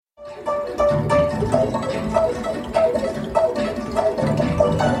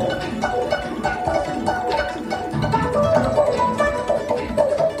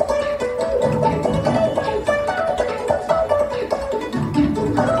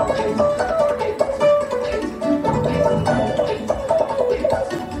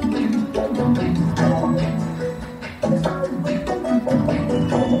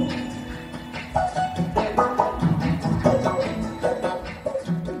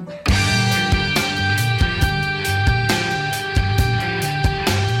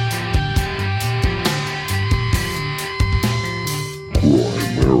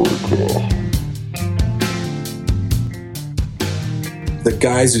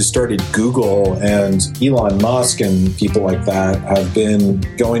guys who started Google and Elon Musk and people like that have been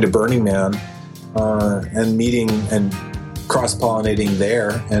going to Burning Man and meeting and cross-pollinating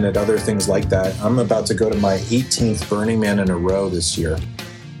there and at other things like that. I'm about to go to my 18th Burning Man in a row this year.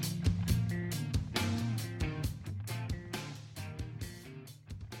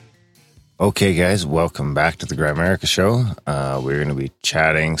 Okay, guys, welcome back to the Grimerica show. We're going to be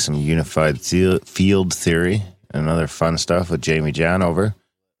chatting some unified field theory and other fun stuff with Jamie Janover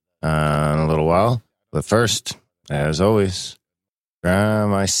in a little while. But first, as always,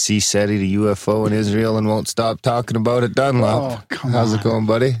 I see SETI to UFO in Israel and won't stop talking about it. Dunlop. Oh, come How's it going,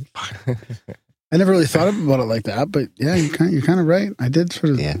 buddy? I never really thought about it like that, but yeah, you're kind of right. I did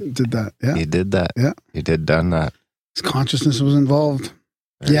sort of did that. Yeah, you did that. Yeah, you did done that. His consciousness was involved.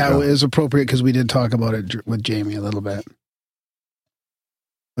 There it was appropriate because we did talk about it with Jamie a little bit.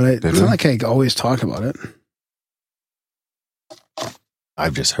 But it's not like I always talk about it.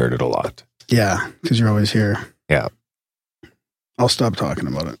 I've just heard it a lot. Yeah, because you're always here. Yeah. I'll stop talking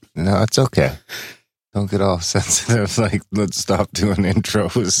about it. No, it's okay. Don't get all sensitive. Like, let's stop doing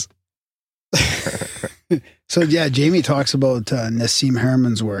intros. So, yeah, Jamie talks about Nassim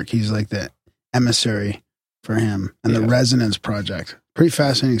Haramein's work. He's like the emissary for him and the Resonance Project. Pretty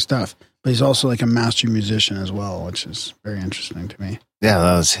fascinating stuff. But he's also like a master musician as well, which is very interesting to me. Yeah,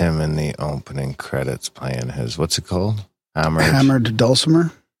 that was him in the opening credits playing his, what's it called? Hammered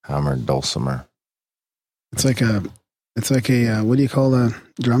dulcimer. Hammered dulcimer. It's like a, what do you call the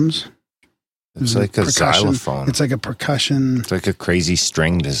drums? It's like a xylophone. It's like a percussion. It's like a crazy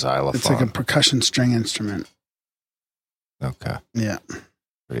stringed xylophone. It's like a percussion string instrument. Okay. Yeah.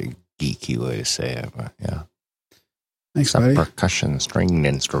 Pretty geeky way to say it, but yeah. Thanks, it's buddy. A percussion stringed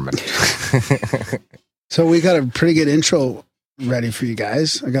instrument. So we got a pretty good intro ready for you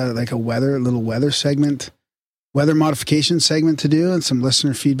guys. I got like a little weather segment, weather modification segment to do, and some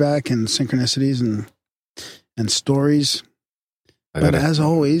listener feedback and synchronicities and stories. But as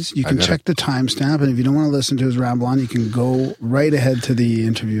always, you can check the timestamp, and if you don't want to listen to his ramble on, you can go right ahead to the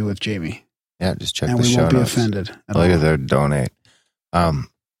interview with Jamie. Yeah, just check and the show notes. And we won't be offended at all. While you're there, donate.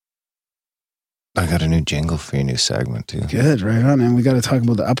 I got a new jingle for your new segment, too. Good, right on. And we got to talk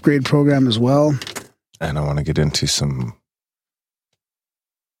about the upgrade program as well. And I want to get into some...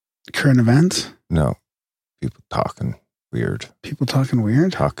 current events? No. People talking weird. People talking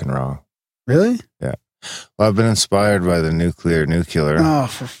weird? Talking wrong. Really? Yeah. Well, I've been inspired by the nuclear. Oh,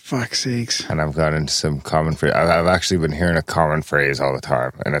 for fuck's sakes. And I've got into some common phrase. I've actually been hearing a common phrase all the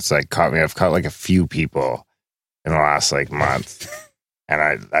time. And it's like caught me. I've caught like a few people in the last like month. And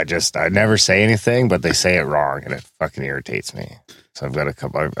I never say anything, but they say it wrong. And it fucking irritates me. So I've got a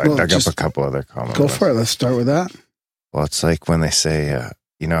couple. I dug up a couple other comments. Go for it. Let's start with that. Well, it's like when they say,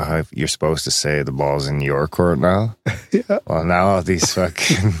 you know how you're supposed to say the ball's in your court now? Yeah. Well, now all these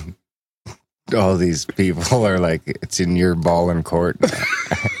fucking... all these people are like, it's in your ball in court.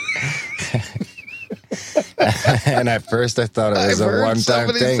 And at first I thought it was a one-time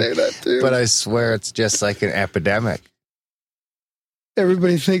thing, but I swear it's just like an epidemic.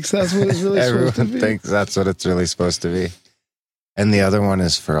 Everybody thinks that's what it's really supposed to be. Everyone thinks that's what it's really supposed to be. And the other one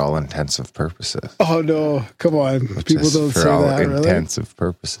is for all intensive purposes. Oh, no. Come on. People don't say that, really? For all intensive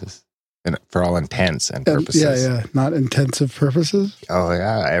purposes. And for all intents and purposes. Yeah. Not intensive purposes? Oh,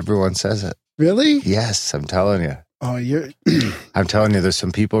 yeah. Everyone says it. Really? Yes, I'm telling you. Oh, I'm telling you, there's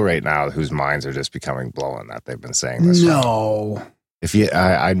some people right now whose minds are just becoming blown that they've been saying this. No.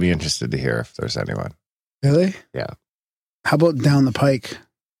 I'd be interested to hear if there's anyone. Really? Yeah. How about down the pike?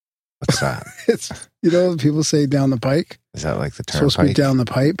 What's that? It's people say down the pike. Is that like the turnpike? Supposed to be down the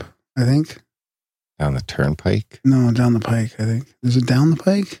pipe, I think. Down the turnpike? No, down the pike, I think. Is it down the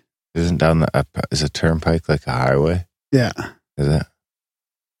pike? Is a turnpike like a highway? Yeah. Is it?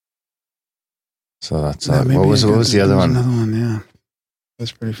 So that's what was the other one? Another one, yeah.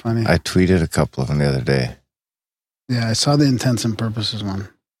 That's pretty funny. I tweeted a couple of them the other day. Yeah, I saw the intents and purposes one.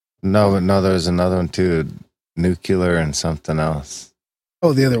 No, there was another one too. Nuclear and something else.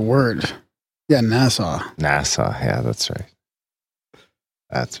 Oh, the other word. Yeah, NASA. NASA, yeah, that's right.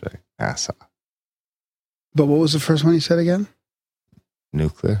 NASA. But what was the first one you said again?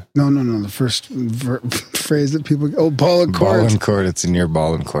 Nuclear? No. The first phrase that people... Oh, ball and court. Ball and court. It's in your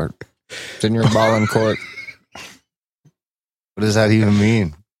ball and court. It's in your ball and court. What does that even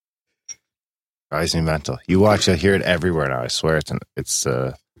mean? Drives me mental. You watch, you'll hear it everywhere now. I swear it's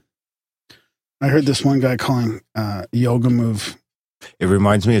I heard this one guy calling yoga move. It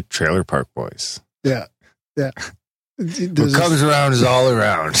reminds me of Trailer Park Boys. Yeah. What comes around is all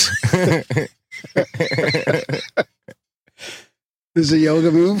around. There's a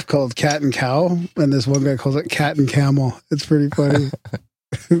yoga move called cat and cow, and this one guy calls it cat and camel. It's pretty funny.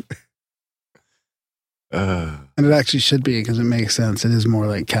 And it actually should be because it makes sense. It is more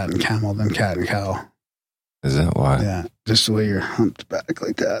like cat and camel than cat and cow. Is that why? Yeah, just the way you're humped back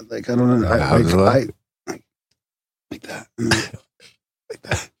like that. Like I don't know. Like that. Like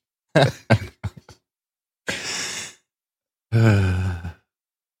that.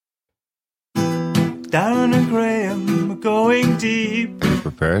 Darren and Graham are going deep. Are you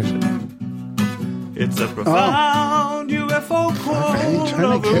prepared? It's a profound UFO quote. Okay,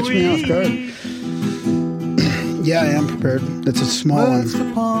 trying to catch me off guard. Yeah, I am prepared. It's a small Words one.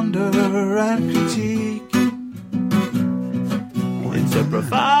 to ponder and critique. It's a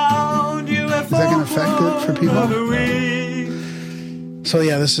profound UFO. Is that going to affect it for people? So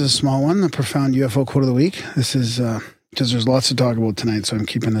yeah, this is a small one, the profound UFO quote of the week. This is because there's lots to talk about tonight, so I'm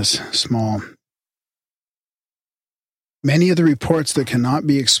keeping this small. Many of the reports that cannot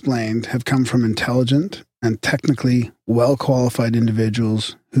be explained have come from intelligent and technically well-qualified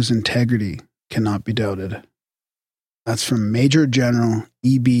individuals whose integrity cannot be doubted. That's from Major General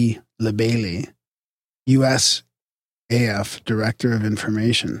E.B. LeBailey, USAF Director of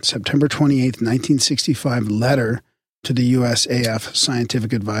Information, September 28, 1965, letter to the USAF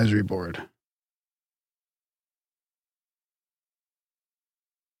Scientific Advisory Board.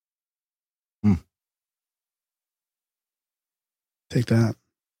 Take that.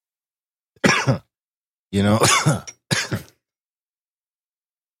 You know,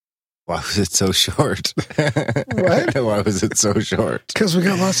 why was it so short? What? Why was it so short? Because we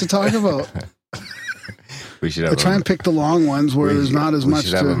got lots to talk about. We should I have. try and pick the long ones where there's not as much We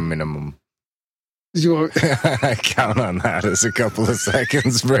should have a to. minimum. That I count on that as a couple of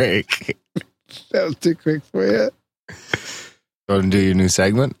seconds break. was too quick for you. Go and do your new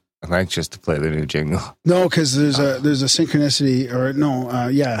segment. I'm anxious to play the new jingle. No, because there's a synchronicity, or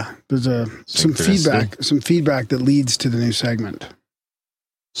there's some feedback that leads to the new segment.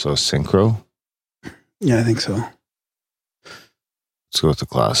 So synchro. Yeah, I think so. Let's go with the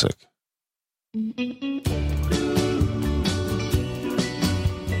classic.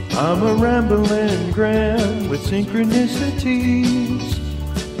 I'm a rambling Graham with synchronicities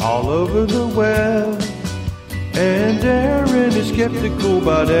all over the web. And Darren is skeptical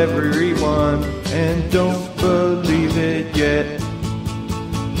about everyone and don't believe it yet.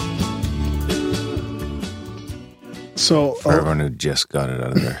 So, For everyone who just got it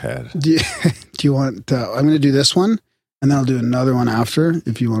out of their head. do you want? I'm going to do this one, and then I'll do another one after.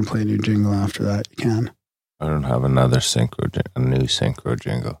 If you want to play a new jingle after that, you can. I don't have another a new synchro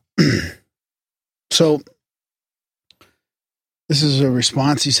jingle. So, this is a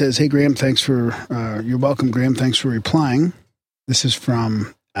response. He says, "Hey Graham, thanks for you're welcome, Graham. Thanks for replying." This is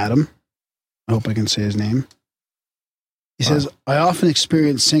from Adam. I hope I can say his name. He says, "I often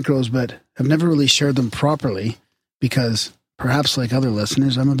experience synchros, but have never really shared them properly because, perhaps like other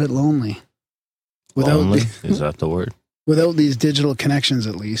listeners, I'm a bit lonely. Lonely? Is that the word? Without these digital connections,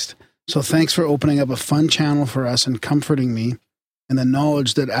 at least. So thanks for opening up a fun channel for us and comforting me in the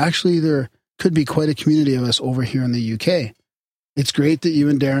knowledge that actually there could be quite a community of us over here in the UK. It's great that you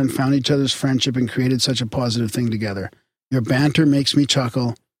and Darren found each other's friendship and created such a positive thing together. Your banter makes me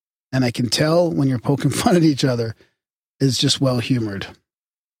chuckle, and I can tell when you're poking fun at each other is just well-humored."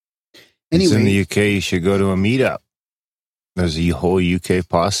 Anyway, in the UK, you should go to a meetup. There's a whole UK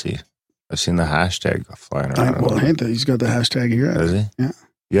posse. I've seen the hashtag flying around. He's got the hashtag here. Does he? Yeah.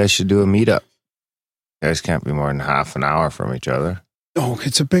 You guys should do a meetup. You guys can't be more than half an hour from each other. Oh,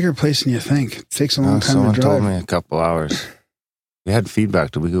 it's a bigger place than you think. It takes a long time Someone to drive. told me a couple hours. We had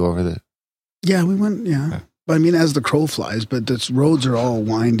feedback. Did we go over that? Yeah, we went, yeah. But I mean, as the crow flies, but the roads are all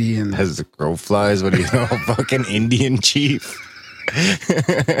windy and... As the crow flies, what do you know? Fucking Indian chief.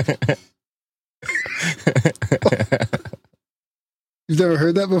 You've never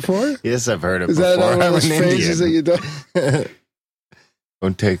heard that before? Yes, I've heard it Is before. that one of I'm those an phrases that Indian. you don't...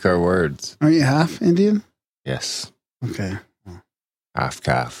 Don't take our words. Aren't you half Indian? Yes. Okay. Half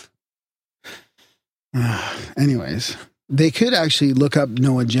calf. Anyways, they could actually look up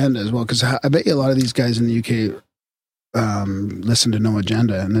No Agenda as well, because I bet you a lot of these guys in the UK listen to No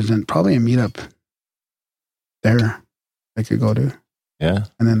Agenda, and there's probably a meetup there they could go to. Yeah.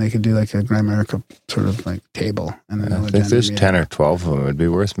 And then they could do like a Grimerica sort of like table. And then I think there's 10 or 12 of them. It'd be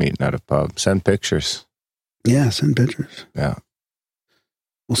worth meeting at a pub. Send pictures. Yeah, send pictures. Yeah.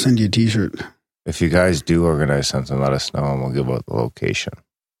 We'll send you a t-shirt. If you guys do organize something, let us know and we'll give out the location.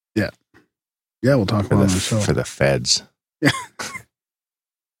 Yeah. Yeah, we'll talk about it on the show. For the feds. Yeah.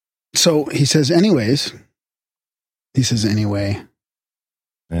 So he says, anyways. He says, anyway.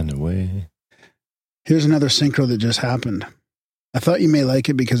 Anyway. Here's another synchro that just happened. I thought you may like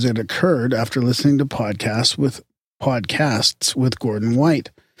it because it occurred after listening to podcasts with podcasts with Gordon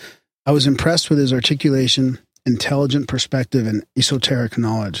White. I was impressed with his articulation, intelligent perspective, and esoteric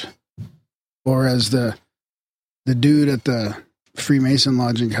knowledge. Or as the dude at the Freemason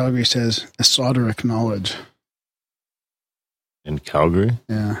Lodge in Calgary says, esoteric knowledge. In Calgary?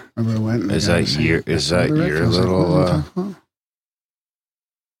 Yeah, remember I went. Is that your little...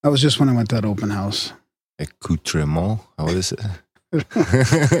 That was just when I went to that open house. Accoutrement? What is it?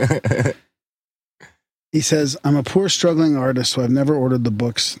 He says, I'm a poor struggling artist, so I've never ordered the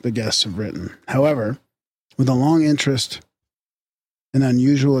books the guests have written. However, with a long interest in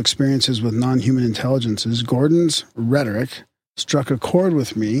unusual experiences with non-human intelligences, Gordon's rhetoric struck a chord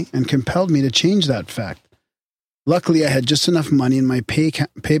with me and compelled me to change that fact. Luckily, I had just enough money in my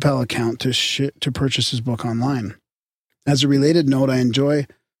PayPal account to purchase his book online. As a related note, I enjoy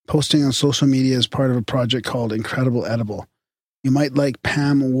posting on social media as part of a project called Incredible Edible. You might like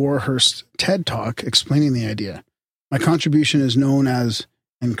Pam Warhurst's TED Talk explaining the idea. My contribution is known as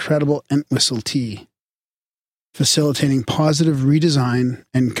Incredible Entwistle Tea, facilitating positive redesign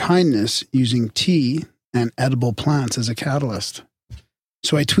and kindness using tea and edible plants as a catalyst.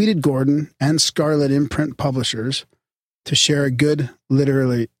 So I tweeted Gordon and Scarlet Imprint Publishers to share a good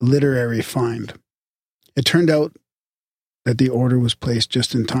literary find. It turned out that the order was placed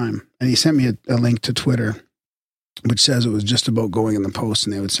just in time, and he sent me a link to Twitter, which says it was just about going in the post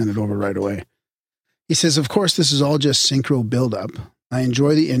and they would send it over right away. He says, of course, this is all just synchro buildup. I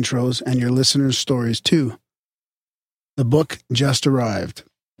enjoy the intros and your listeners' stories too. The book just arrived,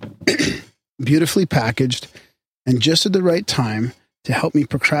 beautifully packaged, and just at the right time to help me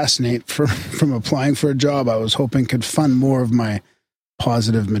procrastinate from applying for a job I was hoping could fund more of my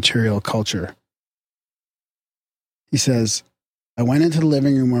positive material culture. He says, I went into the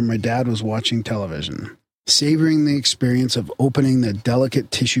living room where my dad was watching television, savoring the experience of opening the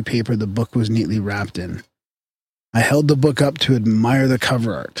delicate tissue paper the book was neatly wrapped in. I held the book up to admire the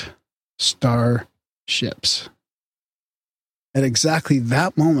cover art. Starships. At exactly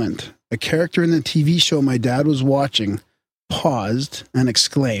that moment, a character in the TV show my dad was watching paused and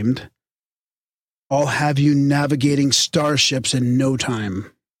exclaimed, I'll have you navigating starships in no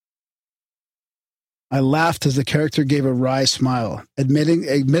time. I laughed as the character gave a wry smile.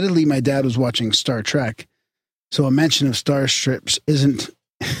 Admittedly, my dad was watching Star Trek, so a mention of starships isn't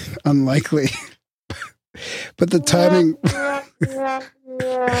unlikely. But the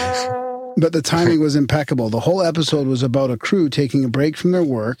timing was impeccable. The whole episode was about a crew taking a break from their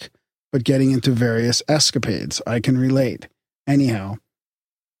work, but getting into various escapades. I can relate. Anyhow,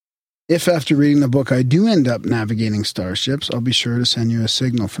 if after reading the book I do end up navigating starships, I'll be sure to send you a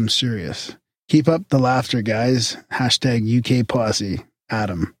signal from Sirius. Keep up the laughter, guys. Hashtag UK Posse.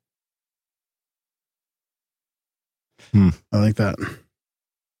 Adam. I like that.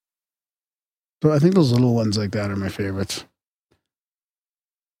 So I think those little ones like that are my favorites.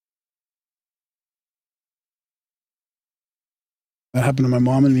 That happened to my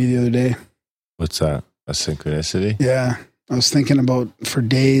mom and me the other day. What's that? A synchronicity? Yeah. I was thinking about, for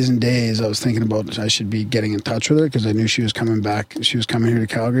days and days, I was thinking about I should be getting in touch with her because I knew she was coming back. She was coming here to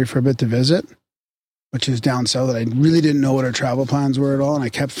Calgary for a bit to visit, which is down south. And I really didn't know what her travel plans were at all. And I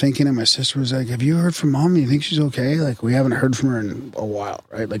kept thinking, and my sister was like, have you heard from Mom? Do you think she's okay? Like, we haven't heard from her in a while,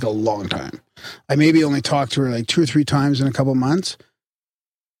 right? Like a long time. I maybe only talked to her like 2 or 3 times in a couple months.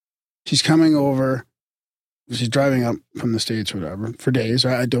 She's coming over. She's driving up from the States or whatever for days.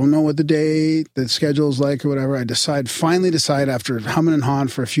 I don't know what the schedule is like or whatever. I finally decide after humming and hawing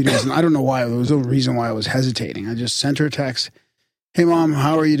for a few days. And I don't know why. There was no reason why I was hesitating. I just sent her a text. Hey, Mom,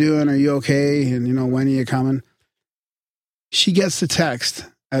 how are you doing? Are you okay? And, when are you coming? She gets the text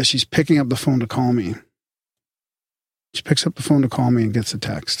as she's picking up the phone to call me. She picks up the phone to call me and gets the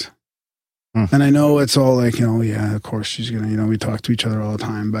text. And I know it's all like, yeah, of course she's going to, we talk to each other all the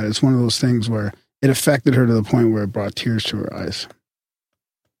time. But it's one of those things where it affected her to the point where it brought tears to her eyes.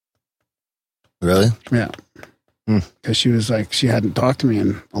 Really? Yeah. Because she was like, she hadn't talked to me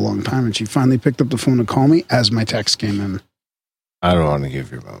in a long time. And she finally picked up the phone to call me as my text came in. I don't want to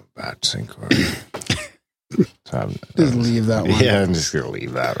give your mom a bad sync. Just leave that one. Yeah, I'm just going to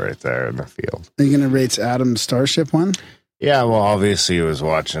leave that right there in the field. Are you going to rate Adam's Starship one? Yeah, well, obviously he was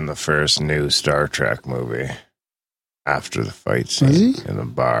watching the first new Star Trek movie after the fight scene in the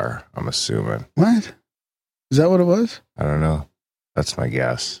bar, I'm assuming. What? Is that what it was? I don't know. That's my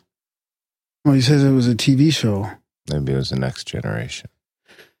guess. Well, he says it was a TV show. Maybe it was The Next Generation.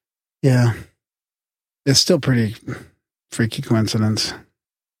 Yeah. It's still pretty freaky coincidence.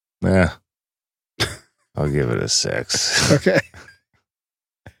 Yeah. I'll give it a 6. Okay.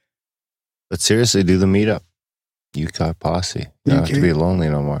 But seriously, do the meetup. UK Posse. You don't have to be lonely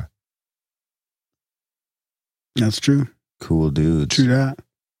no more. That's true. Cool dudes. True that.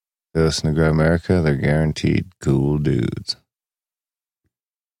 They listen to Grimerica, they're guaranteed cool dudes.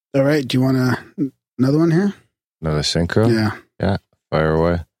 All right. Do you want another one here? Another synchro? Yeah. Yeah. Fire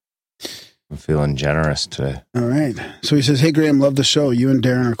away. I'm feeling generous today. All right. So he says, hey, Graham, love the show. You and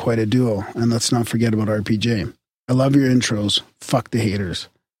Darren are quite a duo. And let's not forget about RPJ. I love your intros. Fuck the haters.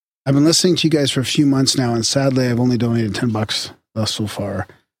 I've been listening to you guys for a few months now, and sadly, I've only donated $10 thus so far.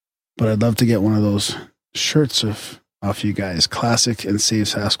 But I'd love to get one of those shirts off you guys. Classic and save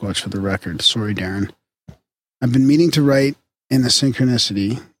Sasquatch for the record. Sorry, Darren. I've been meaning to write in the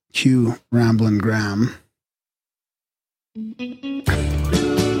synchronicity. Cue Ramblin' Graham.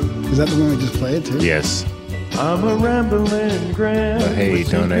 Is that the one we just played too? Yes. I'm a rambling Graham. Oh, hey,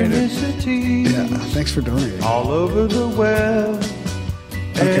 donated. Yeah, thanks for donating. All over the web.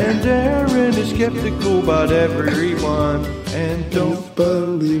 And Darren is skeptical about everyone. And don't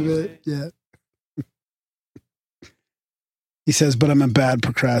believe it yet. He says, but I'm a bad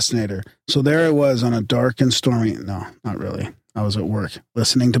procrastinator. So there I was on a dark and stormy... No, not really. I was at work,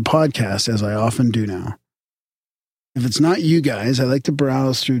 listening to podcasts, as I often do now. If it's not you guys, I like to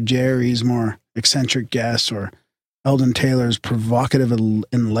browse through Jerry's more eccentric guests or Eldon Taylor's provocative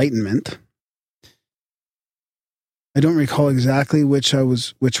enlightenment. I don't recall exactly which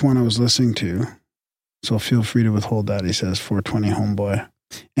one I was listening to, so feel free to withhold that, he says, 420 homeboy.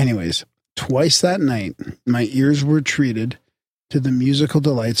 Anyways, twice that night, my ears were treated to the musical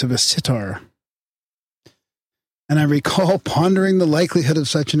delights of a sitar. And I recall pondering the likelihood of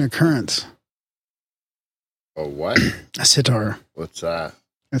such an occurrence. A what? A sitar. What's that?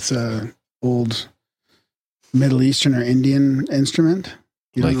 It's a old Middle Eastern or Indian instrument.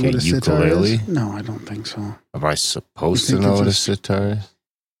 You don't Like know what a sitar ukulele? is? No, I don't think so. Am I supposed You to think know it's what a a sitar is?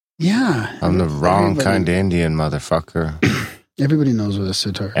 Yeah. I'm the wrong kind of Indian, motherfucker. Everybody knows what a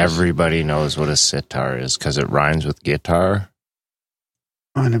sitar is. Everybody knows what a sitar is because it rhymes with guitar.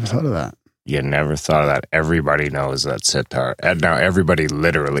 Oh, I never thought of that. You never thought of that. Everybody knows that sitar. And now everybody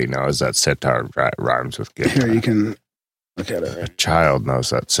literally knows that sitar rhymes with guitar. Here, you can look at A it child knows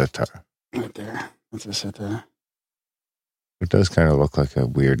that sitar. right there. What's a sitar? It does kind of look like a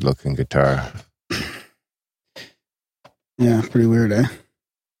weird looking guitar. Yeah, pretty weird, eh?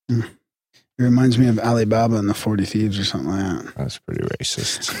 It reminds me of Alibaba and the 40 Thieves or something like that. That's pretty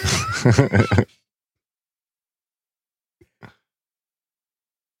racist.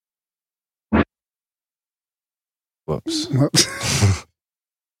 Whoops. Whoops.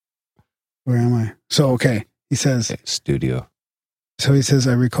 Where am I? So, okay. He says, Studio. So he says,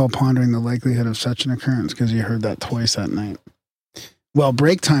 I recall pondering the likelihood of such an occurrence because you heard that twice that night. Well,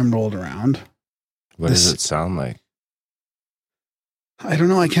 break time rolled around. What does it sound like? I don't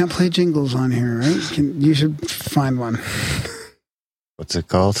know. I can't play jingles on here, right? You should find one. What's it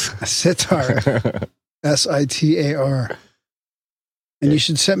called? A sitar. SITAR. And you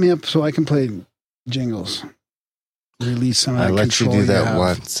should set me up so I can play jingles. Release some of that I let you control do that have.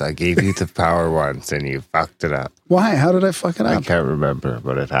 once. I gave you the power once and you fucked it up. Why? How did I fuck it up? I can't remember,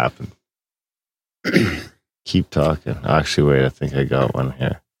 but it happened. Keep talking. Actually, wait, I think I got one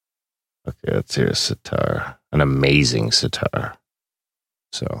here. Okay, let's hear a sitar. An amazing sitar.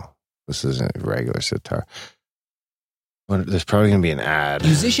 So, this isn't a regular sitar. There's probably going to be an ad.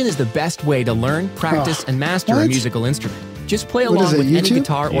 Musician is the best way to learn, practice, and master a what? musical instrument. Just play What along is it, with any YouTube?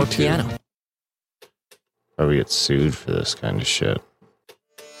 guitar or YouTube. piano. Probably get sued for this kind of shit.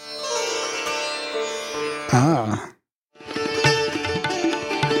 Ah.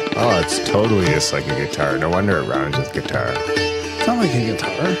 Oh, it's totally just like a guitar. No wonder it rhymes with guitar. It's not like a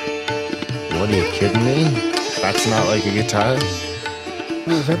guitar. What, are you kidding me? That's not like a guitar?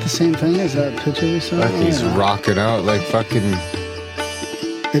 Oh, is that the same thing as that picture we saw? Like he's Yeah. rocking out like fucking...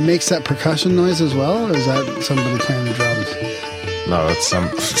 It makes that percussion noise as well, or is that somebody playing the drums? No, that's some...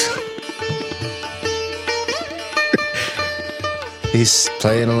 He's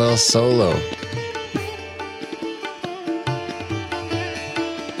playing a little solo.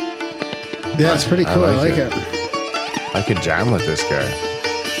 Yeah, it's pretty cool. I like it. I could jam with this guy.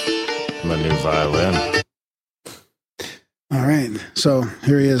 My new violin. All right. So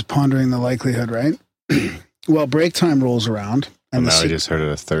here he is pondering the likelihood, right? Well, break time rolls around. And And now I just heard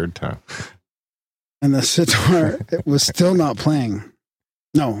it a third time. and the sitar it was still not playing.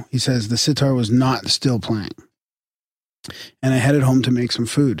 No, he says the sitar was not still playing. And I headed home to make some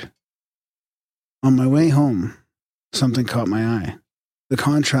food. On my way home, something caught my eye. The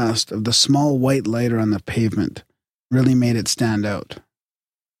contrast of the small white lighter on the pavement really made it stand out.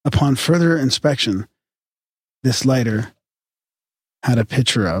 Upon further inspection, this lighter had a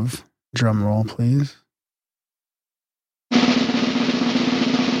picture of, drum roll please,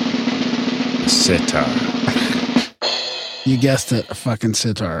 Sitar. You guessed it, a fucking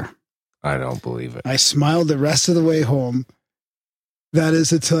sitar. I don't believe it. I smiled the rest of the way home. That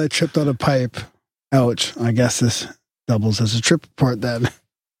is until I tripped on a pipe. Ouch. I guess this doubles as a trip report then.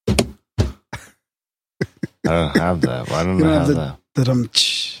 I don't have that. Why don't I have that?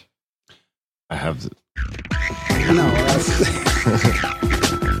 I have the... No, that's...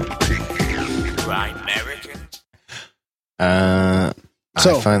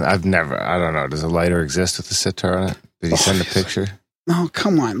 I don't know. Does a lighter exist with a sitar on it? Did he send a picture? No,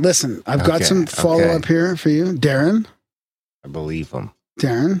 come on. Listen, I've got some follow-up here for you. Darren? I believe him.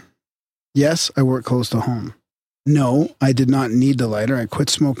 Darren? Yes, I work close to home. No, I did not need the lighter. I quit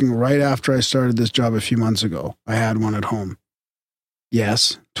smoking right after I started this job a few months ago. I had one at home.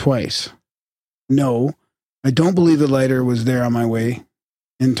 Yes, twice. No, I don't believe the lighter was there on my way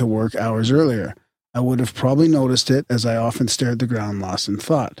into work hours earlier. I would have probably noticed it as I often stare at the ground lost in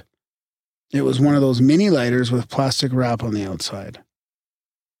thought. It was one of those mini lighters with plastic wrap on the outside.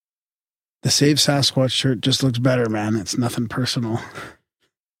 The Save Sasquatch shirt just looks better, man. It's nothing personal.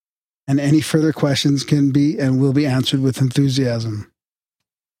 And any further questions can be and will be answered with enthusiasm.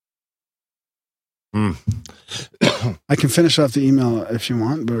 I can finish off the email if you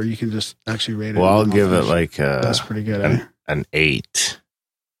want, or you can just actually rate it. Well, I'll give it like that's pretty good. An 8.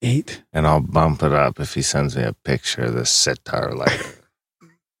 8? And I'll bump it up if he sends me a picture of this sitar lighter.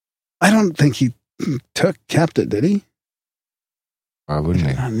 I don't think he kept it, did he? Why wouldn't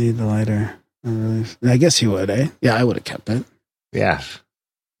he? I need the lighter. I guess he would, eh? Yeah, I would have kept it. Yeah,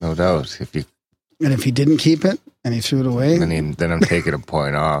 no doubt. If he didn't keep it and he threw it away, then I'm taking a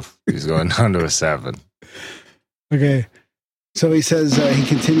point off. He's going down to a 7. Okay. So he says, he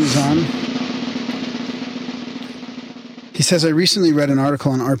continues on. He says, I recently read an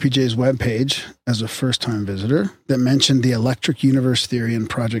article on RPJ's webpage as a first-time visitor that mentioned the electric universe theory and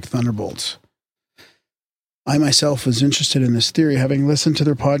Project Thunderbolts. I myself was interested in this theory, having listened to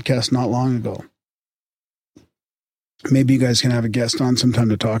their podcast not long ago. Maybe you guys can have a guest on sometime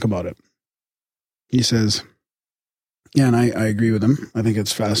to talk about it. He says, yeah, and I agree with him. I think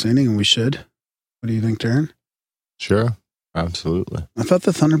it's fascinating and we should. What do you think, Darren? Sure. Absolutely. I thought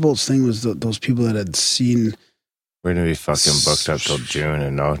the Thunderbolts thing was those people that had seen... We're going to be fucking booked up till June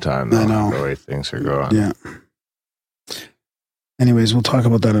in no time. Though, I know. The way things are going. Yeah. Anyways, we'll talk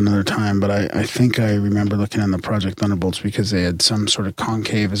about that another time, but I think I remember looking at the Project Thunderbolts because they had some sort of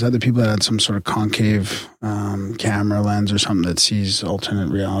concave. Is that the people that had some sort of concave camera lens or something that sees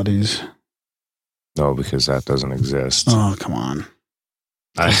alternate realities? No, because that doesn't exist. Oh, come on.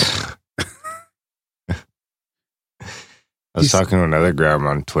 I was talking to another grandma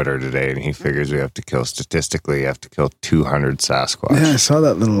on Twitter today, and he figures you have to kill 200 Sasquatch. Yeah, I saw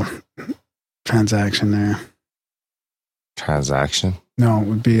that little transaction there. Transaction? No, it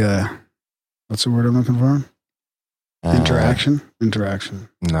would be what's the word I'm looking for? Interaction? Interaction.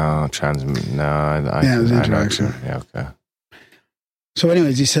 No, yeah, it was interaction. Yeah, okay. So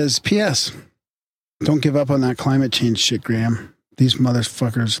anyways, he says, P.S. Don't give up on that climate change shit, Graham. Those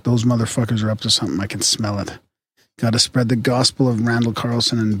motherfuckers are up to something. I can smell it. Got to spread the gospel of Randall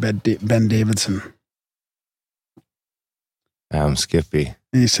Carlson and Ben Davidson. I'm Skippy.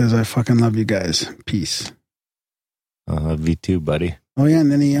 And he says, I fucking love you guys. Peace. I love you too, buddy. Oh, yeah.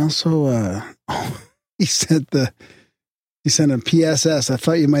 And then he also, he sent a PSS. I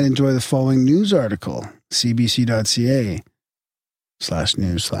thought you might enjoy the following news article.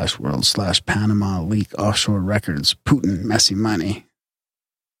 cbc.ca/news/world/Panama leak offshore records. Putin, messy money.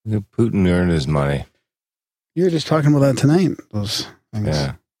 Putin earned his money. You were just talking about that tonight. Those things.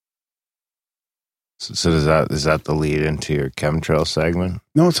 Yeah. So is that the lead into your chemtrail segment?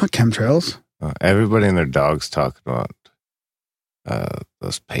 No, it's not chemtrails. Everybody and their dogs talk about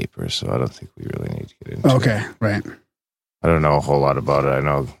those papers, so I don't think we really need to get into it. Okay, right. I don't know a whole lot about it. I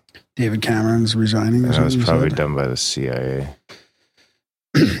know David Cameron's resigning. It was probably done by the CIA.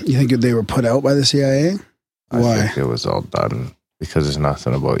 You think they were put out by the CIA? Why? I think it was all done because there's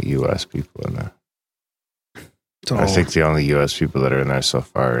nothing about U.S. people in there. I think the only U.S. people that are in there so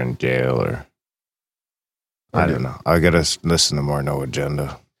far are in jail or I don't know. I got to listen to more No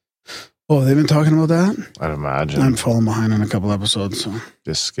Agenda. Oh, they've been talking about that? I'd imagine. I'm falling behind on a couple episodes. So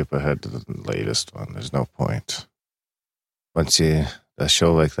just skip ahead to the latest one. There's no point. A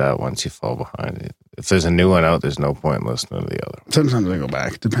show like that, once you fall behind it. If there's a new one out, there's no point listening to the other one. Sometimes I go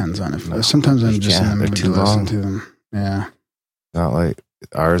back. Depends on if. No, sometimes I'm just in the mood to listen to them. Yeah. Not like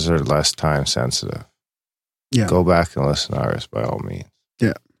ours are less time sensitive. Yeah. Go back and listen to ours by all means.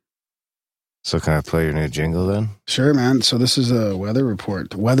 Yeah. So can I play your new jingle then? Sure, man. So this is a weather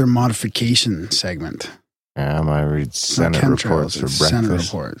report, weather modification segment. Yeah, I read Senate reports for breakfast. Senate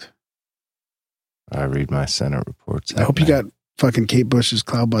report. I read my Senate reports. I hope you got fucking Kate Bush's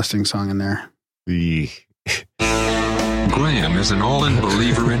cloud busting song in there. Graham is an all-in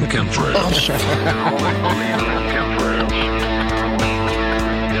believer in chemtrails.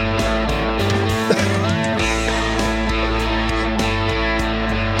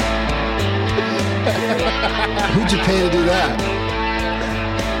 Who'd you pay to do that?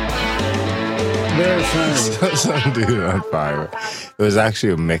 Very funny. Some dude on fire. It was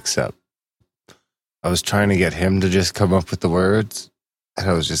actually a mix-up. I was trying to get him to just come up with the words, and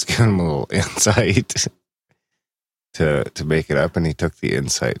I was just giving him a little insight to make it up, and he took the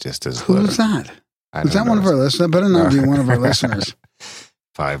insight just as Who was that? Was that one of our listeners? That better not be one of our listeners.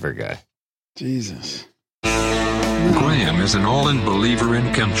 Fiverr guy. Jesus. Graham is an all-in believer in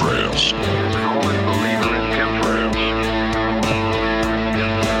chemtrails.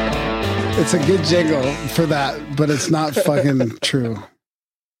 It's a good jingle for that, but it's not fucking true.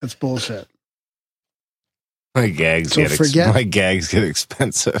 It's bullshit. My gags get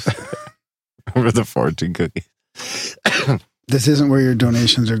expensive. Remember the fortune cookie? This isn't where your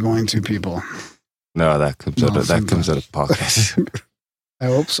donations are going to, people. No, that comes out of pocket. I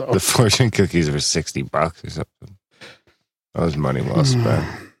hope so. The fortune cookies were $60 or something. That was money well spent.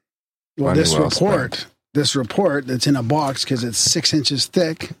 Well, this report that's in a box because it's 6 inches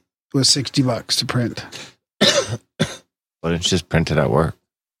thick was $60 to print. Why didn't you just print it at work?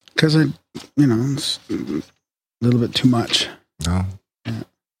 Because it's a little bit too much. No. Yeah.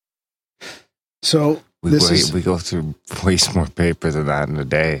 So we go through waste more paper than that in a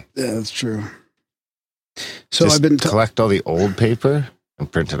day. Yeah, that's true. So just I've been collect all the old paper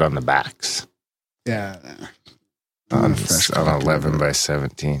and print it on the backs. Yeah. On 11 by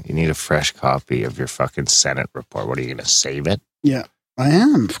 17. You need a fresh copy of your fucking Senate report. What are you going to save it? Yeah, I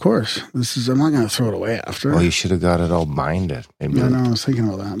am, of course. I'm not going to throw it away after. Well, you should have got it all binded. Maybe I know, I was thinking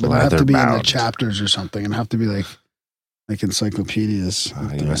about that. But it'd have to be in the chapters or something. It'd have to be like encyclopedias.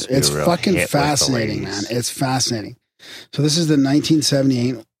 It's fucking fascinating, man. It's fascinating. So this is the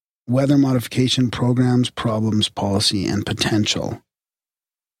 1978 Weather Modification Programs, Problems, Policy, and Potential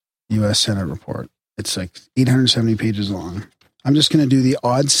U.S. Senate report. It's like 870 pages long. I'm just going to do the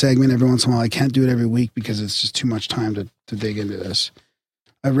odd segment every once in a while. I can't do it every week because it's just too much time to dig into this.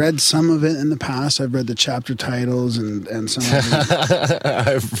 I read some of it in the past. I've read the chapter titles and some of it.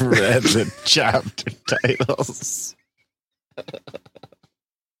 I've read the chapter titles.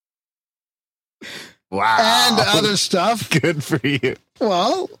 Wow. And other stuff. Good for you.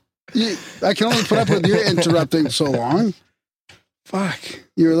 Well, I can only put up with you interrupting so long. Fuck.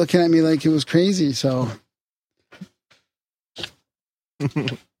 You were looking at me like it was crazy, so.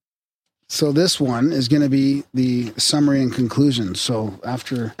 So this one is going to be the summary and conclusion. So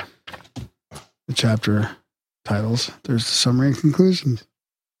after the chapter titles, there's the summary and conclusions.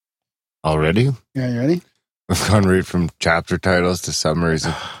 Already? Yeah, you ready? We've gone right from chapter titles to summaries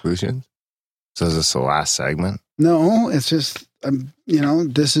and conclusions. So is this the last segment? No, it's just,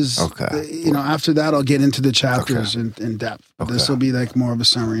 this is, okay. After that, I'll get into the chapters in depth. Okay. This will be like more of a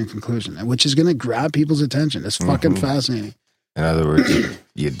summary and conclusion, which is going to grab people's attention. It's fucking fascinating. In other words,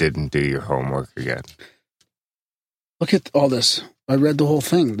 you didn't do your homework again. Look at all this. I read the whole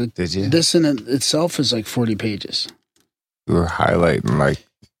thing. Did you? This in itself is like 40 pages. We were highlighting like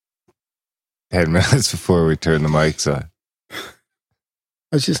 10 minutes before we turned the mics on.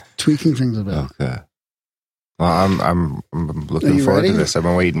 I was just tweaking things a bit. Okay. Well, I'm looking forward to this. I've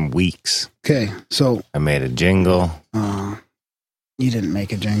been waiting weeks. Okay, so I made a jingle. You didn't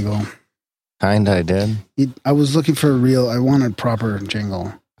make a jingle. Kinda, I did. I was looking for I wanted proper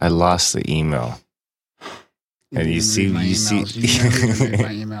jingle. I lost the email. And you seemed all you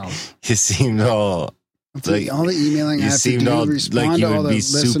like all the emailing I have to do, respond to all the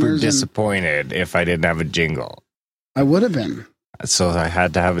listeners. You would be super disappointed if I didn't have a jingle. I would have been. So I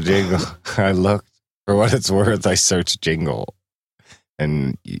had to have a jingle. I looked, for what it's worth, I searched jingle,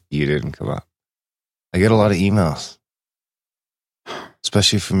 and you didn't come up. I get a lot of emails,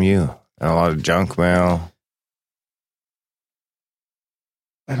 especially from you, and a lot of junk mail.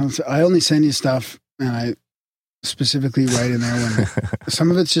 I only send you stuff, and I specifically write in there when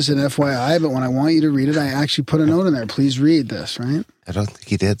some of it's just an FYI, but when I want you to read it, I actually put a note in there. Please read this, right? I don't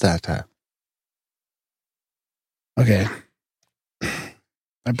think you did that time. Okay.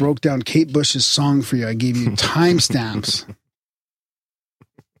 I broke down Kate Bush's song for you. I gave you timestamps.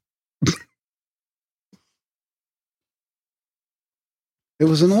 It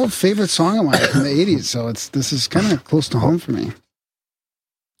was an old favorite song of mine from the 80s, so this is kind of close to home for me.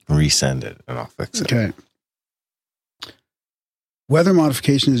 Resend it and I'll fix it. Okay. Weather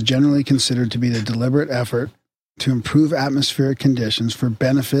modification is generally considered to be the deliberate effort to improve atmospheric conditions for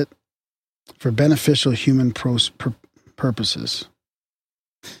benefit for beneficial human purposes.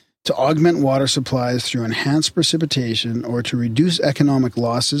 To augment water supplies through enhanced precipitation or to reduce economic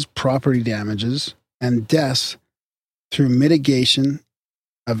losses, property damages, and deaths through mitigation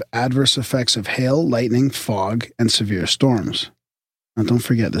of adverse effects of hail, lightning, fog, and severe storms. Now, don't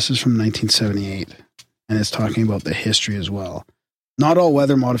forget, this is from 1978, and it's talking about the history as well. Not all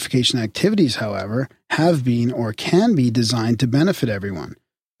weather modification activities, however, have been or can be designed to benefit everyone,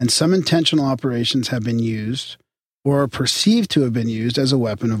 and some intentional operations have been used or are perceived to have been used as a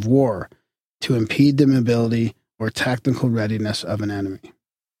weapon of war to impede the mobility or tactical readiness of an enemy.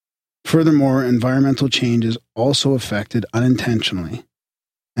 Furthermore, environmental change is also affected unintentionally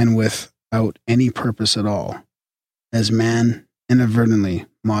and without any purpose at all, as man inadvertently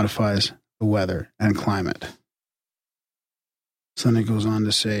modifies the weather and climate. So then it goes on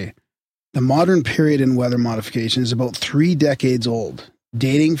to say, the modern period in weather modification is about 3 decades old,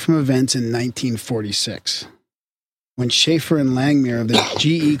 dating from events in 1946, when Schaefer and Langmuir of the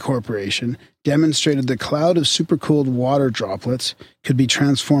GE Corporation demonstrated the cloud of supercooled water droplets could be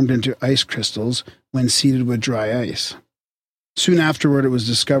transformed into ice crystals when seeded with dry ice. Soon afterward, it was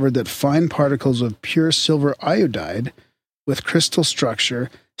discovered that fine particles of pure silver iodide with crystal structure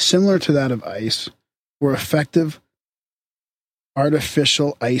similar to that of ice were effective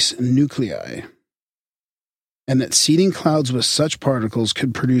artificial ice nuclei, and that seeding clouds with such particles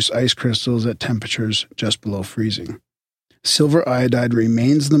could produce ice crystals at temperatures just below freezing. Silver iodide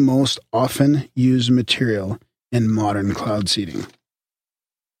remains the most often used material in modern cloud seeding.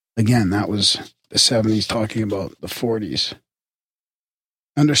 Again, that was the 70s talking about the 40s.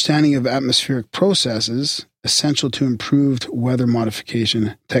 Understanding of atmospheric processes essential to improved weather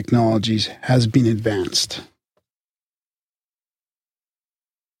modification technologies has been advanced.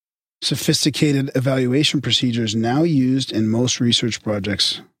 Sophisticated evaluation procedures now used in most research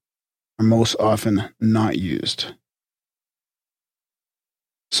projects are most often not used.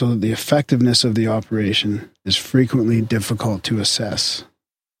 So that the effectiveness of the operation is frequently difficult to assess.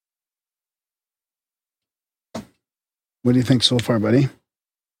 What do you think so far, buddy?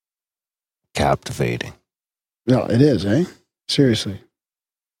 Captivating. Well, it is, eh? Seriously.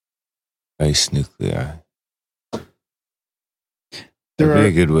 Ice nuclei. There That'd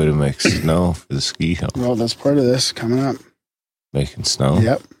be are, a good way to make snow for the ski hill. well, that's part of this coming up. Making snow?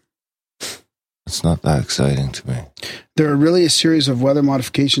 Yep. It's not that exciting to me. There are really a series of weather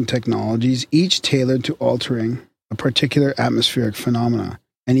modification technologies, each tailored to altering a particular atmospheric phenomena,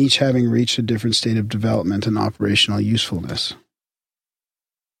 and each having reached a different state of development and operational usefulness.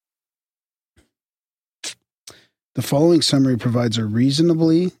 The following summary provides a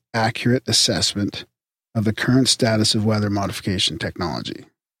reasonably accurate assessment of the current status of weather modification technology.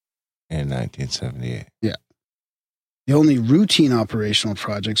 In 1978. Yeah. The only routine operational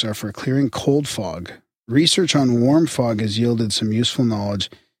projects are for clearing cold fog. Research on warm fog has yielded some useful knowledge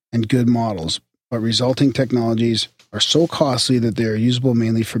and good models, but resulting technologies are so costly that they are usable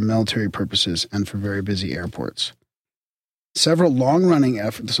mainly for military purposes and for very busy airports. Several long-running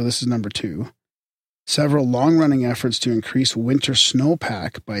efforts, so this is number 2, several long-running efforts to increase winter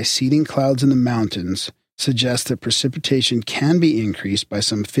snowpack by seeding clouds in the mountains suggest that precipitation can be increased by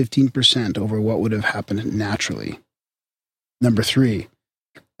some 15% over what would have happened naturally. Number 3,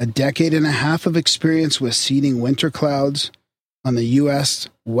 a decade and a half of experience with seeding winter clouds on the U.S.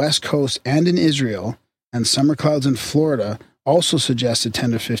 West Coast and in Israel, and summer clouds in Florida also suggest a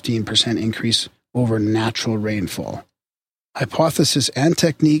 10 to 15% increase over natural rainfall. Hypotheses and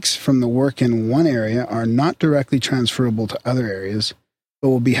techniques from the work in one area are not directly transferable to other areas, but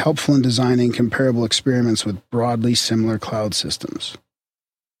will be helpful in designing comparable experiments with broadly similar cloud systems.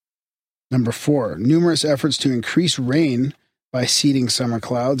 Number 4, numerous efforts to increase rain by seeding summer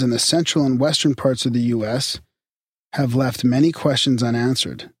clouds in the central and western parts of the U.S. have left many questions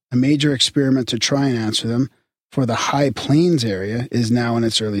unanswered. A major experiment to try and answer them for the High Plains area is now in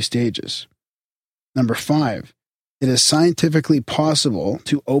its early stages. Number 5, it is scientifically possible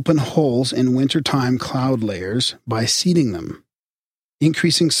to open holes in wintertime cloud layers by seeding them.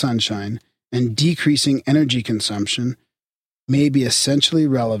 Increasing sunshine and decreasing energy consumption may be essentially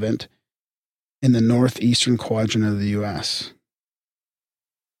relevant in the northeastern quadrant of the U.S.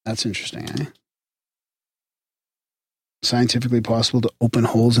 That's interesting, eh? Scientifically possible to open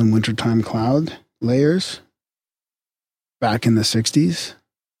holes in wintertime cloud layers back in the 60s.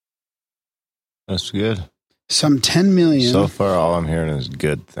 That's good. Some 10 million. So far, all I'm hearing is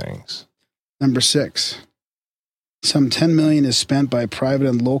good things. Number 6. Some 10 million is spent by private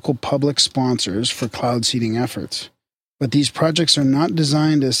and local public sponsors for cloud seeding efforts. But these projects are not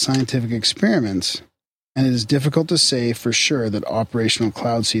designed as scientific experiments, and it is difficult to say for sure that operational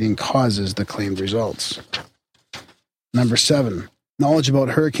cloud seeding causes the claimed results. Number 7, knowledge about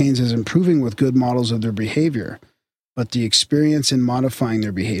hurricanes is improving with good models of their behavior, but the experience in modifying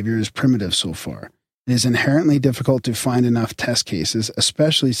their behavior is primitive so far. It is inherently difficult to find enough test cases,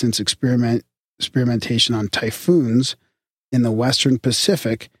 especially since experimentation on typhoons in the Western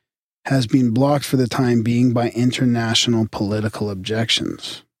Pacific has been blocked for the time being by international political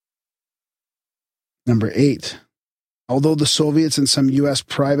objections. Number 8, although the Soviets and some U.S.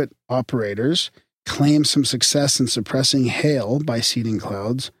 private operators claim some success in suppressing hail by seeding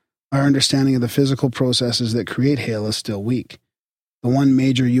clouds, our understanding of the physical processes that create hail is still weak. The one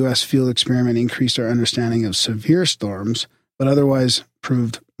major U.S. field experiment increased our understanding of severe storms, but otherwise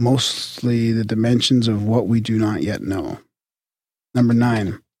proved mostly the dimensions of what we do not yet know. Number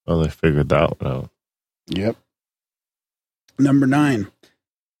 9. Well, they figured that one out. Yep. Number 9.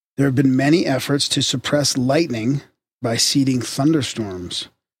 There have been many efforts to suppress lightning by seeding thunderstorms.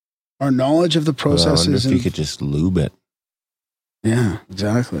 Our knowledge of the processes... I wonder if you could just lube it. Yeah,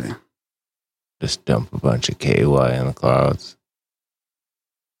 exactly. Just dump a bunch of KY in the clouds.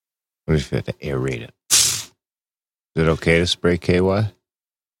 What if you had to aerate it? Is it okay to spray KY? Why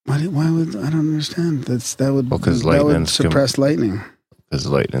would I don't understand? That would suppress lightning. Because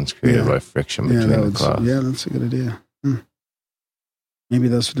lightning's created by friction between the clouds. Yeah, that's a good idea. Maybe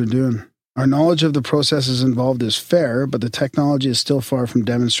that's what they're doing. Our knowledge of the processes involved is fair, but the technology is still far from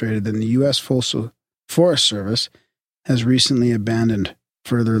demonstrated, and the U.S. Forest Service has recently abandoned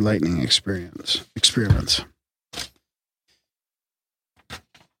further lightning experiments.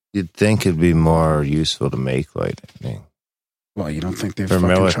 You'd think it'd be more useful to make lightning. Well, you don't think they've for fucking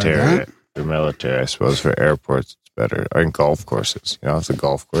military, tried that? For military, I suppose. For airports, it's better. Or in golf courses. You know, if the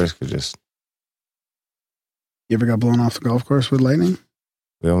golf course could just... You ever got blown off the golf course with lightning?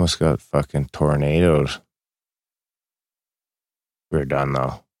 We almost got fucking tornadoed. We were done,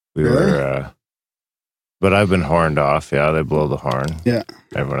 though. We were... But I've been horned off. Yeah, they blow the horn. Yeah.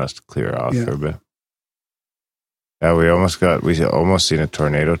 Everyone has to clear off for a bit. Yeah, we almost seen a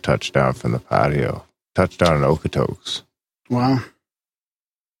tornado touchdown from the patio. Touchdown in Okotoks. Wow.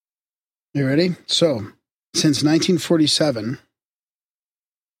 You ready? So, since 1947...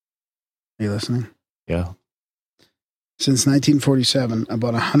 Are you listening? Yeah. Since 1947,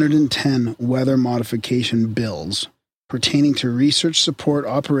 about 110 weather modification bills pertaining to research support,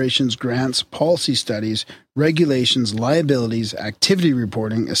 operations, grants, policy studies, regulations, liabilities, activity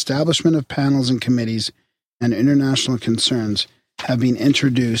reporting, establishment of panels and committees, and international concerns have been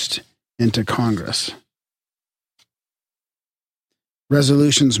introduced into Congress.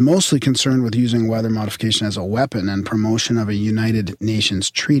 Resolutions mostly concerned with using weather modification as a weapon and promotion of a United Nations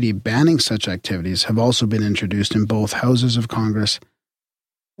treaty banning such activities have also been introduced in both houses of Congress,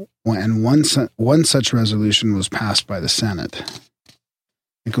 and one such resolution was passed by the Senate.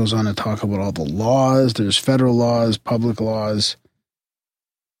 It goes on to talk about all the laws. There's federal laws, public laws.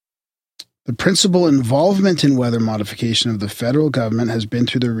 The principal involvement in weather modification of the federal government has been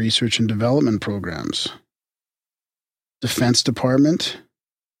through the research and development programs. Defense Department.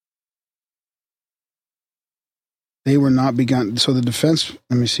 They were not begun. So the defense,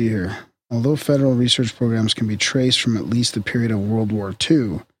 let me see here. Although federal research programs can be traced from at least the period of World War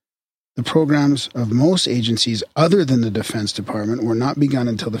II, the programs of most agencies other than the Defense Department were not begun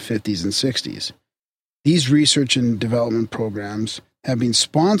until the 50s and 60s. These research and development programs have been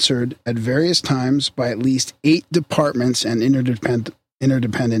sponsored at various times by at least 8 departments and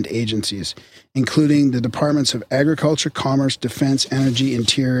interdependent agencies, including the Departments of Agriculture, Commerce, Defense, Energy,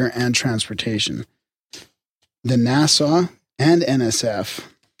 Interior, and Transportation. The NASA and NSF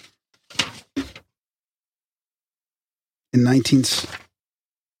and NASA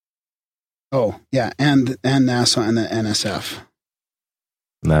and the NSF.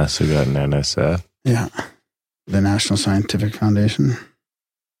 NASA got an NSF. Yeah. The National Scientific Foundation.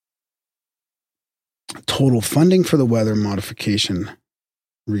 Total funding for the weather modification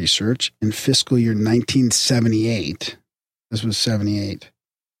research in fiscal year 1978. This was 78.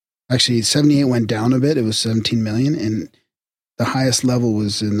 Actually, 78 went down a bit. It was 17 million. And the highest level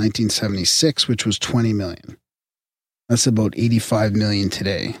was in 1976, which was 20 million. That's about 85 million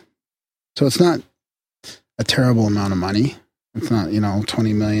today. So it's not a terrible amount of money. It's not,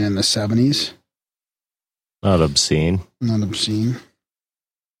 20 million in the 70s. Not obscene. Not obscene.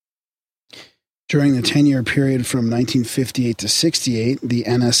 During the 10-year period from 1958 to 68, the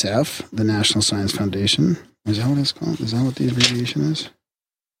NSF, the National Science Foundation, is that what it's called? Is that what the abbreviation is?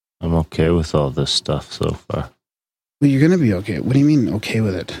 I'm okay with all this stuff so far. Well, you're going to be okay. What do you mean okay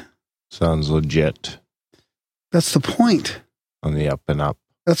with it? Sounds legit. That's the point. On the up and up.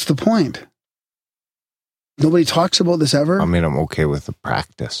 That's the point. Nobody talks about this ever? I mean, I'm okay with the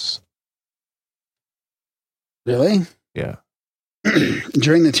practice. Really? Yeah.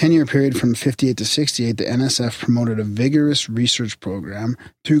 During the 10-year period from 58 to 68, the NSF promoted a vigorous research program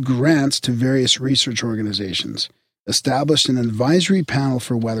through grants to various research organizations, established an advisory panel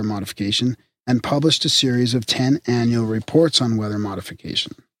for weather modification, and published a series of 10 annual reports on weather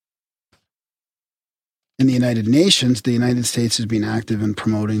modification. In the United Nations, the United States has been active in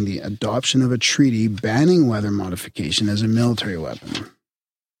promoting the adoption of a treaty banning weather modification as a military weapon.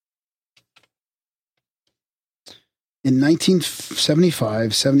 In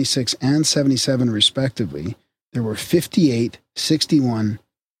 1975, 76, and 77, respectively, there were 58, 61,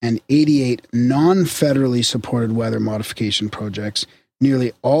 and 88 non-federally supported weather modification projects,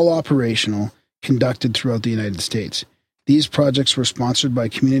 nearly all operational, conducted throughout the United States. These projects were sponsored by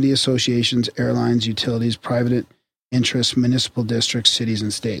community associations, airlines, utilities, private interests, municipal districts, cities,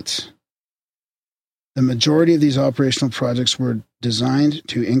 and states. The majority of these operational projects were designed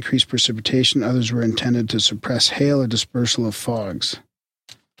to increase precipitation. Others were intended to suppress hail or dispersal of fogs.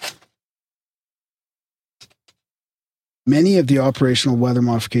 Many of the operational weather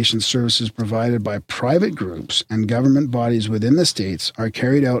modification services provided by private groups and government bodies within the states are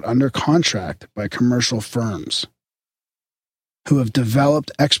carried out under contract by commercial firms who have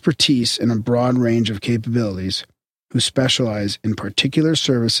developed expertise in a broad range of capabilities, who specialize in particular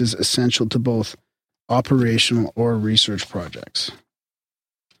services essential to both operational or research projects.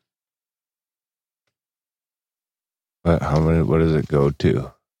 But what does it go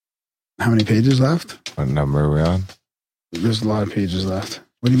to? How many pages left? What number are we on? There's a lot of pages left.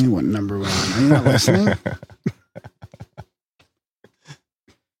 What do you mean, what number we're on? Are you not listening?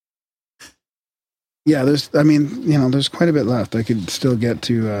 Yeah, there's quite a bit left. I could still get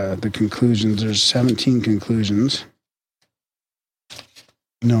to the conclusions. There's 17 conclusions.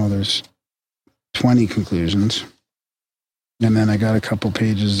 No, there's 20 conclusions. And then I got a couple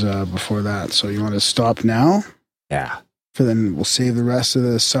pages before that. So you want to stop now? Yeah. Then we'll save the rest of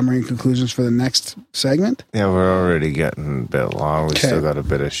the summary and conclusions for the next segment? Yeah, we're already getting a bit long. We still got a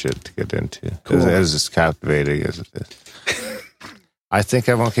bit of shit to get into. Cool. As captivating as it is. I think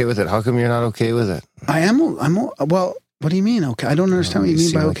I'm okay with it. How come you're not okay with it? I am. Well, what do you mean? Okay, I don't understand what you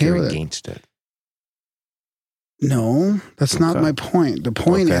mean by okay with it. Against it. No, that's not my point. The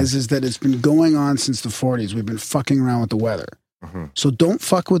point is that it's been going on since the 40s. We've been fucking around with the weather. Mm-hmm. So don't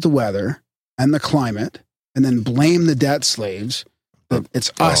fuck with the weather and the climate and then blame the debt slaves that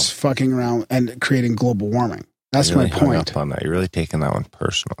it's us fucking around and creating global warming. That's my point. On that. You're really taking that one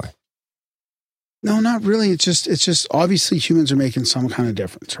personally. No, not really. It's just obviously humans are making some kind of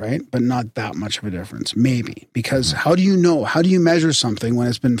difference, right? But not that much of a difference. Maybe. Because how do you know? How do you measure something when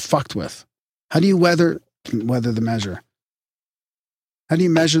it's been fucked with? How do you weather the measure? How do you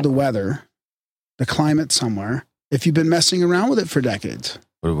measure the weather, the climate somewhere, if you've been messing around with it for decades?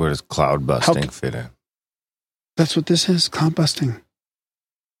 Where does cloud busting fit in? That's what this is, cloud busting.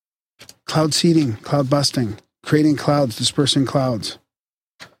 Cloud seeding, cloud busting, creating clouds, dispersing clouds.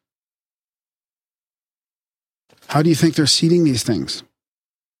 How do you think they're seeding these things?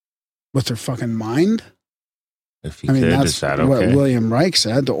 With their fucking mind? If you could, that's is that what okay? William Reich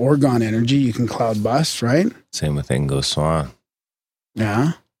said. The Orgon energy, you can cloud bust, right? Same with Ingo Swann.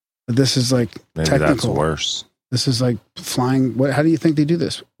 Yeah. But this is like Maybe technical. That's worse. This is like flying. How do you think they do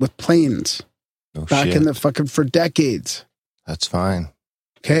this? With planes. No Back shit. in the fucking, for decades. That's fine.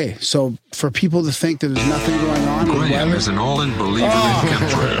 Okay, so for people to think that there's nothing going on with Graham weather, is an all-in believer in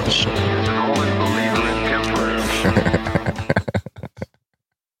chemtrails.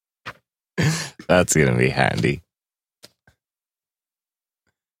 That's going to be handy.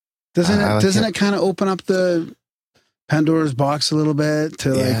 doesn't it kind of open up the Pandora's box a little bit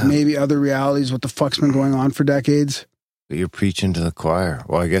to like maybe other realities, what the fuck's been going on for decades? But you're preaching to the choir.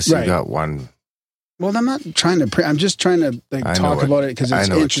 Well, I guess you got one. Well, I'm not trying to I'm just trying to talk about it because it's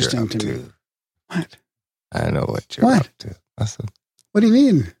interesting to me. What? I know what you're up to. Listen. What do you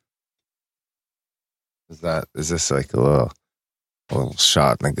mean? Is this like a little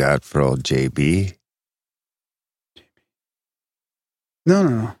shot in the gut for old JB?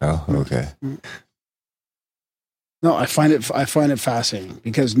 No. Oh, okay. No, I find it fascinating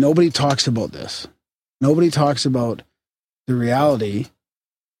because nobody talks about this. Nobody talks about the reality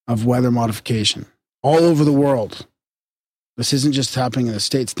of weather modification all over the world. This isn't just happening in the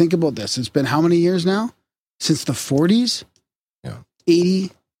States. Think about this. It's been how many years now? Since the 40s? Yeah.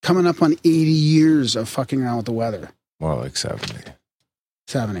 80, coming up on 80 years of fucking around with the weather. More like 70.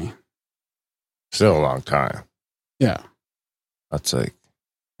 70. Still a long time. Yeah. That's like.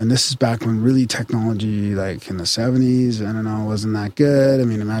 And this is back when really technology, like in the 70s, I don't know, wasn't that good. I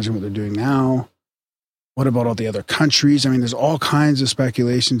mean, imagine what they're doing now. What about all the other countries? I mean, there's all kinds of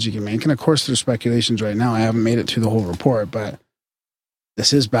speculations you can make. And of course, there's speculations right now. I haven't made it through the whole report, but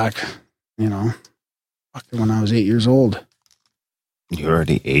this is back, when I was 8 years old. You're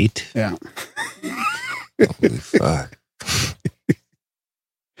already 8? Yeah. Holy fuck.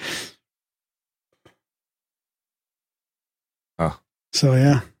 Oh. So,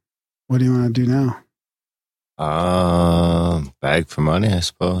 yeah. What do you want to do now? Bag for money, I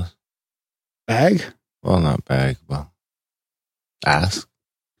suppose. Bag? Well, not bag, but ask.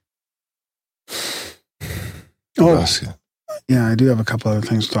 Oh, yeah, I do have a couple other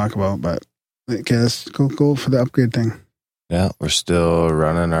things to talk about, but okay, let's go for the upgrade thing. Yeah, we're still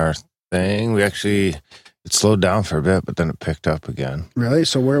running our thing. It slowed down for a bit, but then it picked up again. Really?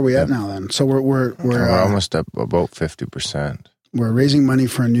 So where are we at now then? So we're almost up about 50%. We're raising money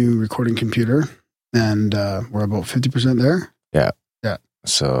for a new recording computer, and we're about 50% there. Yeah. Yeah.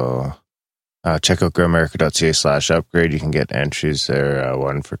 So check out grimerica.ca/upgrade. You can get entries there,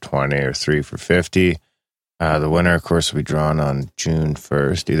 1 for 20 or 3 for 50. The winner, of course, will be drawn on June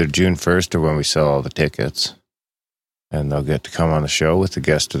 1st, either June 1st or when we sell all the tickets. And they'll get to come on the show with the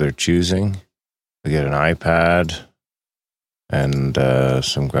guest of their choosing. They'll get an iPad and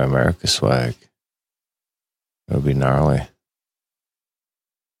some Grimerica swag. It'll be gnarly.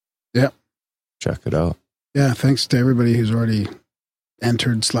 Yeah. Check it out. Yeah, thanks to everybody who's already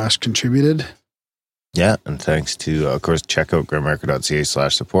entered/contributed. Yeah, and thanks to, of course, check out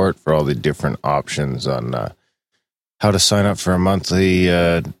grimerica.ca/support for all the different options on how to sign up for a monthly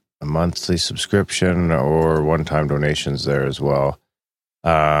subscription or one-time donations there as well.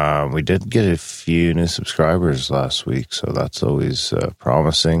 We did get a few new subscribers last week, so that's always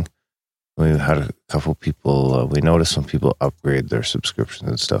promising. We had a couple people, we noticed some people upgrade their subscriptions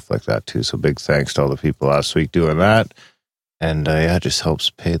and stuff like that too. So big thanks to all the people last week doing that. And yeah, it just helps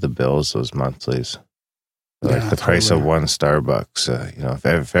pay the bills, those monthlies. Like the price of one Starbucks.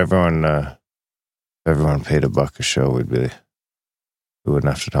 If everyone paid $1 a show, we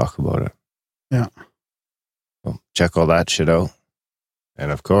wouldn't have to talk about it. Yeah. Well, check all that shit out.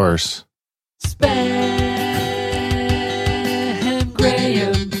 And of course,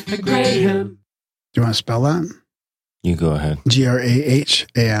 Graham. Do you want to spell that? you go ahead.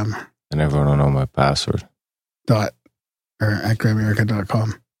 GRAHAM. And everyone will know my password. At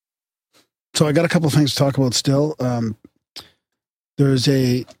grimerica.com. So I got a couple of things to talk about still. There's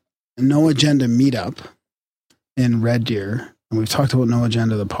a No Agenda meetup in Red Deer. And we've talked about No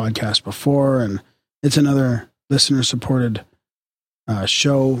Agenda, the podcast, before. And it's another listener-supported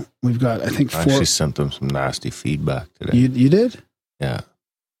show. We've got, I think, 4... I actually sent them some nasty feedback today. You did? Yeah.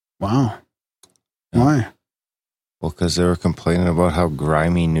 Wow. Yeah. Why? Well, because they were complaining about how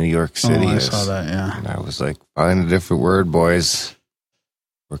grimy New York City is. I saw that, yeah. And I was like, find a different word, boys.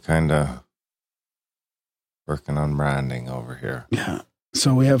 We're kind of working on branding over here. Yeah.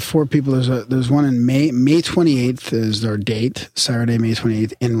 So we have 4 people. There's one in May 28th is their date, Saturday, May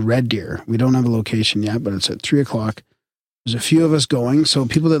 28th in Red Deer. We don't have a location yet, but it's at 3:00. There's a few of us going. So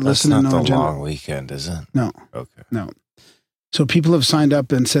people that listen to No Agenda. That's not the long weekend, is it? No. Okay. No. So people have signed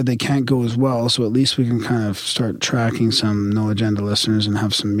up and said they can't go as well. So at least we can kind of start tracking some No Agenda listeners and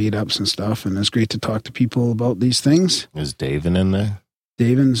have some meetups and stuff. And it's great to talk to people about these things. Is David in there?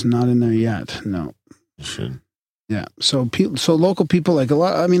 Davin's not in there yet. No. You should. Yeah. So local people, like a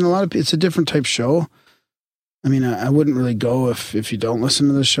lot of, it's a different type show. I mean, I wouldn't really go if you don't listen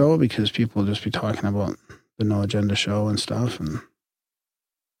to the show because people will just be talking about the No Agenda show and stuff. And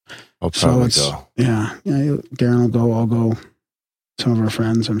I'll probably go. Yeah. Darren will go. I'll go. Some of our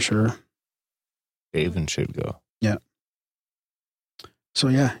friends, I'm sure. David should go. Yeah. So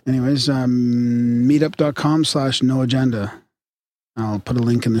yeah, anyways, meetup.com/no agenda. I'll put a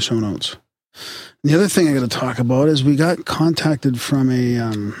link in the show notes. And the other thing I got to talk about is we got contacted from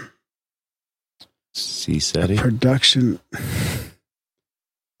a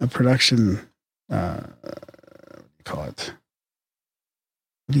production, what do you call it?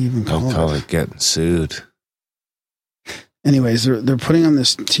 What do you even call it? I'll call it getting sued. Anyways, they're putting on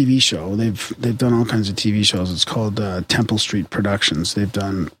this TV show. They've done all kinds of TV shows. It's called Temple Street Productions. They've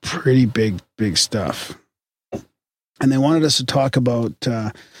done pretty big stuff. And they wanted us to talk about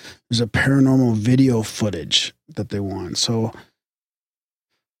there's a paranormal video footage that they want. So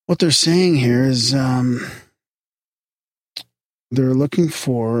what they're saying here is they're looking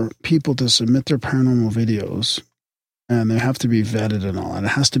for people to submit their paranormal videos, and they have to be vetted and all that. It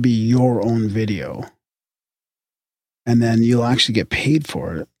has to be your own video. And then you'll actually get paid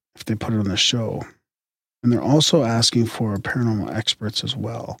for it if they put it on the show. And they're also asking for paranormal experts as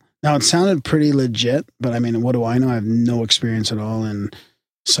well. Now, it sounded pretty legit, but I mean, what do I know? I have no experience at all in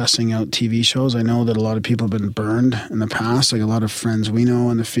sussing out TV shows. I know that a lot of people have been burned in the past. Like a lot of friends we know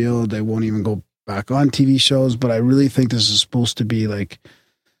in the field, they won't even go back on TV shows. But I really think this is supposed to be like,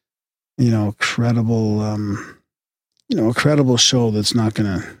 credible, a credible show that's not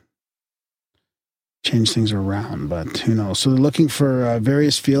going to change things around, but who knows? So they're looking for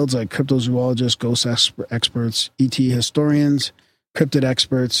various fields like cryptozoologists, ghost experts, ET historians, cryptid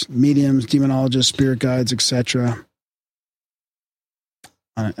experts, mediums, demonologists, spirit guides, etc.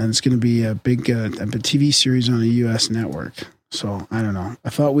 And it's going to be a big TV series on a U.S. network. So I don't know. I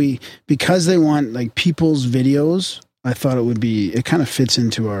thought because they want like people's videos, I thought it kind of fits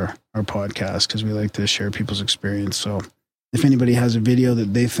into our podcast because we like to share people's experience. So if anybody has a video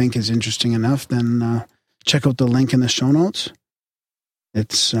that they think is interesting enough, then check out the link in the show notes.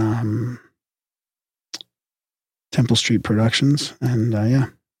 It's Temple Street Productions. And there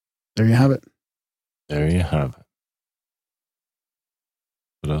you have it. There you have it.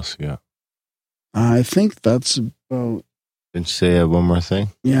 What else you got? I think that's about... Didn't you say one more thing?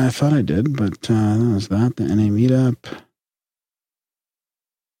 Yeah, I thought I did, but that was that. The NA meetup.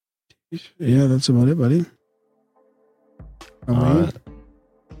 Yeah, that's about it, buddy.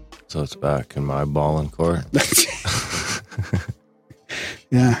 So it's back in my ball and court.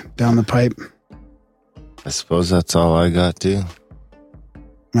 Yeah, down the pipe. I suppose that's all I got too.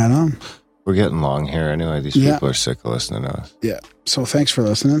 Right on. We're getting long here anyway. These people are sick of listening to us. Yeah. So thanks for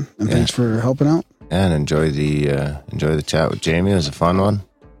listening and thanks for helping out. And enjoy the chat with Jamie. It was a fun one.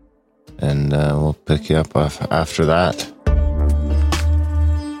 And we'll pick you up after that.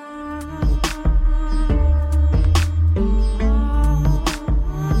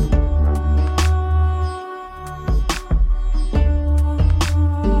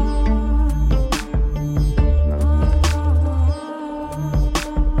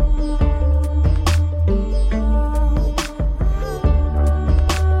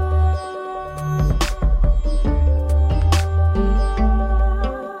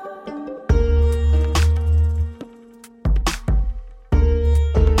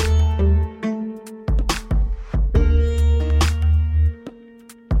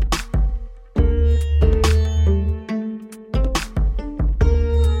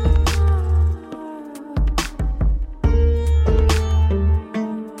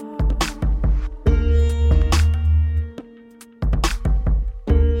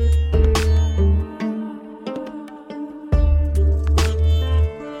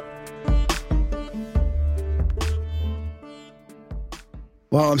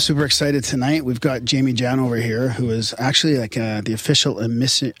 Well, I'm super excited tonight. We've got Jamie Janover here, who is actually like the official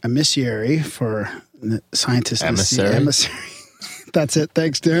emissary for scientist. Emissary? That's it.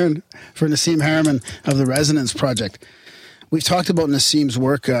 Thanks, Darren, for Nassim Haramein of the Resonance Project. We've talked about Nassim's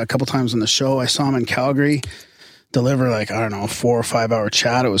work a couple times on the show. I saw him in Calgary deliver 4 or 5 hour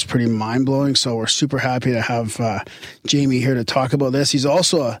chat. It was pretty mind-blowing. So we're super happy to have Jamie here to talk about this. He's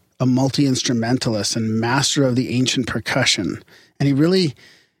also a multi-instrumentalist and master of the ancient percussion. And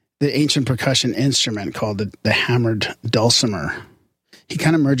the ancient percussion instrument called the hammered dulcimer. He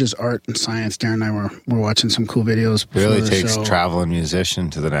kind of merges art and science. Darren and I were watching some cool videos before really the takes show. traveling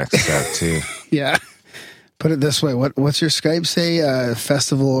musician to the next step too. Yeah. Put it this way. What's your Skype say?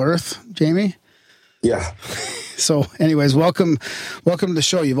 Festival Earth, Jamie? Yeah. So anyways, welcome to the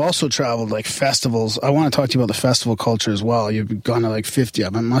show. You've also traveled like festivals. I want to talk to you about the festival culture as well. You've gone to like 50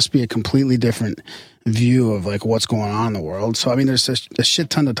 of them. It must be a completely different view of like what's going on in the world. So, I mean, there's a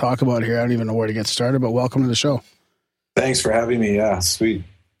shit ton to talk about here. I don't even know where to get started, but welcome to the show. Thanks for having me. Yeah, sweet.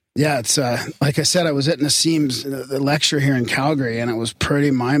 Yeah, it's like I said, I was at Nassim's the lecture here in Calgary, and it was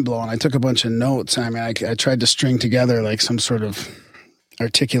pretty mind-blowing. I took a bunch of notes. I mean, I tried to string together like some sort of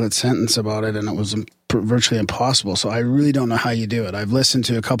articulate sentence about it, and it was virtually impossible. So I really don't know how you do it. I've listened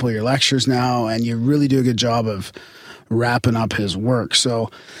to a couple of your lectures now, and you really do a good job of wrapping up his work. So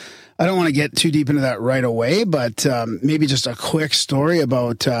I don't want to get too deep into that right away, but maybe just a quick story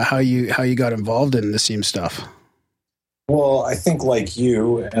about how you got involved in Nassim stuff. Well, I think like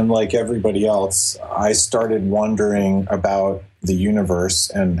you and like everybody else, I started wondering about the universe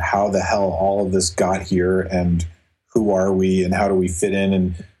and how the hell all of this got here and who are we and how do we fit in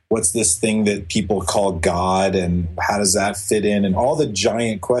and what's this thing that people call God and how does that fit in and all the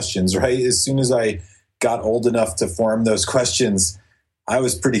giant questions, right? As soon as I got old enough to form those questions, I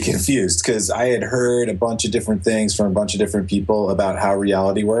was pretty confused because I had heard a bunch of different things from a bunch of different people about how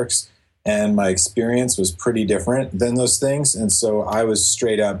reality works. And my experience was pretty different than those things. And so I was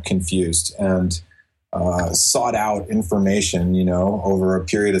straight up confused and sought out information, over a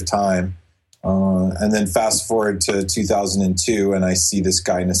period of time. And then fast forward to 2002, and I see this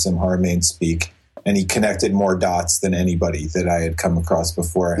guy, Nassim Haramein, speak. and he connected more dots than anybody that I had come across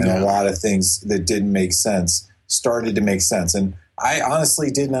before. And a lot of things that didn't make sense started to make sense. And I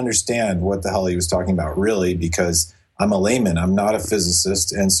honestly didn't understand what the hell he was talking about, really, because I'm a layman. I'm not a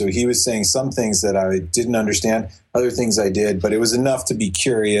physicist. And so he was saying some things that I didn't understand, other things I did, but it was enough to be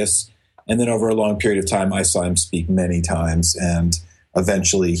curious. And then over a long period of time, I saw him speak many times. And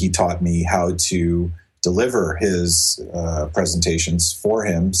eventually he taught me how to deliver his presentations for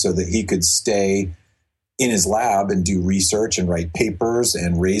him so that he could stay in his lab and do research and write papers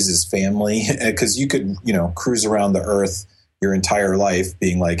and raise his family. Because you could, cruise around the earth your entire life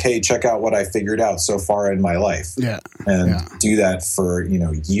being like, hey, check out what I figured out so far in my life. And do that for,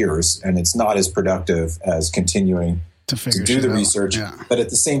 years. And it's not as productive as continuing to do the research. But at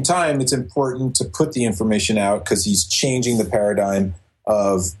the same time, it's important to put the information out because he's changing the paradigm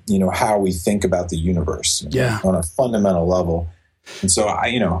of, how we think about the universe on a fundamental level. And so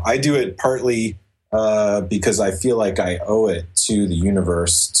I do it partly because I feel like I owe it to the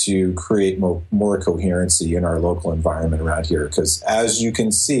universe to create more coherency in our local environment around here. Because as you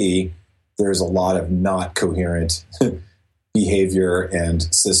can see, there's a lot of not coherent behavior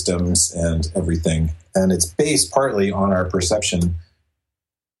and systems and everything. And it's based partly on our perception.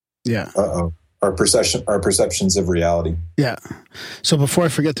 Our perceptions of reality. So before I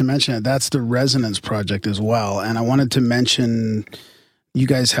forget to mention it, that's the Resonance Project as well. And I wanted to mention you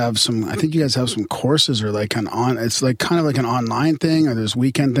guys have some courses or it's like kind of like an online thing, or there's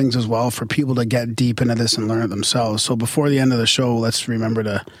weekend things as well for people to get deep into this and learn it themselves. So before the end of the show, let's remember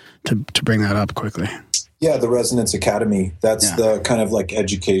to bring that up quickly. Yeah, the Resonance Academy. That's the kind of like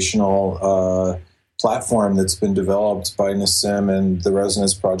educational platform that's been developed by Nassim and the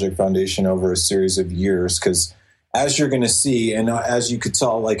Resonance Project Foundation over a series of years. Because as you're going to see, and as you could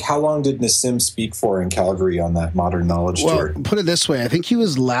tell, like, how long did Nassim speak for in Calgary on that Modern Knowledge tour? Put it this way. I think he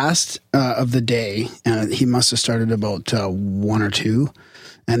was last of the day. He must have started about 1 or 2.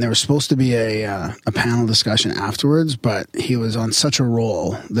 And there was supposed to be a panel discussion afterwards, but he was on such a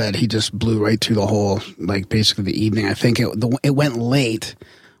roll that he just blew right through the whole, like, basically the evening. I think it went late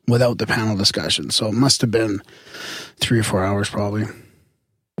without the panel discussion. So it must have been 3 or 4 hours probably.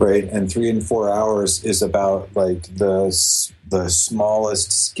 Right. And 3 and 4 hours is about like the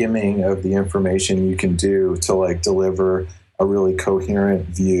smallest skimming of the information you can do to like deliver a really coherent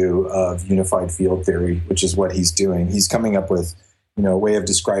view of unified field theory, which is what he's doing. He's coming up with, a way of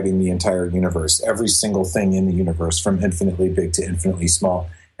describing the entire universe, every single thing in the universe from infinitely big to infinitely small.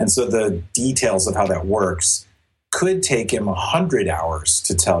 And so the details of how that works could take him 100 hours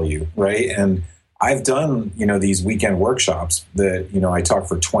to tell you, right? And I've done, these weekend workshops that, I talk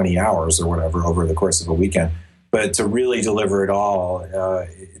for 20 hours or whatever over the course of a weekend. But to really deliver it all,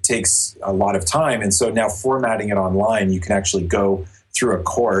 it takes a lot of time. And so now formatting it online, you can actually go through a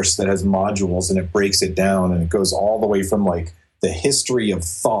course that has modules and it breaks it down. And it goes all the way from like the history of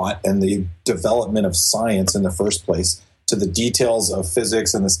thought and the development of science in the first place to the details of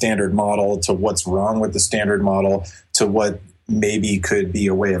physics and the standard model, to what's wrong with the standard model, to what maybe could be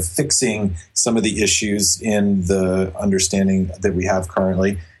a way of fixing some of the issues in the understanding that we have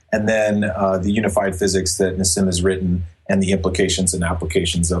currently. And then the unified physics that Nassim has written and the implications and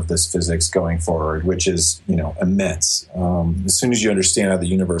applications of this physics going forward, which is, immense. As soon as you understand how the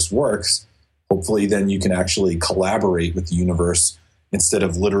universe works, hopefully then you can actually collaborate with the universe instead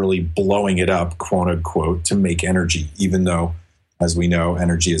of literally blowing it up, quote unquote, to make energy, even though, as we know,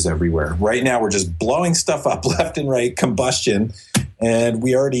 energy is everywhere. Right now, we're just blowing stuff up left and right, combustion. And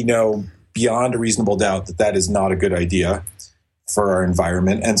we already know beyond a reasonable doubt that that is not a good idea for our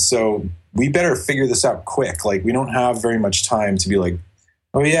environment. And so we better figure this out quick. Like, we don't have very much time to be like,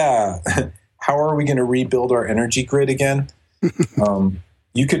 oh, yeah, how are we going to rebuild our energy grid again?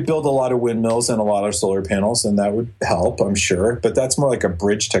 You could build a lot of windmills and a lot of solar panels, and that would help, I'm sure. But that's more like a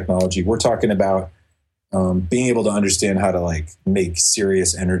bridge technology. We're talking about being able to understand how to like make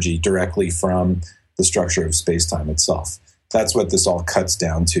serious energy directly from the structure of space-time itself. That's what this all cuts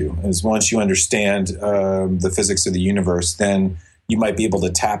down to. Is once you understand the physics of the universe, then you might be able to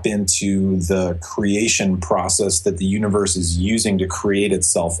tap into the creation process that the universe is using to create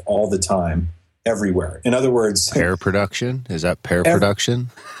itself all the time, everywhere. In other words, pair production? Is that pair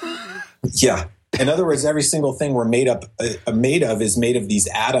production? Yeah. In other words, every single thing we're made of is made of these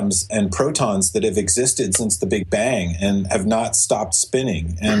atoms and protons that have existed since the Big Bang and have not stopped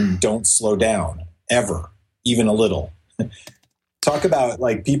spinning and don't slow down ever, even a little. Talk about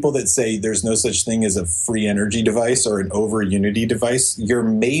like people that say there's no such thing as a free energy device or an over unity device. You're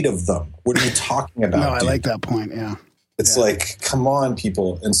made of them. What are you talking about? No, I like that point. Yeah. It's like, come on,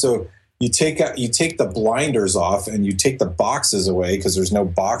 people. And so you take the blinders off and you take the boxes away because there's no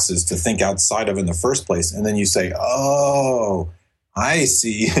boxes to think outside of in the first place. And then you say, oh, I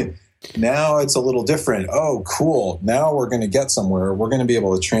see. Now it's a little different. Oh, cool. Now we're going to get somewhere. We're going to be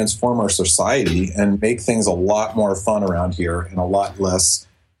able to transform our society and make things a lot more fun around here and a lot less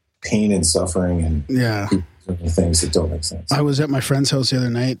pain and suffering and things that don't make sense. I was at my friend's house the other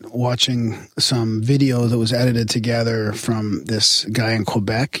night watching some video that was edited together from this guy in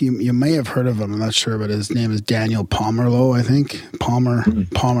Quebec. You may have heard of him. I'm not sure, but his name is Daniel Pomerleau, I think.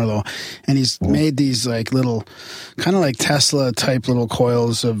 Pomerleau. And he's made these like little, kind of like Tesla type little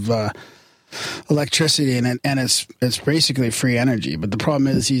coils of electricity, and it's basically free energy. But the problem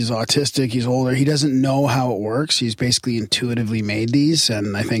is he's autistic, he's older, he doesn't know how it works. He's basically intuitively made these,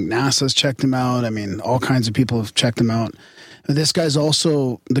 and I think NASA's checked him out. I mean, all kinds of people have checked him out. This guy's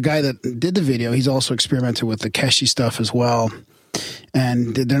also, the guy that did the video, he's also experimented with the Keshe stuff as well.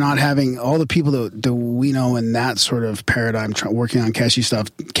 And they're not having, all the people that we know in that sort of paradigm working on Keshe stuff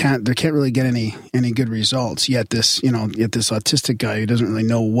can't really get any good results. Yet this autistic guy who doesn't really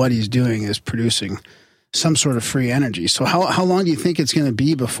know what he's doing is producing some sort of free energy. So how long do you think it's going to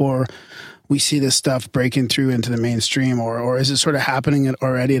be before we see this stuff breaking through into the mainstream, or is it sort of happening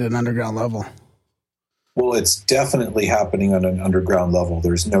already at an underground level? Well, it's definitely happening on an underground level.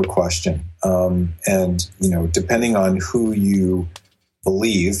 There's no question. And, depending on who you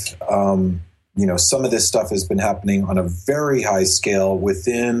believe, some of this stuff has been happening on a very high scale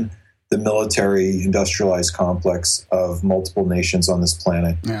within the military industrialized complex of multiple nations on this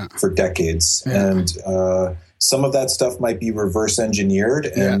planet for decades. Yeah. And some of that stuff might be reverse engineered.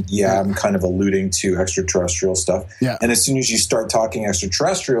 And I'm kind of alluding to extraterrestrial stuff. Yeah. And as soon as you start talking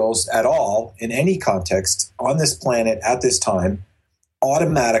extraterrestrials at all, in any context, on this planet at this time,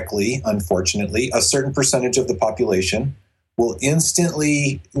 automatically, unfortunately, a certain percentage of the population will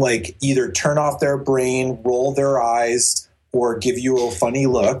instantly either turn off their brain, roll their eyes, or give you a funny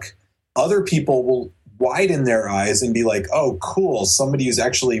look. Other people will widen their eyes and be like, oh, cool, somebody who's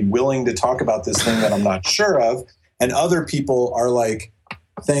actually willing to talk about this thing that I'm not sure of. And other people are like,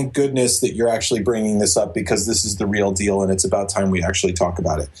 thank goodness that you're actually bringing this up because this is the real deal and it's about time we actually talk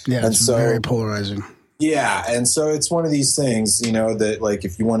about it. Yeah, it's very polarizing. Yeah, and so it's one of these things, that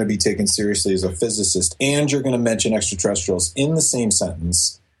if you want to be taken seriously as a physicist and you're going to mention extraterrestrials in the same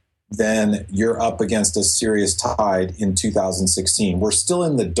sentence, then you're up against a serious tide in 2016. We're still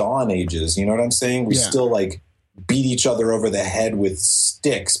in the dawn ages. You know what I'm saying? We still beat each other over the head with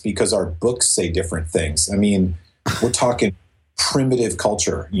sticks because our books say different things. I mean, we're talking primitive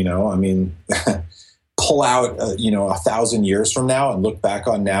culture, I mean, pull out, 1,000 years from now and look back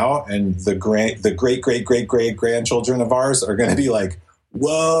on now, and the great grandchildren of ours are going to be like,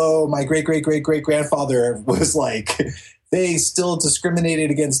 whoa, my great grandfather was like, they still discriminated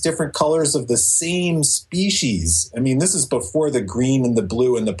against different colors of the same species. I mean, this is before the green and the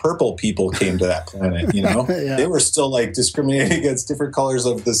blue and the purple people came to that planet, They were still discriminating against different colors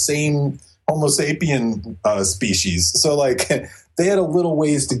of the same Homo sapien species. So they had a little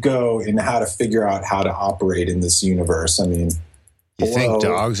ways to go in how to figure out how to operate in this universe. I mean, you think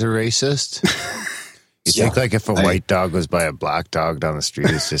dogs are racist? You think if a white dog was by a black dog down the street,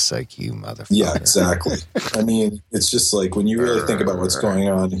 it's just like, you motherfucker. Yeah, exactly. I mean, it's just when you really think about what's going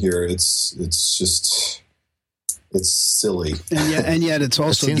on here, it's silly. And yet it's also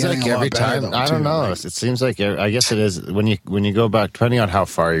it seems getting like every time. Though, I don't know. Right? It seems like I guess it is when you go back, depending on how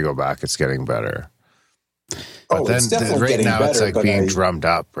far you go back, it's getting better. But then it's definitely right now better, it's being drummed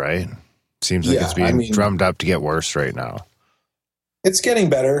up, right? Seems like it's being drummed up to get worse right now. It's getting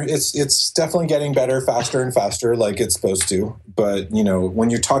better. It's definitely getting better, faster and faster, like it's supposed to. But,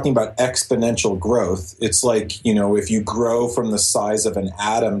 when you're talking about exponential growth, it's if you grow from the size of an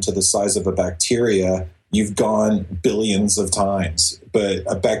atom to the size of a bacteria, you've gone billions of times. But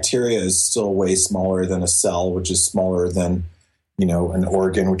a bacteria is still way smaller than a cell, which is smaller than, an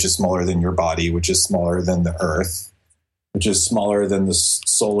organ, which is smaller than your body, which is smaller than the Earth, which is smaller than the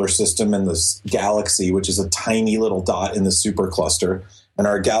solar system and the galaxy, which is a tiny little dot in the supercluster. And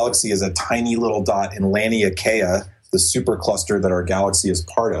our galaxy is a tiny little dot in Laniakea, the supercluster that our galaxy is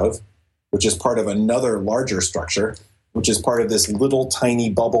part of, which is part of another larger structure, which is part of this little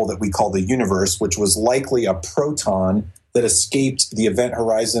tiny bubble that we call the universe, which was likely a proton that escaped the event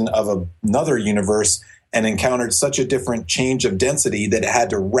horizon of another universe and encountered such a different change of density that it had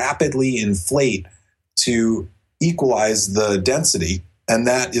to rapidly inflate to equalize the density, and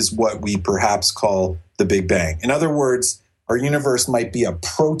that is what we perhaps call the Big Bang. In other words, our universe might be a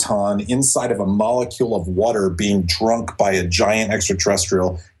proton inside of a molecule of water being drunk by a giant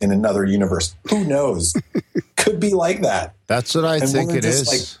extraterrestrial in another universe. Who knows? Could be like that. That's what I think it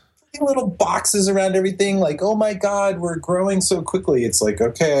is. little boxes around everything. Like, oh my God, we're growing so quickly. It's like,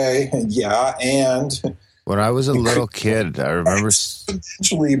 okay, yeah, and when I was a little kid, I remember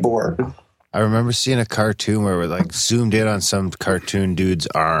exponentially more. I remember seeing a cartoon where it like zoomed in on some cartoon dude's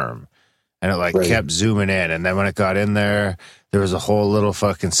arm, and it like kept zooming in, and then when it got in there was a whole little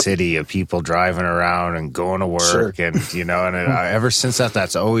fucking city of people driving around and going to work, and and ever since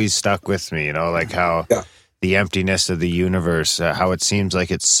that's always stuck with me. Like how the emptiness of the universe, how it seems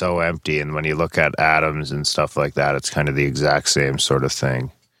like it's so empty, and when you look at atoms and stuff like that, it's kind of the exact same sort of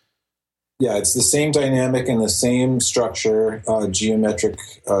thing. Yeah, it's the same dynamic and the same structure, geometric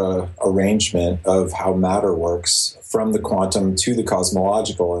arrangement of how matter works from the quantum to the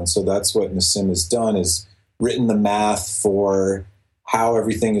cosmological. And so that's what Nassim has done, is written the math for how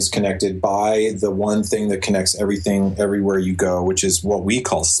everything is connected by the one thing that connects everything everywhere you go, which is what we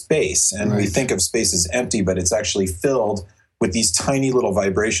call space. And we think of space as empty, but it's actually filled with these tiny little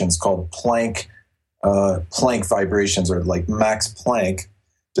vibrations called Planck vibrations, or like Max Planck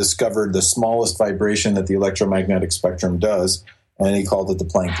discovered the smallest vibration that the electromagnetic spectrum does, and he called it the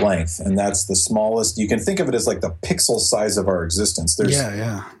Planck length. And that's the smallest. You can think of it as like the pixel size of our existence. There's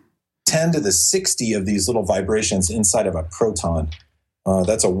 10 to the 60 of these little vibrations inside of a proton.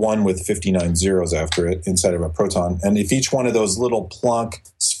 That's a 1 with 59 zeros after it inside of a proton. And if each one of those little Planck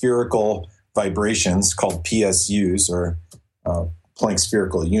spherical vibrations, called PSUs, or Planck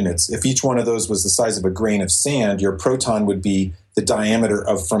spherical units, if each one of those was the size of a grain of sand, your proton would be the diameter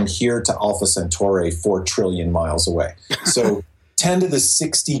of from here to Alpha Centauri 4 trillion miles away. So 10 to the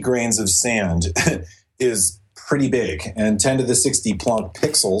 60 grains of sand is pretty big, and 10 to the 60 Planck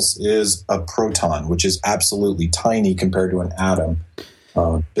pixels is a proton, which is absolutely tiny compared to an atom,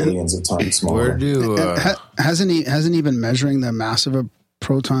 billions of times smaller. Hasn't he been measuring the mass of a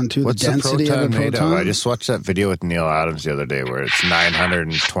proton too? What's the density the proton of a proton? made of? I just watched that video with Neil Adams the other day where it's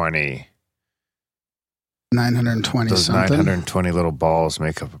 920. 920 Those something. 920 little balls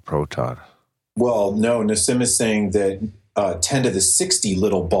make up a proton. Well, no, Nassim is saying that 10 to the 60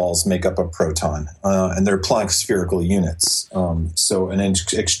 little balls make up a proton, and they're Planck spherical units. So an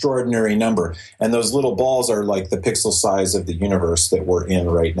extraordinary number. And those little balls are like the pixel size of the universe that we're in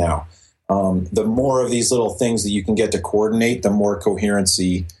right now. The more of these little things that you can get to coordinate, the more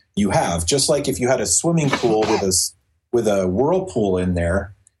coherency you have. Just like if you had a swimming pool with a whirlpool in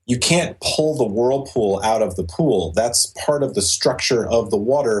there, you can't pull the whirlpool out of the pool. That's part of the structure of the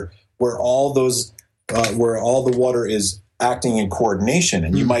water, where all the water is acting in coordination.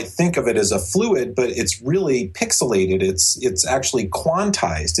 And you might think of it as a fluid, but it's really pixelated. It's actually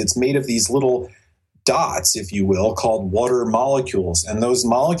quantized. It's made of these little dots, if you will, called water molecules. And those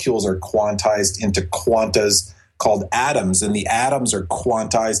molecules are quantized into quantas called atoms. And the atoms are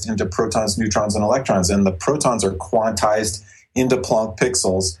quantized into protons, neutrons, and electrons. And the protons are quantized into Planck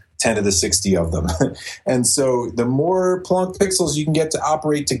pixels, 10 to the 60 of them. And so the more Planck pixels you can get to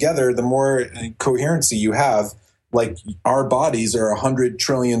operate together, the more coherency you have. Like our bodies are 100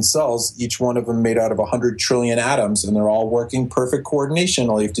 trillion cells, each one of them made out of 100 trillion atoms, and they're all working perfect coordination.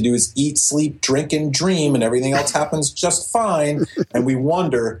 All you have to do is eat, sleep, drink, and dream, and everything else happens just fine. And we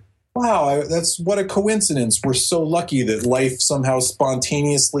wonder, wow, that's what a coincidence. We're so lucky that life somehow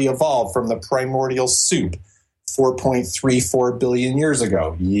spontaneously evolved from the primordial soup 4.34 billion years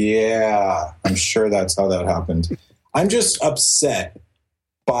ago. Yeah, I'm sure that's how that happened. I'm just upset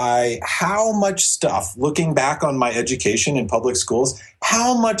by how much stuff, looking back on my education in public schools,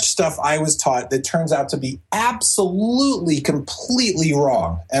 how much stuff I was taught that turns out to be absolutely, completely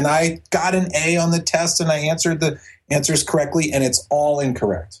wrong. And I got an A on the test and I answered the answers correctly, and it's all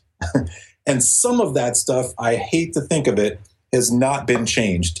incorrect. And some of that stuff, I hate to think of it, has not been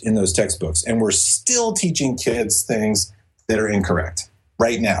changed in those textbooks. And we're still teaching kids things that are incorrect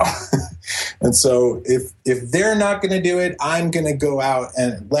right now. And so if they're not going to do it, I'm going to go out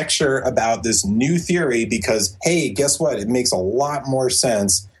and lecture about this new theory because, hey, guess what? It makes a lot more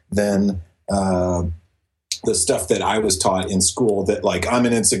sense than the stuff that I was taught in school, that like I'm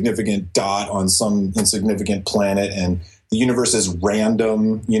an insignificant dot on some insignificant planet and the universe is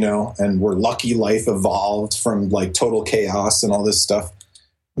random, and we're lucky life evolved from like total chaos and all this stuff.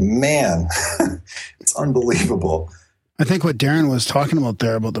 Man, it's unbelievable. I think what Darren was talking about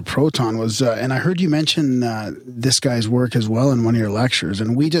there about the proton was, and I heard you mention this guy's work as well in one of your lectures,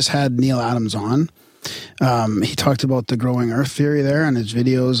 and we just had Neil Adams on. He talked about the growing Earth theory there and his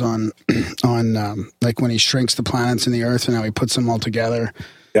videos on like when he shrinks the planets in the Earth and how he puts them all together.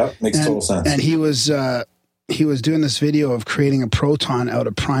 Yep, makes total sense. And he was doing this video of creating a proton out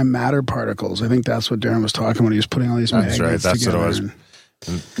of prime matter particles. I think that's what Darren was talking about. He was putting all these magnets together. That's what it was.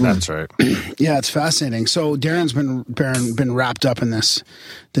 That's right. Yeah, it's fascinating. So Darren's been wrapped up in this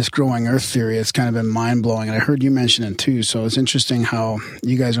growing Earth theory. It's kind of been mind blowing, and I heard you mention it too. So it's interesting how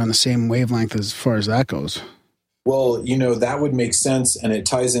you guys are on the same wavelength as far as that goes. Well, that would make sense, and it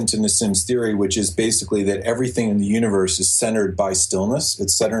ties into Nassim's theory, which is basically that everything in the universe is centered by stillness.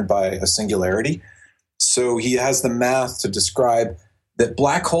 It's centered by a singularity. So he has the math to describe that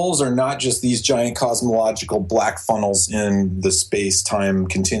black holes are not just these giant cosmological black funnels in the space-time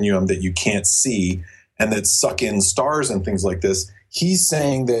continuum that you can't see and that suck in stars and things like this. He's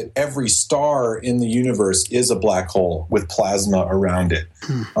saying that every star in the universe is a black hole with plasma around it.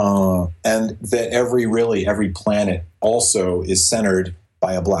 And that every planet also is centered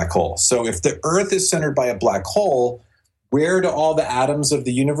by a black hole. So if the Earth is centered by a black hole, where do all the atoms of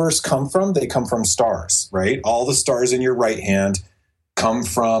the universe come from? They come from stars, right? All the stars in your right hand come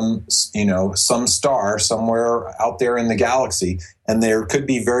from, some star somewhere out there in the galaxy. And there could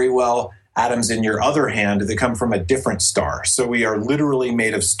be very well atoms in your other hand that come from a different star. So we are literally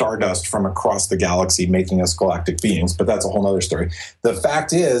made of stardust from across the galaxy, making us galactic beings. But that's a whole other story. The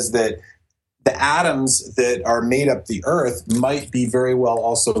fact is that the atoms that are made up the Earth might be very well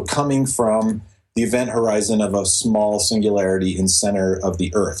also coming from the event horizon of a small singularity in center of the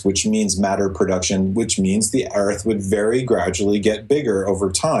Earth, which means matter production, which means the Earth would very gradually get bigger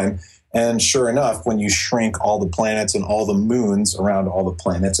over time. And sure enough, when you shrink all the planets and all the moons around all the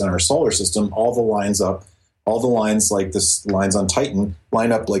planets in our solar system, all the lines like this lines on Titan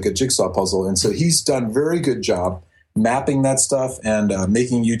line up like a jigsaw puzzle. And so he's done a very good job mapping that stuff and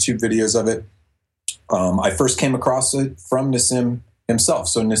making YouTube videos of it. I first came across it from Nassim himself.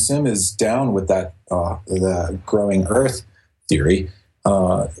 So Nassim is down with that the growing Earth theory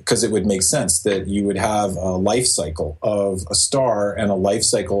because it would make sense that you would have a life cycle of a star and a life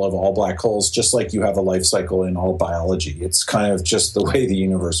cycle of all black holes, just like you have a life cycle in all biology. It's kind of just the way the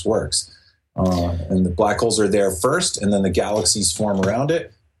universe works. And the black holes are there first, and then the galaxies form around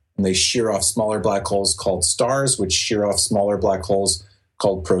it, and they shear off smaller black holes called stars, which shear off smaller black holes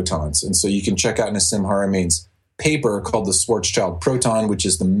called protons. And so you can check out Nassim Haramein's paper called the Schwarzschild proton, which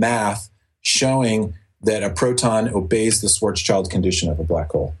is the math showing that a proton obeys the Schwarzschild condition of a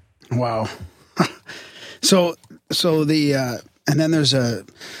black hole. Wow. So the and then there's a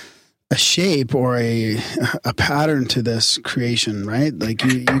shape or a pattern to this creation, right? Like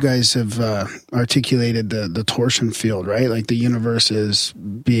you guys have articulated the torsion field, right? Like the universe is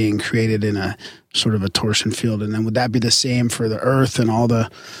being created in a sort of a torsion field, and then would that be the same for the Earth and all the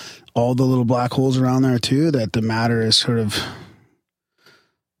little black holes around there too? That the matter is sort of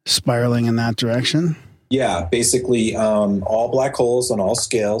spiraling in that direction? Yeah, basically all black holes on all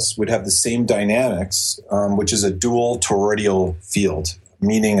scales would have the same dynamics, which is a dual toroidal field,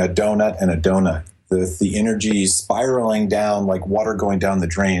 meaning a donut and a donut. The energy spiraling down like water going down the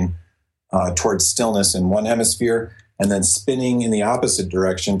drain towards stillness in one hemisphere and then spinning in the opposite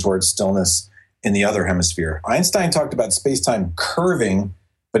direction towards stillness in the other hemisphere. Einstein talked about space-time curving,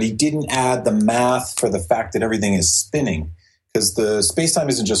 but he didn't add the math for the fact that everything is spinning, because the space-time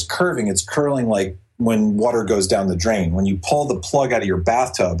isn't just curving, it's curling like when water goes down the drain. When you pull the plug out of your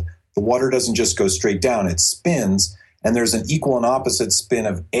bathtub, the water doesn't just go straight down, it spins, and there's an equal and opposite spin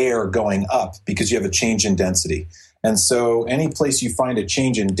of air going up because you have a change in density. And so any place you find a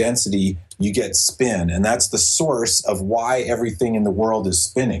change in density, you get spin, and that's the source of why everything in the world is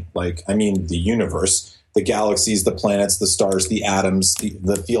spinning. The universe, the galaxies, the planets, the stars, the atoms,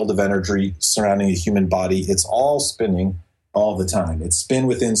 the field of energy surrounding a human body, it's all spinning all the time. It's spin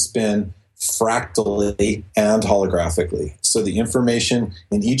within spin, fractally and holographically. So the information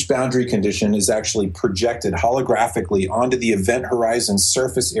in each boundary condition is actually projected holographically onto the event horizon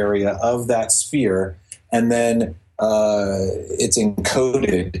surface area of that sphere, and then it's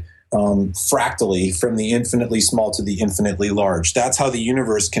encoded fractally from the infinitely small to the infinitely large. That's how the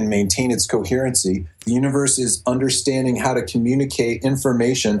universe can maintain its coherency. The universe is understanding how to communicate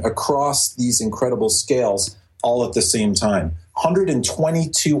information across these incredible scales all at the same time.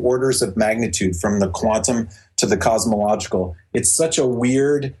 122 orders of magnitude from the quantum to the cosmological. It's such a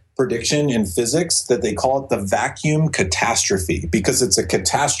weird prediction in physics that they call it the vacuum catastrophe, because it's a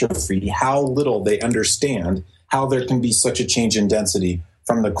catastrophe how little they understand how there can be such a change in density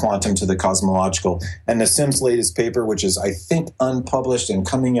from the quantum to the cosmological. And Nassim's latest paper, which is, I think, unpublished and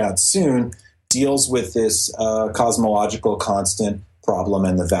coming out soon, deals with this cosmological constant problem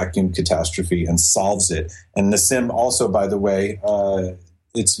and the vacuum catastrophe and solves it. And Nassim also, by the way,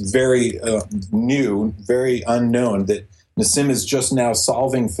 it's very new, very unknown that Nassim is just now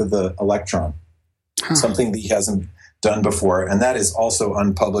solving for the electron, something that he hasn't done before. And that is also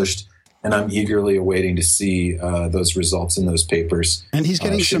unpublished and I'm eagerly awaiting to see those results in those papers. And he's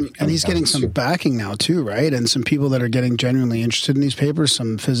getting some backing now too, right? And some people that are getting genuinely interested in these papers,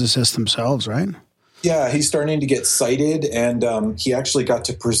 some physicists themselves, right? Yeah, he's starting to get cited, and he actually got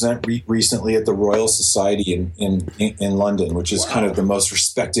to present recently at the Royal Society in London, which is kind of the most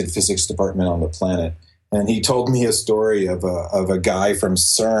respected physics department on the planet. And he told me a story of a guy from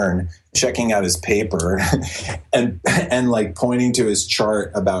CERN checking out his paper and like pointing to his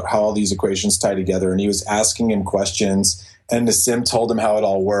chart about how all these equations tie together. And he was asking him questions, and Nassim told him how it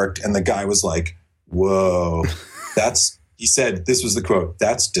all worked. And the guy was like, whoa, he said, this was the quote,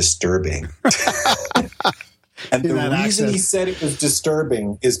 "That's disturbing." And the reason he said it was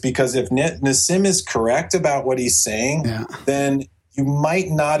disturbing is because if Nassim is correct about what he's saying, then you might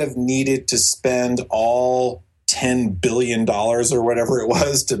not have needed to spend all $10 billion or whatever it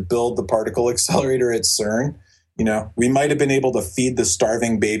was to build the particle accelerator at CERN. You know, we might have been able to feed the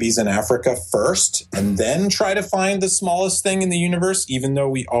starving babies in Africa first and then try to find the smallest thing in the universe, even though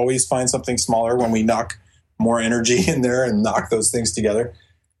we always find something smaller when we knock more energy in there and knock those things together.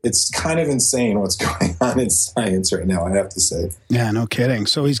 It's kind of insane what's going on in science right now, I have to say. Yeah, no kidding.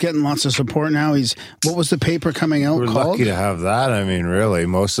 So he's getting lots of support now. What was the paper coming out called? We're lucky to have that. I mean, really,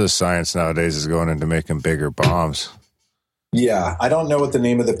 most of the science nowadays is going into making bigger bombs. Yeah, I don't know what the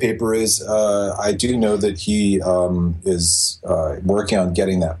name of the paper is. I do know that he is working on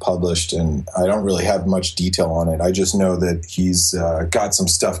getting that published, and I don't really have much detail on it. I just know that he's got some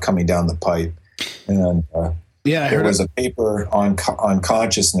stuff coming down the pipe. And there was a paper on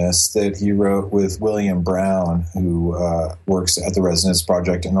consciousness that he wrote with William Brown, who works at the Resonance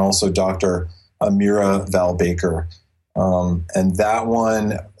Project, and also Dr. Amira Valbaker. And that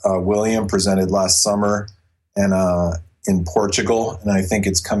one, William presented last summer and in Portugal, and I think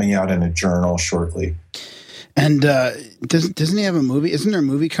it's coming out in a journal shortly. And doesn't he have a movie? Isn't there a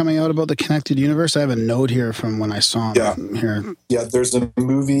movie coming out about the connected universe? I have a note here from when I saw him here. Yeah, there's a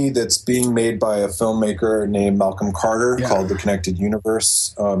movie that's being made by a filmmaker named Malcolm Carter called The Connected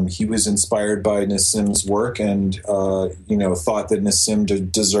Universe. He was inspired by Nassim's work and, thought that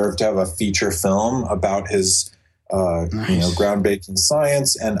Nassim deserved to have a feature film about his, groundbreaking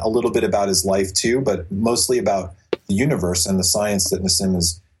science and a little bit about his life too, but mostly about the universe and the science that Nassim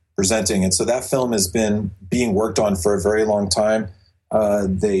is presenting. And so that film has been being worked on for a very long time.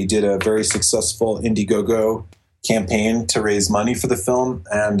 They did a very successful Indiegogo campaign to raise money for the film.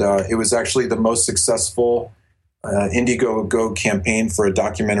 And it was actually the most successful Indiegogo campaign for a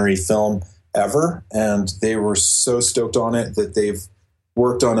documentary film ever. And they were so stoked on it that they've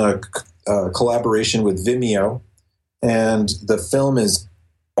worked on a collaboration with Vimeo. And the film is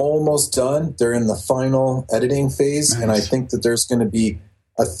almost done. They're in the final editing phase. Nice. And I think that there's going to be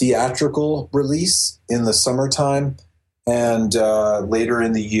a theatrical release in the summertime, and later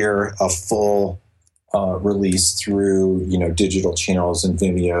in the year, a full release through digital channels and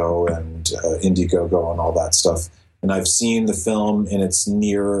Vimeo and Indiegogo and all that stuff. And I've seen the film in its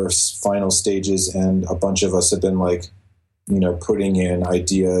near final stages, and a bunch of us have been putting in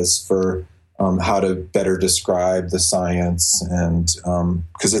ideas for how to better describe the science, and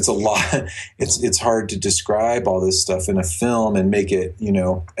because it's a lot, it's hard to describe all this stuff in a film and make it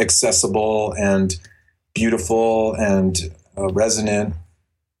accessible and beautiful and resonant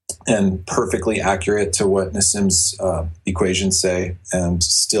and perfectly accurate to what Nassim's equations say, and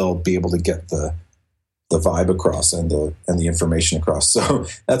still be able to get the vibe across and the information across. So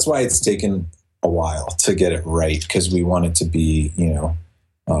that's why it's taken a while to get it right, because we want it to be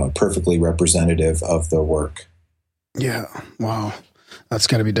perfectly representative of the work. Yeah. Wow. That's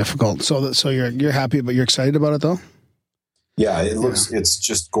got to be difficult. So you're happy, but you're excited about it though? Yeah, it's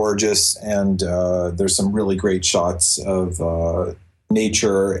just gorgeous. And there's some really great shots of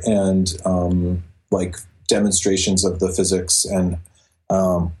nature and demonstrations of the physics and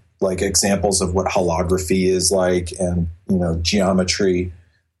examples of what holography is like, and, geometry.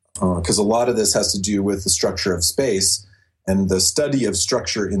 Because a lot of this has to do with the structure of space. And the study of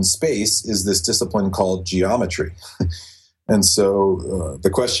structure in space is this discipline called geometry. And so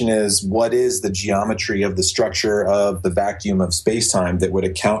the question is, what is the geometry of the structure of the vacuum of space-time that would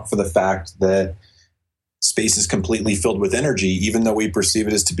account for the fact that space is completely filled with energy, even though we perceive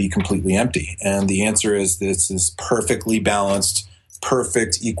it as to be completely empty? And the answer is this perfectly balanced,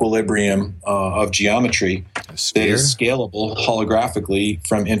 perfect equilibrium of geometry that is scalable holographically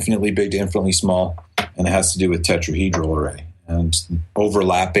from infinitely big to infinitely small. And it has to do with tetrahedral array and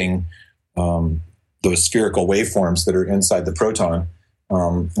overlapping those spherical waveforms that are inside the proton.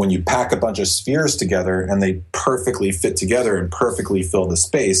 When you pack a bunch of spheres together and they perfectly fit together and perfectly fill the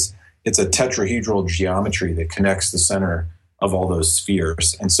space, it's a tetrahedral geometry that connects the center of all those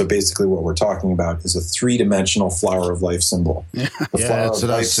spheres. And so basically what we're talking about is a 3-dimensional flower of life symbol. Yeah, that's what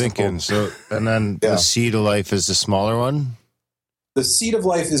I was thinking. So, and then the seed of life is the smaller one? The seed of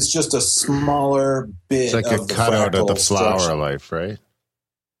life is just a smaller bit. It's like a cutout of the flower of life, right?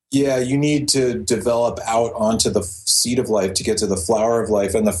 Yeah, you need to develop out onto the seed of life to get to the flower of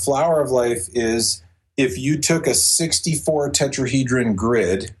life. And the flower of life is if you took a 64 tetrahedron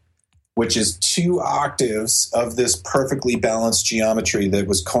grid, which is 2 octaves of this perfectly balanced geometry that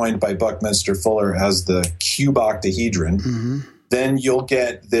was coined by Buckminster Fuller as the cube octahedron, then you'll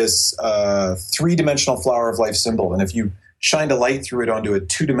get this 3-dimensional flower of life symbol. And if you shined a light through it onto a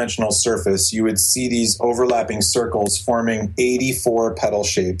 2-dimensional surface, you would see these overlapping circles forming 84 petal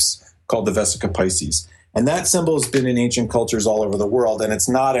shapes called the Vesica Pisces. And that symbol has been in ancient cultures all over the world, and it's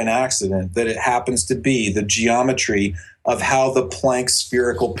not an accident that it happens to be the geometry of how the Planck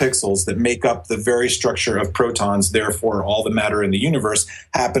spherical pixels that make up the very structure of protons, therefore all the matter in the universe,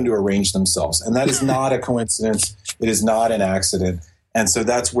 happen to arrange themselves. And that is not a coincidence. It is not an accident. And so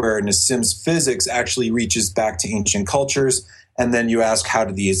that's where Nassim's physics actually reaches back to ancient cultures. And then you ask, how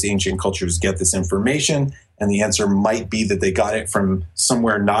did these ancient cultures get this information? And the answer might be that they got it from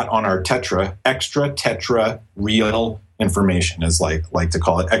somewhere not on our tetra, real information, is like to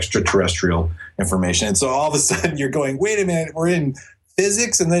call it extraterrestrial information. And so all of a sudden you're going, wait a minute, we're in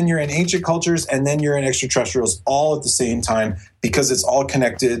physics, and then you're in ancient cultures, and then you're in extraterrestrials all at the same time, because it's all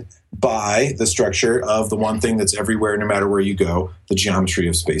connected by the structure of the one thing that's everywhere, no matter where you go, the geometry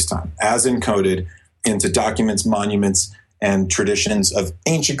of space-time, as encoded into documents, monuments, and traditions of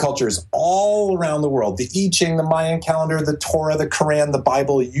ancient cultures all around the world. The I Ching, the Mayan calendar, the Torah, the Quran, the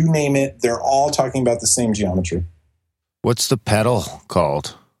Bible, you name it, they're all talking about the same geometry. What's the petal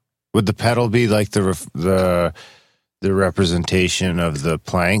called? Would the petal be like the representation of the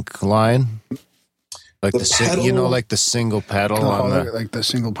Planck line? Like the petal, like the single petal on like the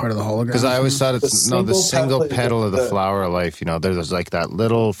single part of the hologram. Because I always thought the single petal of the flower of life. There's like that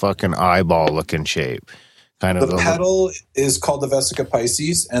little fucking eyeball looking shape. Kind of the petal is called the Vesica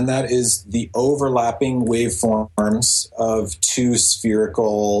Pisces, and that is the overlapping waveforms of 2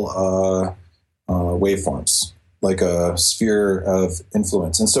 spherical waveforms, like a sphere of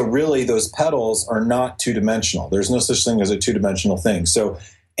influence. And so really those petals are not 2-dimensional. There's no such thing as a 2-dimensional thing. So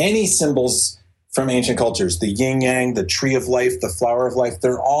any symbols from ancient cultures, the yin-yang, the tree of life, the flower of life,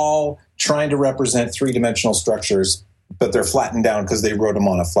 they're all trying to represent 3-dimensional structures, but they're flattened down because they wrote them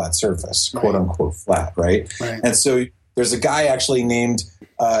on a flat surface, quote unquote flat, right? Right. And so there's a guy actually named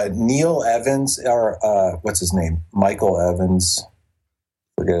Neil Evans, or what's his name? Michael Evans,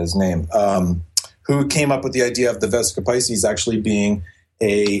 forget his name, who came up with the idea of the Vesica Pisces actually being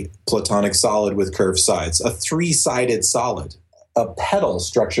a platonic solid with curved sides, a 3-sided solid, a petal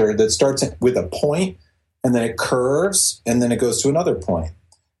structure that starts with a point and then it curves and then it goes to another point.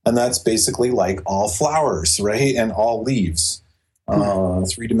 And that's basically like all flowers, right? And all leaves,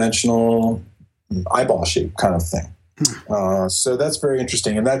 3-dimensional eyeball shape kind of thing. So that's very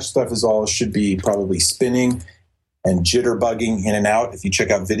interesting. And that stuff should be probably spinning and jitterbugging in and out. If you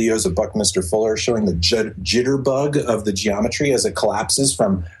check out videos of Buckminster Fuller showing the jitterbug of the geometry as it collapses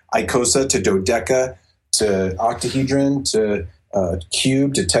from icosa to dodeca to octahedron to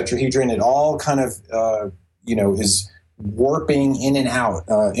cube to tetrahedron, it all kind of, is warping in and out,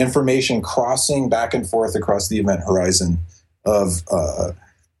 information crossing back and forth across the event horizon of,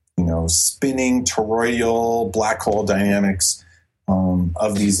 spinning toroidal black hole dynamics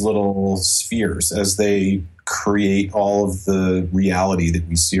of these little spheres as they create all of the reality that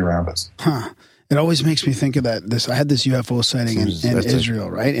we see around us. It always makes me think of I had this UFO sighting in Israel,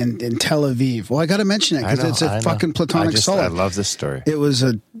 right? In Tel Aviv. Well, I got to mention it because it's a fucking platonic solid. I love this story. It was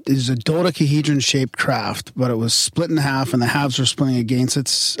a dodecahedron-shaped craft, but it was split in half, and the halves were splitting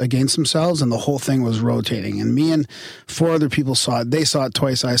against themselves, and the whole thing was rotating. And me and 4 other people saw it. They saw it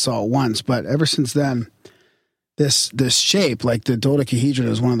twice. I saw it once. But ever since then, this shape, like the dodecahedron,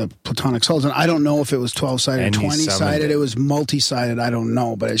 is one of the platonic solids. And I don't know if it was 12-sided, 20-sided. It was multi-sided. I don't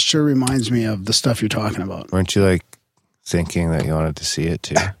know. But it sure reminds me of the stuff you're talking about. Weren't you like thinking that you wanted to see it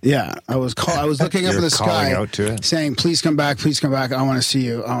too? Yeah. I was looking up in the sky out to it, saying, please come back. Please come back. I want to see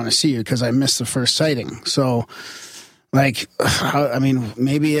you. I want to see you, because I missed the first sighting. So, maybe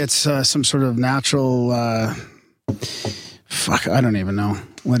it's some sort of natural... I don't even know.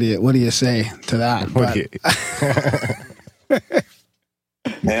 What do you say to that?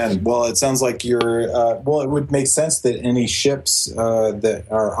 Man, well, it sounds like you're. It would make sense that any ships that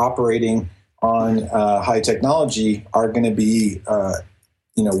are operating on high technology are going to be,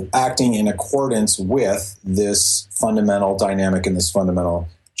 acting in accordance with this fundamental dynamic and this fundamental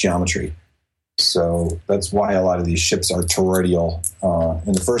geometry. So that's why a lot of these ships are toroidal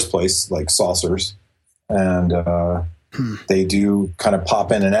in the first place, like saucers. And they do kind of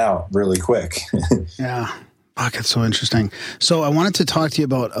pop in and out really quick. Yeah. Fuck, it's so interesting. So I wanted to talk to you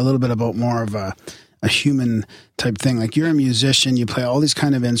about a little bit about more of a human type thing. Like, you're a musician, you play all these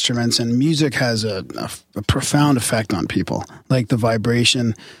kind of instruments, and music has a profound effect on people. Like the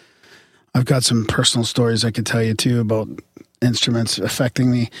vibration. I've got some personal stories I could tell you too about instruments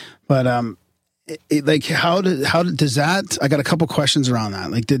affecting me. But like, how does that? I got a couple questions around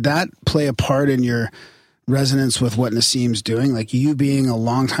that. Like, did that play a part in your resonance with what Nassim's doing? Like, you being a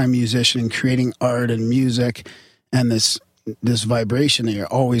longtime musician and creating art and music, and this vibration that you're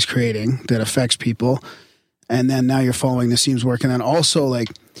always creating that affects people, and then now you're following Nassim's work, and then also, like,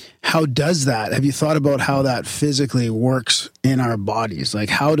 how does that? Have you thought about how that physically works in our bodies? Like,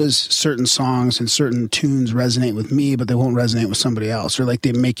 how does certain songs and certain tunes resonate with me, but they won't resonate with somebody else, or like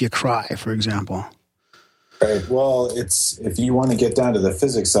they make you cry, for example? Right. Well, if you want to get down to the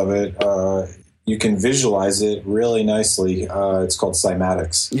physics of it, you can visualize it really nicely. It's called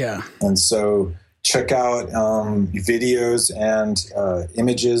cymatics. Yeah. And so check out videos and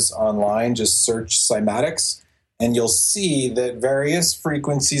images online. Just search cymatics, and you'll see that various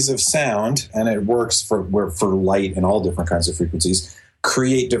frequencies of sound, and it works for light and all different kinds of frequencies,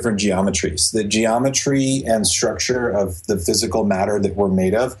 create different geometries. The geometry and structure of the physical matter that we're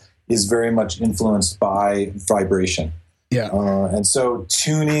made of is very much influenced by vibration. Yeah. And so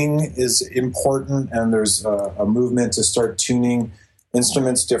tuning is important, and there's a movement to start tuning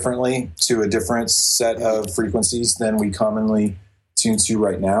instruments differently to a different set of frequencies than we commonly tune to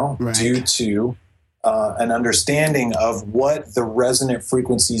right now, due to an understanding of what the resonant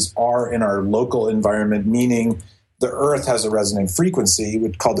frequencies are in our local environment, meaning the earth has a resonant frequency,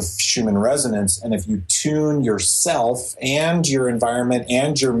 which called the Schumann resonance. And if you tune yourself and your environment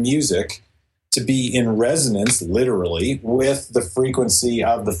and your music to be in resonance, literally, with the frequency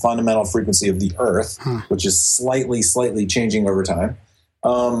of the fundamental frequency of the earth, which is slightly changing over time,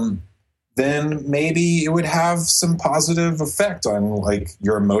 then maybe it would have some positive effect on, like,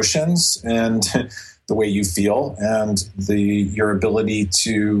 your emotions and the way you feel, and your ability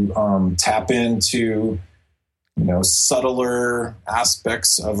to tap into, subtler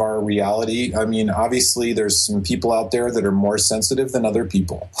aspects of our reality. I mean, obviously, there's some people out there that are more sensitive than other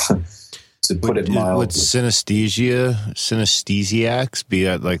people. To put it mildly. Would synesthesiacs be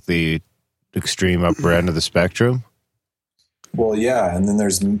at, like, the extreme upper end of the spectrum? Well, yeah, and then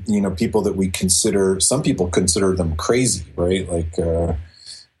there's people that some people consider them crazy, right? Like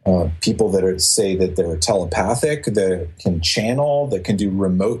people that say that they're telepathic, that can channel, that can do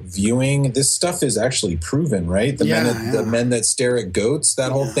remote viewing. This stuff is actually proven, right? The men that stare at goats,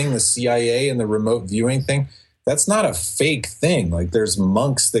 that whole thing, the CIA and the remote viewing thing. That's not a fake thing. Like, there's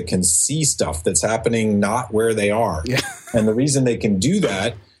monks that can see stuff that's happening not where they are. Yeah. And the reason they can do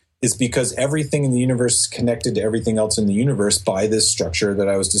that is because everything in the universe is connected to everything else in the universe by this structure that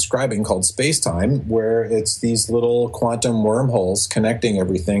I was describing called space-time, where it's these little quantum wormholes connecting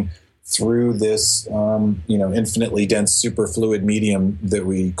everything through this, infinitely dense superfluid medium that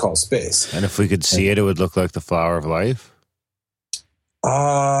we call space. And if we could see it would look like the flower of life?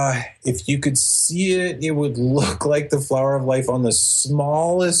 If you could see it, it would look like the flower of life on the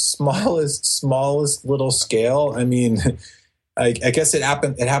smallest little scale. I mean, I guess it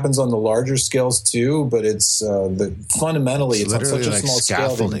happens on the larger scales too, but it's fundamentally it's on such a small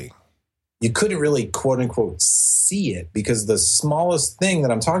scaffolding. Scale. You couldn't really, quote unquote, see it, because the smallest thing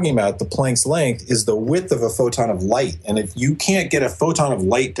that I'm talking about, the Planck's length, is the width of a photon of light. And if you can't get a photon of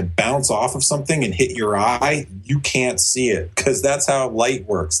light to bounce off of something and hit your eye, you can't see it, because that's how light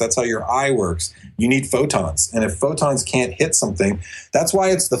works. That's how your eye works. You need photons. And if photons can't hit something, that's why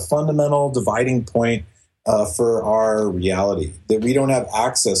it's the fundamental dividing point for our reality, that we don't have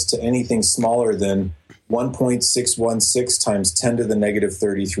access to anything smaller than 1.616 times 10 to the negative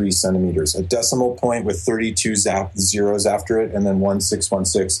 33 centimeters, a decimal point with 32 zeros after it, and then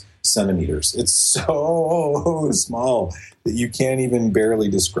 1616 centimeters. It's so small that you can't even barely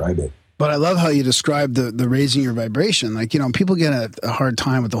describe it. But I love how you describe the raising your vibration. Like, people get a hard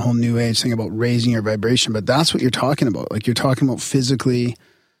time with the whole new age thing about raising your vibration, but that's what you're talking about. Like, you're talking about physically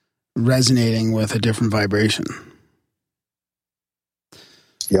resonating with a different vibration.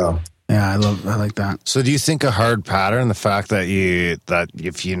 Yeah. Yeah, I like that. So do you think a hard pattern, the fact that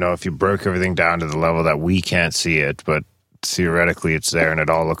if you broke everything down to the level that we can't see it, but theoretically it's there and it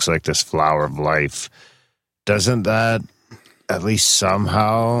all looks like this flower of life, doesn't that at least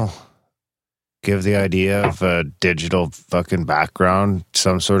somehow give the idea of a digital fucking background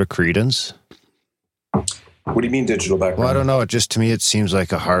some sort of credence? What do you mean digital background? Well, I don't know. To me, it seems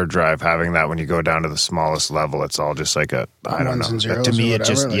like a hard drive having that when you go down to the smallest level. It's all just like I don't know. To me, it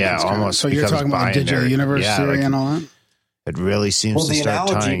just, almost. So you're talking about digital universe theory and all that? It really seems to start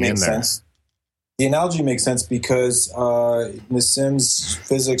tying in there. The analogy makes sense because Nassim's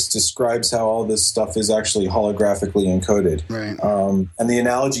physics describes how all this stuff is actually holographically encoded. Right. And the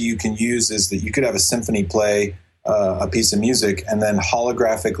analogy you can use is that you could have a symphony play a piece of music and then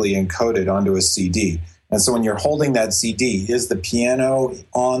holographically encode it onto a CD. And so when you're holding that CD, is the piano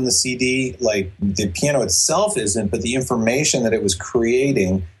on the CD? Like the piano itself isn't, but the information that it was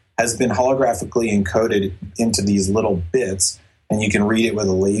creating has been holographically encoded into these little bits, and you can read it with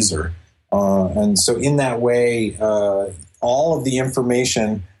a laser. And so in that way, all of the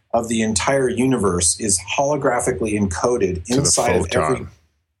information of the entire universe is holographically encoded inside of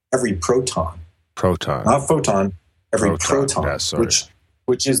every proton. Proton. Not photon, every proton,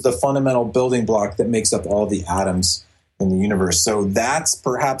 which is the fundamental building block that makes up all the atoms in the universe. So that's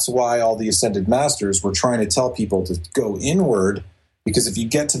perhaps why all the ascended masters were trying to tell people to go inward, because if you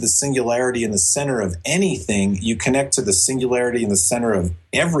get to the singularity in the center of anything, you connect to the singularity in the center of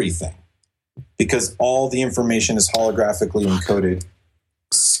everything, because all the information is holographically encoded.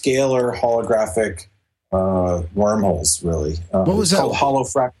 Scalar holographic wormholes, really. What was that?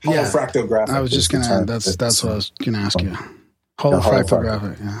 Holofractographic. I was just going to, that's what I was going to ask you.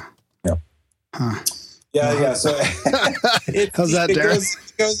 Holofractographic, yeah. Huh. Yeah. So how's that, Darren?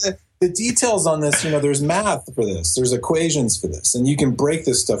 The details on this, there's math for this. There's equations for this. And you can break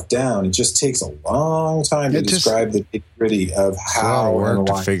this stuff down. It just takes a long time to describe the nitty-gritty of how work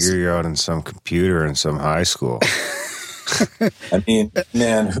to figure you out in some computer in some high school. I mean,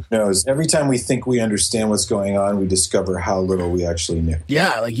 man, who knows? Every time we think we understand what's going on, we discover how little we actually knew.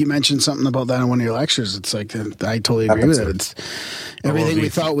 Yeah, like you mentioned something about that in one of your lectures. It's like, I totally agree with it. It's everything we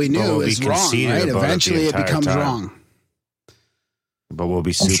thought we knew is wrong, right? Eventually it becomes wrong. But we'll be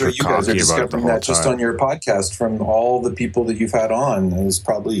I'm super sure you guys are discovering that just on your podcast from all the people that you've had on. Is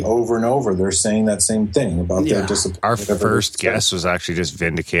probably over and over. They're saying that same thing about their discipline. Our first guest was actually just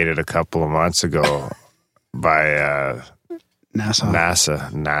vindicated a couple of months ago by NASA,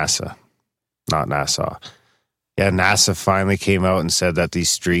 not NASA. Yeah, NASA finally came out and said that these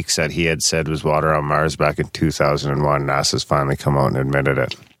streaks that he had said was water on Mars back in 2001, NASA's finally come out and admitted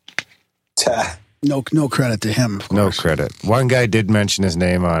it. No credit to him. No credit. One guy did mention his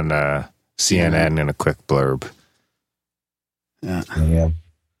name on CNN in a quick blurb. Yeah.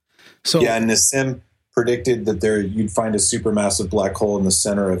 So and Nassim predicted that you'd find a supermassive black hole in the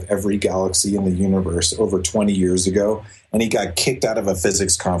center of every galaxy in the universe over 20 years ago, and he got kicked out of a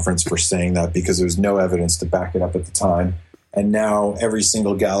physics conference for saying that because there was no evidence to back it up at the time. And now every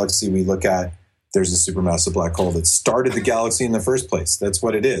single galaxy we look at, there's a supermassive black hole that started the galaxy in the first place. That's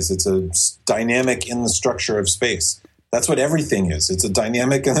what it is. It's a dynamic in the structure of space. That's what everything is. It's a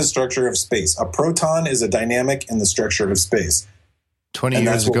dynamic in the structure of space. A proton is a dynamic in the structure of space. 20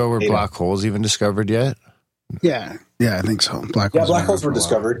 years ago, were black holes even discovered yet? Yeah, I think so. Black holes were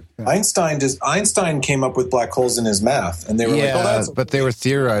discovered. Yeah. Einstein came up with black holes in his math, and they were but they were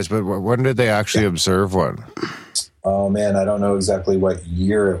theorized. But when did they actually observe one? Oh man, I don't know exactly what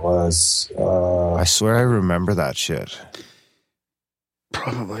year it was. I swear I remember that shit.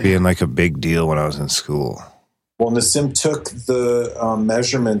 Probably being like a big deal when I was in school. Well, Nassim took the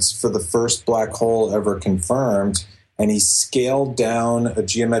measurements for the first black hole ever confirmed, and he scaled down a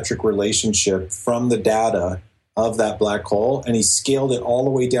geometric relationship from the data of that black hole, and he scaled it all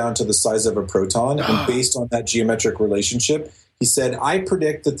the way down to the size of a proton. And based on that geometric relationship, he said, I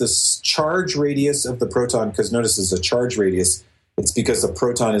predict that the charge radius of the proton, because notice it's a charge radius, it's because the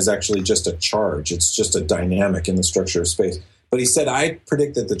proton is actually just a charge. It's just a dynamic in the structure of space. But he said, I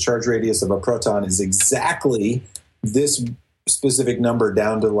predict that the charge radius of a proton is exactly this specific number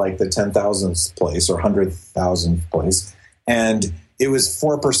down to like the 10,000th place or 100,000th place. And it was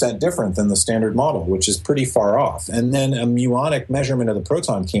 4% different than the standard model, which is pretty far off. And then a muonic measurement of the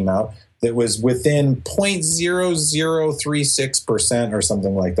proton came out that was within 0.0036% or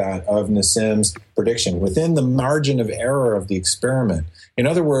something like that of Nassim's prediction, within the margin of error of the experiment. In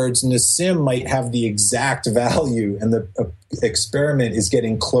other words, Nassim might have the exact value, and the experiment is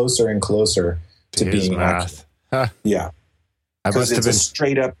getting closer and closer to being accurate. Huh. Yeah. Because it's a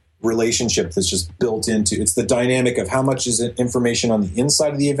straight-up relationship that's just built into it's the dynamic of how much is information on the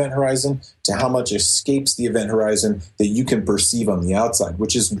inside of the event horizon to how much escapes the event horizon that you can perceive on the outside,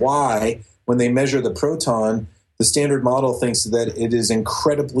 which is why when they measure the proton, the standard model thinks that it is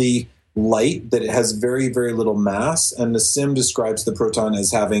incredibly light, that it has very, very little mass, and Nassim describes the proton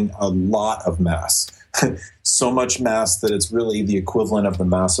as having a lot of mass. So much mass that it's really the equivalent of the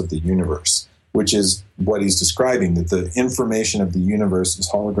mass of the universe. which is what he's describing, that the information of the universe is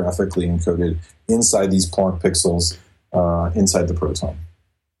holographically encoded inside these Planck pixels inside the proton.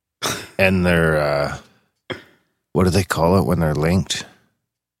 And they're, what do they call it when they're linked?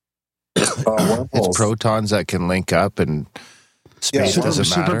 Wormholes. It's protons that can link up, and space doesn't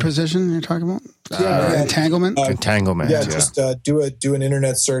matter. Superposition you're talking about? Entanglement? Entanglement, Just do an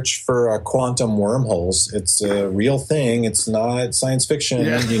internet search for quantum wormholes. It's a real thing. It's not science fiction.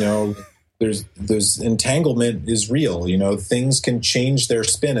 Yeah. You know, there's entanglement is real. You know, things can change their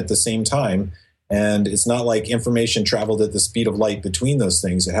spin at the same time. And it's not like information traveled at the speed of light between those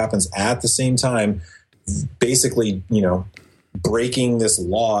things. It happens at the same time, basically, you know, breaking this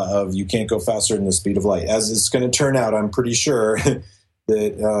law of you can't go faster than the speed of light. As it's going to turn out, I'm pretty sure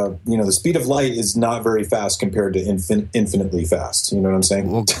that, you know, the speed of light is not very fast compared to infinitely fast. You know what I'm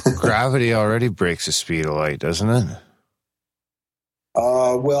saying? Well, gravity already breaks the speed of light, doesn't it?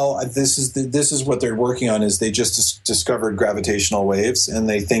 Well, this is what they're working on. Is they just discovered gravitational waves, and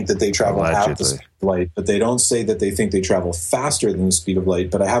they think that they travel at the speed of light, but they don't say that they think they travel faster than the speed of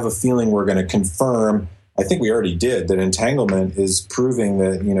light. But I have a feeling we're going to confirm. I think we already did that. Entanglement is proving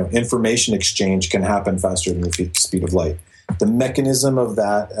that, you know, information exchange can happen faster than the speed of light. The mechanism of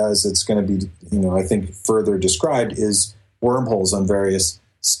that, as it's going to be, you know, I think further described, is wormholes on various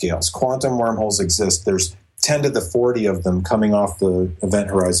scales. Quantum wormholes exist. There's 10 to the 40 of them coming off the event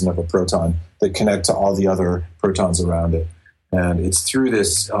horizon of a proton that connect to all the other protons around it. And it's through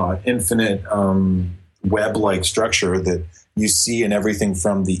this infinite web-like structure that you see in everything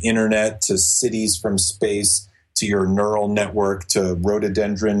from the internet to cities from space to your neural network to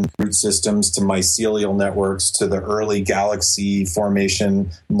rhododendron root systems to mycelial networks to the early galaxy formation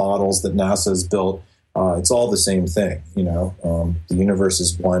models that NASA has built. It's all the same thing, you know. The universe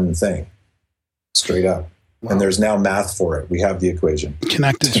is one thing, straight up. Wow. And there's now math for it. We have the equation.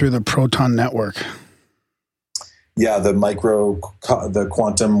 Connected through the proton network. Yeah, the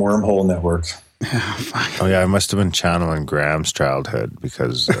quantum wormhole network. Oh, yeah, I must have been channeling Graham's childhood,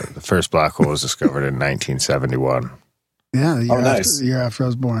 because the first black hole was discovered in 1971. Yeah, the year after I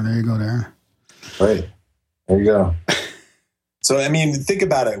was born. There you go, Darren. Right. There you go. So, I mean, think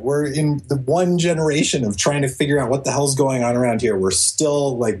about it. We're in the one generation of trying to figure out what the hell's going on around here. We're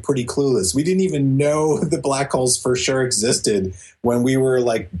still, like, pretty clueless. We didn't even know the black holes for sure existed when we were,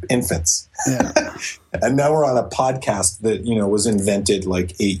 like, infants. Yeah. And now we're on a podcast that, you know, was invented,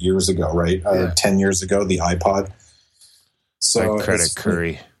 like, 8 years ago, right? Or 10 years ago, the iPod. So like credit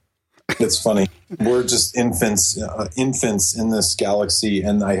Curry. It's funny. We're just infants in this galaxy,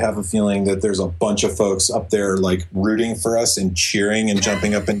 and I have a feeling that there's a bunch of folks up there like rooting for us and cheering and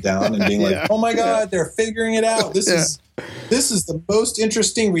jumping up and down and being like, "Oh my God, they're figuring it out! This is the most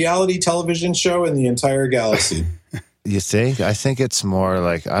interesting reality television show in the entire galaxy." You think? I think it's more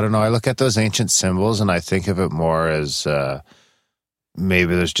like, I don't know. I look at those ancient symbols and I think of it more as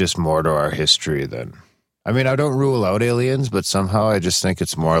maybe there's just more to our history than. I mean, I don't rule out aliens, but somehow I just think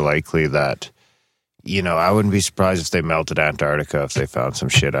it's more likely that, you know, I wouldn't be surprised if they melted Antarctica if they found some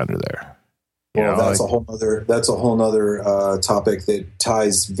shit under there. Well, that's a whole nother topic that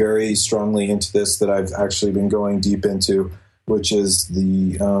ties very strongly into this that I've actually been going deep into, which is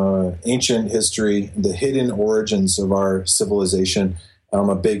the ancient history, the hidden origins of our civilization. I'm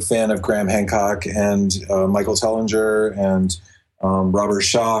a big fan of Graham Hancock and Michael Tellinger and Robert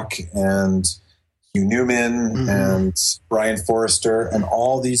Schoch and Hugh Newman and Brian Forrester and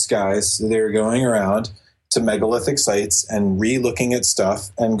all these guys. They're going around to megalithic sites and re-looking at stuff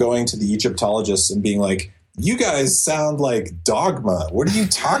and going to the Egyptologists and being like, "You guys sound like dogma. What are you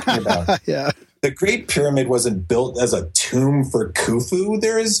talking about?" Yeah. The Great Pyramid wasn't built as a tomb for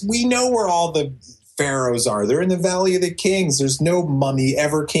Khufu. We know where all the pharaohs are. They're in the Valley of the Kings. There's no mummy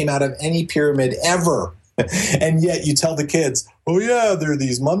ever came out of any pyramid ever. And yet you tell the kids, "Oh yeah, there are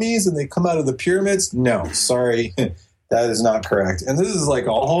these mummies and they come out of the pyramids." No, sorry. That is not correct. And this is like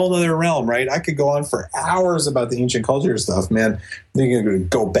a whole other realm, right? I could go on for hours about the ancient culture stuff, man. You can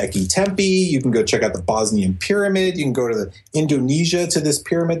go Göbekli Tepe. You can go check out the Bosnian pyramid. You can go to the Indonesia to this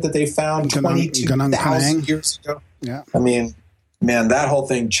pyramid that they found 22,000 years ago. Yeah. I mean, man, that whole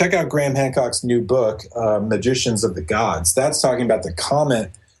thing. Check out Graham Hancock's new book, Magicians of the Gods. That's talking about the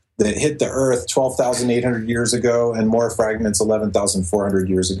comet that hit the Earth 12,800 years ago and more fragments 11,400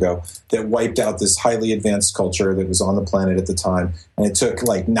 years ago that wiped out this highly advanced culture that was on the planet at the time. And it took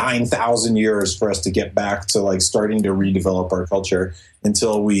like 9,000 years for us to get back to like starting to redevelop our culture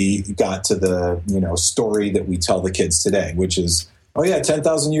until we got to the, you know, story that we tell the kids today, which is, oh yeah,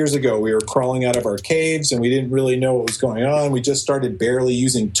 10,000 years ago, we were crawling out of our caves and we didn't really know what was going on. We just started barely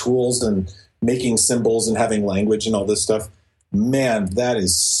using tools and making symbols and having language and all this stuff. Man, that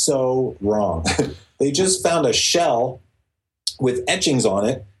is so wrong. They just found a shell with etchings on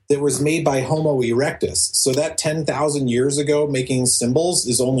it that was made by Homo erectus. So that 10,000 years ago making symbols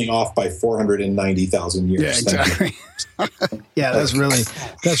is only off by 490,000 years. Yeah, exactly. Yeah,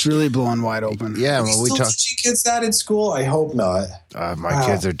 that's really blowing wide open. Yeah, Are well, we still teaching kids that in school? I hope not. My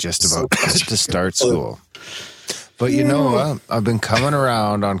kids are just about to start school. But you know what? I've been coming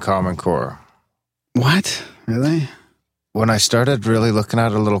around on Common Core. What? Really? When I started really looking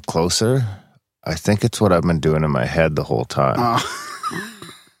at it a little closer, I think it's what I've been doing in my head the whole time. Oh.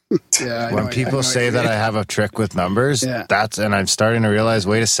 Yeah, when people say that I have a trick with numbers, and I'm starting to realize,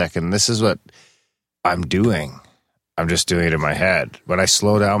 wait a second, this is what I'm doing. I'm just doing it in my head. When I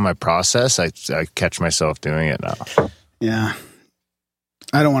slow down my process, I catch myself doing it now. Yeah.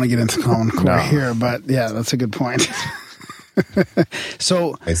 I don't want to get into Common Core here, but yeah, that's a good point.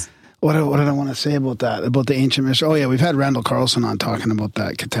 So what did I want to say about that? About the ancient mystery? Oh yeah, we've had Randall Carlson on talking about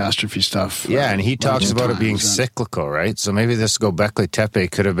that catastrophe stuff. Yeah, and he talks about it being cyclical, right? So maybe this Göbekli Tepe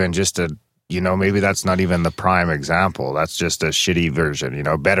could have been just maybe that's not even the prime example. That's just a shitty version,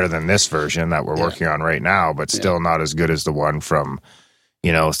 better than this version that we're working on right now, but still not as good as the one from,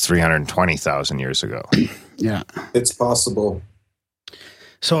 320,000 years ago. Yeah. It's possible.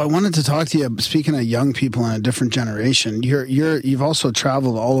 So I wanted to talk to you, speaking of young people in a different generation, you've also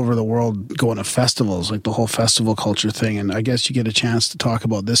traveled all over the world going to festivals, like the whole festival culture thing. And I guess you get a chance to talk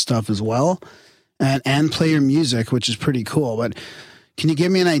about this stuff as well and play your music, which is pretty cool. But can you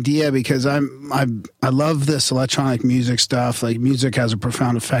give me an idea? Because I love this electronic music stuff. Like music has a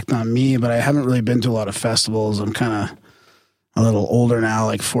profound effect on me, but I haven't really been to a lot of festivals. I'm kind of a little older now,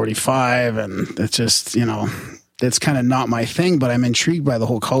 like 45. And it's just, it's kind of not my thing, but I'm intrigued by the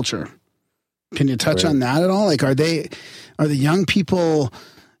whole culture. Can you touch on that at all? Like, are the young people,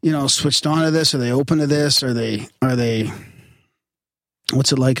 switched on to this? Are they open to this? Are they,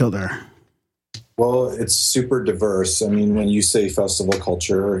 what's it like out there? Well, it's super diverse. I mean, when you say festival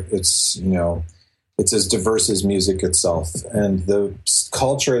culture, it's, it's as diverse as music itself. And the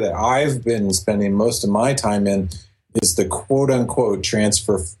culture that I've been spending most of my time in is the quote unquote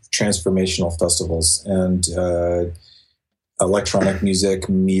transformational festivals and electronic music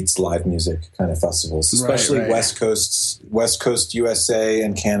meets live music kind of festivals, especially West Coast USA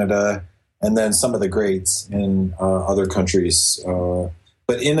and Canada, and then some of the greats in other countries.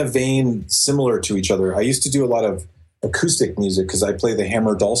 But in a vein similar to each other, I used to do a lot of acoustic music because I play the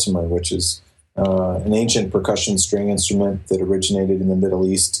hammer dulcimer, which is an ancient percussion string instrument that originated in the Middle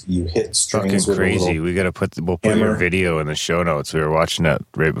East. You hit strings. Fucking crazy. We'll put your video in the show notes. We were watching it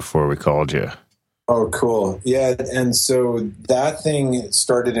right before we called you. Oh, cool. Yeah. And so that thing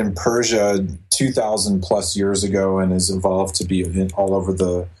started in Persia 2,000 plus years ago and has evolved to be all over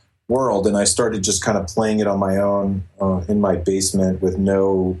the world. And I started just kind of playing it on my own in my basement with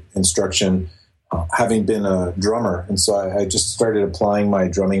no instruction, having been a drummer. And so I just started applying my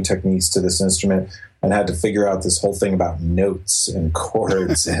drumming techniques to this instrument and had to figure out this whole thing about notes and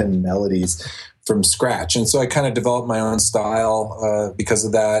chords and melodies from scratch. And so I kind of developed my own style because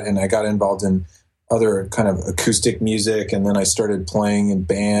of that. And I got involved in other kind of acoustic music. And then I started playing in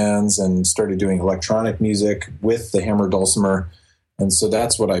bands and started doing electronic music with the hammer dulcimer. And so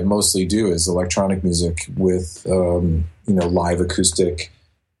that's what I mostly do is electronic music with, live acoustic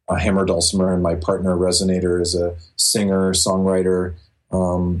hammer dulcimer. And my partner Resonator is a singer, songwriter,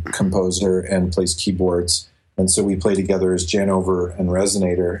 composer, and plays keyboards. And so we play together as Janover and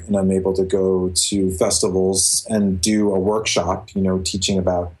Resonator. And I'm able to go to festivals and do a workshop, teaching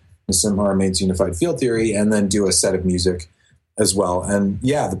about Nassim Haramein's unified field theory, and then do a set of music as well. And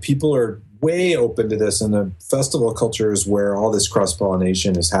yeah, the people are way open to this, and the festival culture is where all this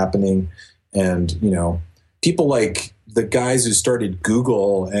cross-pollination is happening. And, people like the guys who started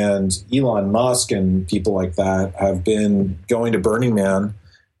Google and Elon Musk and people like that have been going to Burning Man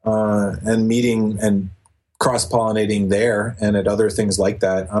and meeting and cross-pollinating there and at other things like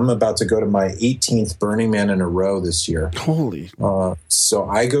that. I'm about to go to my 18th Burning Man in a row this year. Holy. So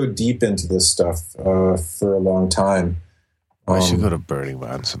I go deep into this stuff for a long time. I should go to Burning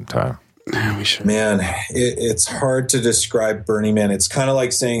Man sometime. Yeah, we should. Man, it's hard to describe Burning Man. It's kind of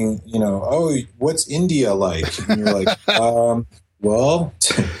like saying, oh, what's India like? And you're like, well,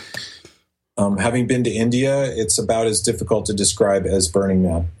 having been to India, it's about as difficult to describe as Burning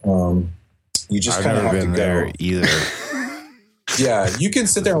Man. You just kind of have to go there either. Yeah, you can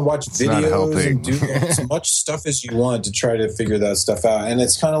sit there and watch videos and do as much stuff as you want to try to figure that stuff out. And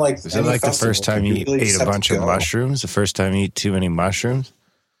it's kind of like, is it like the first time you ate a bunch of mushrooms? The first time you eat too many mushrooms?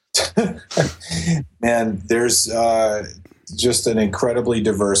 Man, there's just an incredibly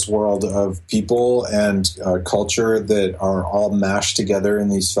diverse world of people and culture that are all mashed together in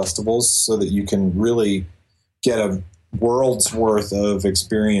these festivals so that you can really get a world's worth of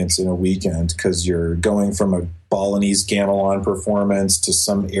experience in a weekend, because you're going from a Balinese gamelan performance to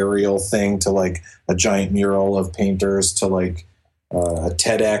some aerial thing to like a giant mural of painters to like a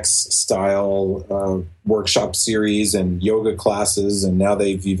TEDx style workshop series and yoga classes. And now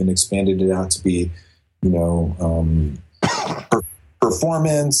they've even expanded it out to be,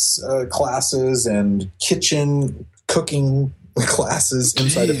 performance classes and kitchen cooking classes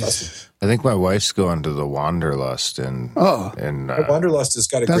inside the festival. I think my wife's going to the Wanderlust, and Wanderlust has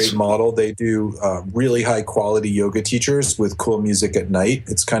got a great model. They do really high quality yoga teachers with cool music at night.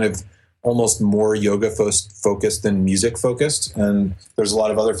 It's kind of almost more yoga focused than music focused, and there's a lot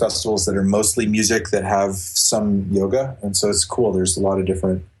of other festivals that are mostly music that have some yoga, and so it's cool. There's a lot of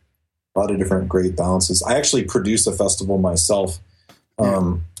different great balances. I actually produce a festival myself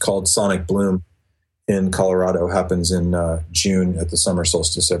called Sonic Bloom in Colorado. Happens in June at the summer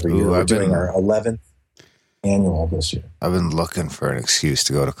solstice every year. We're doing our 11th annual this year. I've been looking for an excuse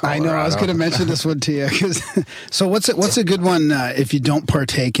to go to Colorado. I know. I was going to mention this one to you. So what's a good one if you don't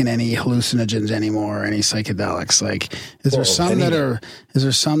partake in any hallucinogens anymore or any psychedelics? Like, is there some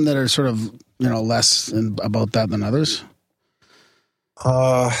that are sort of less about that than others?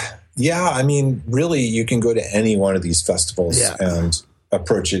 Yeah, I mean, really, you can go to any one of these festivals and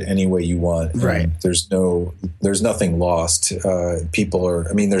approach it any way you want. Right. There's nothing lost.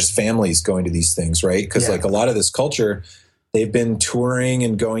 There's families going to these things, right? Because like a lot of this culture, they've been touring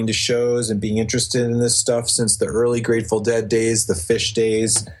and going to shows and being interested in this stuff since the early Grateful Dead days, the Fish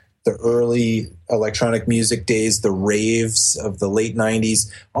days, the early electronic music days, the raves of the late 90s.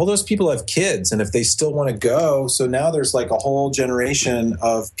 All those people have kids, and if they still want to go, so now there's like a whole generation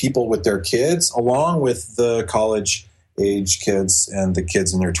of people with their kids, along with the college age kids and the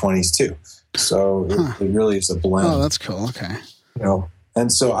kids in their 20s too. So it really is a blend. Oh, that's cool. Okay.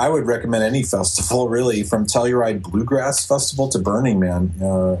 And so I would recommend any festival, really, from Telluride Bluegrass Festival to Burning Man.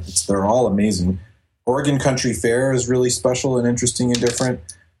 They're all amazing. Oregon Country Fair is really special and interesting and different.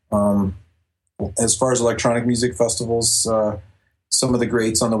 As far as electronic music festivals, some of the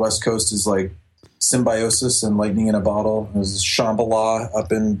greats on the West Coast is like Symbiosis and Lightning in a Bottle. There's Shambhala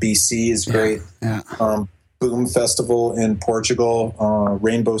up in BC is great. Yeah. Boom Festival in Portugal,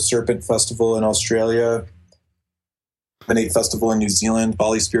 Rainbow Serpent Festival in Australia, Benate Festival in New Zealand,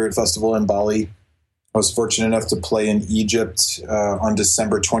 Bali Spirit Festival in Bali. I was fortunate enough to play in Egypt on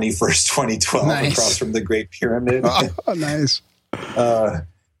December 21st, 2012, across from the Great Pyramid. Oh, nice.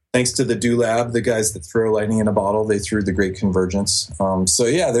 Thanks to the Do Lab, the guys that throw lightning in a bottle, they threw the Great Convergence.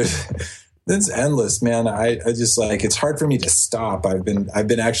 It's endless, man. I just like, it's hard for me to stop. I'm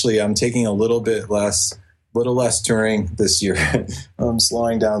taking a little less touring this year. I'm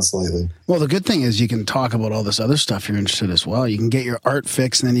slowing down slightly. Well, the good thing is you can talk about all this other stuff you're interested in as well. You can get your art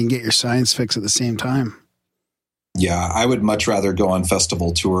fix and then you can get your science fix at the same time. Yeah, I would much rather go on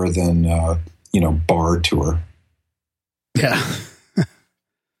festival tour than, bar tour. Yeah.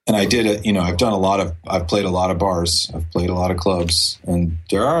 And I did it, I've played a lot of bars. I've played a lot of clubs, and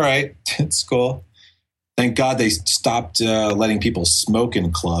they're all right. It's cool. Thank God they stopped letting people smoke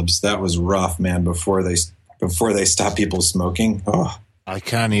in clubs. That was rough, man, before they stopped people smoking. Oh. I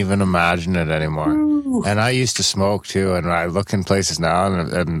can't even imagine it anymore. Ooh. And I used to smoke too, and I look in places now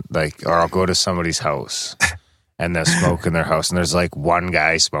or I'll go to somebody's house and they'll smoke in their house, and there's like one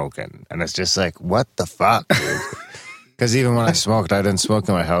guy smoking, and it's just like, what the fuck, dude? Because even when I smoked, I didn't smoke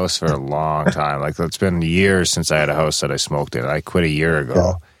in my house for a long time. Like, it's been years since I had a house that I smoked in. I quit a year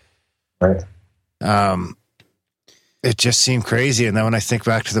ago. Yeah. Right. It just seemed crazy. And then when I think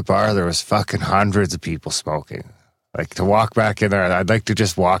back to the bar, there was fucking hundreds of people smoking. Like, to walk back in there, I'd like to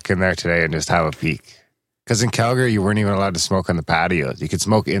just walk in there today and just have a peek. Because in Calgary, you weren't even allowed to smoke on the patios. You could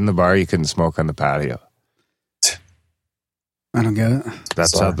smoke in the bar, you couldn't smoke on the patio. I don't get it.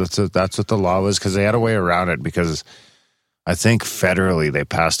 That's what the law was, because they had a way around it, because I think federally they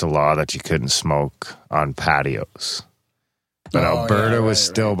passed a law that you couldn't smoke on patios. But Alberta was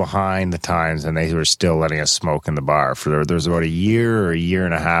still behind the times, and they were still letting us smoke in the bar. There was about a year or a year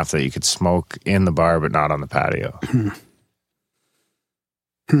and a half that you could smoke in the bar, but not on the patio.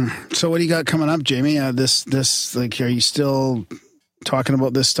 So what do you got coming up, Jamie? Are you still talking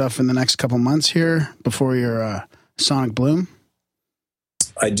about this stuff in the next couple months here before your Sonic Bloom?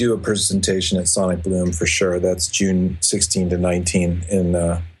 I do a presentation at Sonic Bloom for sure. That's June 16 to 19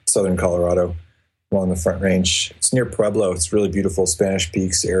 in southern Colorado along the Front Range. It's near Pueblo. It's really beautiful Spanish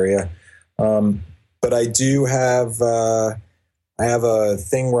Peaks area. But I do have I have a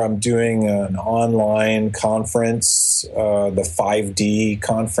thing where I'm doing an online conference the 5D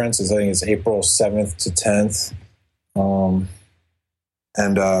conference. I think it's April 7th to 10th.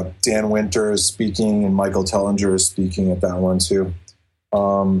 And Dan Winter is speaking, and Michael Tellinger is speaking at that one too.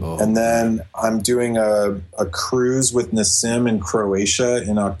 And then I'm doing a cruise with Nassim in Croatia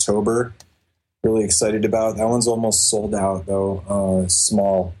in October. Really excited about that. One's almost sold out though,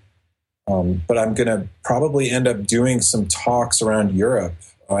 small. But I'm going to probably end up doing some talks around Europe.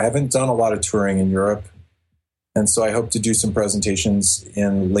 I haven't done a lot of touring in Europe. And so I hope to do some presentations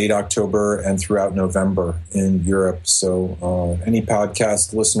in late October and throughout November in Europe. So any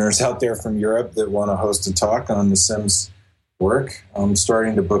podcast listeners out there from Europe that want to host a talk on Nassim's work, I'm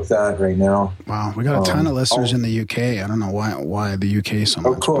starting to book that right now. Wow, we got a ton of listeners in the UK. I don't know why the UK so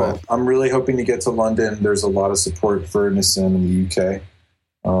much. Oh, cool. But I'm really hoping to get to London. There's a lot of support for Nassim in the UK.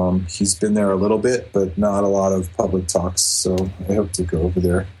 He's been there a little bit, but not a lot of public talks. So I hope to go over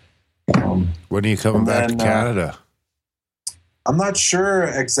there. When are you coming back to Canada? I'm not sure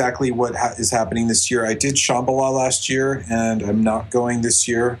exactly what is happening this year. I did Shambhala last year, and I'm not going this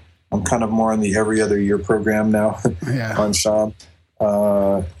year. I'm kind of more on the every other year program now on Sham.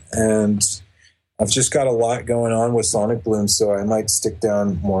 And I've just got a lot going on with Sonic Bloom, so I might stick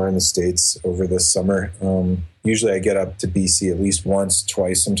down more in the States over this summer. Usually I get up to BC at least once,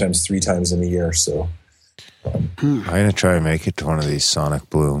 twice, sometimes 3 times in a year. So I'm going to try and make it to one of these Sonic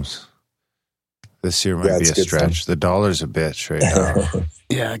Blooms. This year might be a stretch. Fun. The dollar's a bitch right now.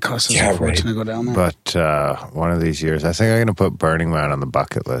 Yeah, it costs us a fortune to go down there. But one of these years, I think I'm going to put Burning Man on the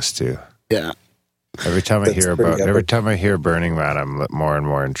bucket list too. Yeah. Every time I hear Burning Man, I'm more and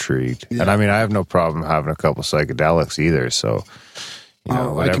more intrigued. Yeah. And I mean, I have no problem having a couple psychedelics either. So, you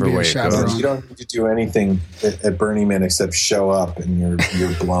know, whatever way it goes. You don't need to do anything at Burning Man except show up, and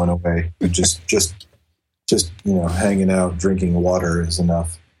you're blown away. You just hanging out, drinking water is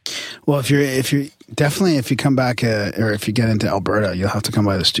enough. Well, if you come back or if you get into Alberta, you'll have to come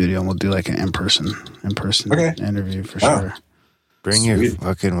by the studio and we'll do like an in-person interview for sure. Bring your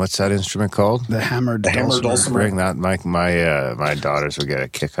fucking, what's that instrument called? The hammered dulcimer. Bring that. My daughters will get a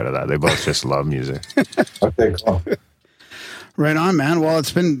kick out of that. They both just love music. Okay, cool. Right on, man. Well,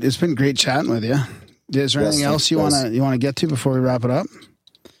 it's been great chatting with you. Is there anything else you want to get to before we wrap it up?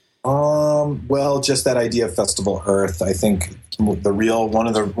 Well, just that idea of Festival Earth. I think one of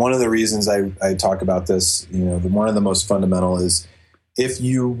the reasons I talk about this, one of the most fundamental is if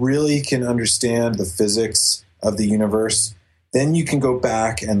you really can understand the physics of the universe, then you can go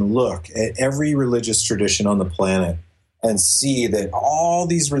back and look at every religious tradition on the planet and see that all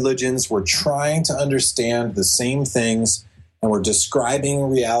these religions were trying to understand the same things and were describing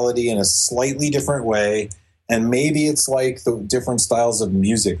reality in a slightly different way. And maybe it's like the different styles of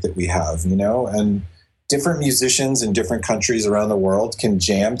music that we have, and different musicians in different countries around the world can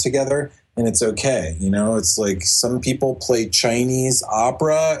jam together and it's okay. It's like some people play Chinese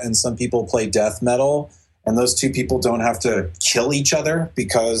opera and some people play death metal, and those two people don't have to kill each other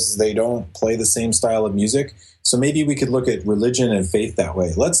because they don't play the same style of music. So maybe we could look at religion and faith that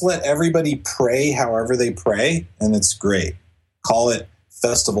way. Let's let everybody pray however they pray, and it's great. Call it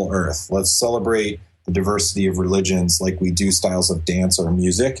Festival Earth. Let's celebrate the diversity of religions like we do styles of dance or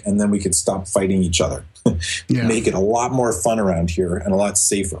music, and then we could stop fighting each other. Make it a lot more fun around here and a lot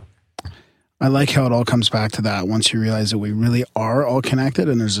safer. I like how it all comes back to that. Once you realize that we really are all connected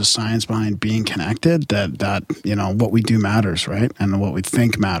and there's a science behind being connected, that what we do matters, right? And what we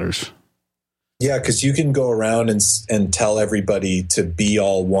think matters. Yeah, because you can go around and tell everybody to be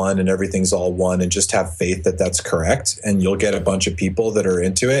all one and everything's all one and just have faith that that's correct. And you'll get a bunch of people that are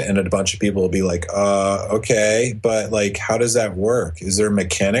into it, and a bunch of people will be like, okay, but like, how does that work? Is there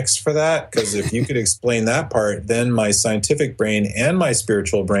mechanics for that? Because if you could explain that part, then my scientific brain and my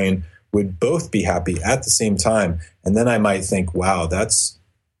spiritual brain would both be happy at the same time. And then I might think, wow, that's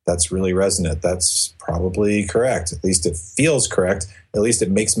really resonant. That's probably correct. At least it feels correct. At least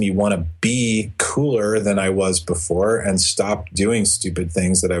it makes me want to be cooler than I was before and stop doing stupid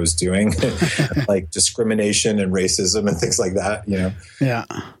things that I was doing, like discrimination and racism and things like that, Yeah.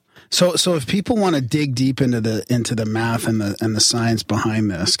 So if people want to dig deep into the math and the science behind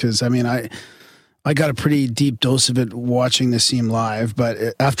this, because I mean, I got a pretty deep dose of it watching Nassim live, but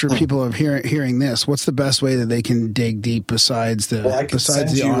after people are hearing this, what's the best way that they can dig deep besides the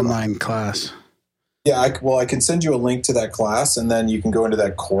online class? Yeah, I can send you a link to that class, and then you can go into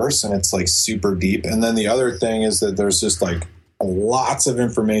that course, and it's like super deep. And then the other thing is that there's just like lots of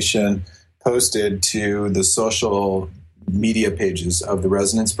information posted to the social media pages of the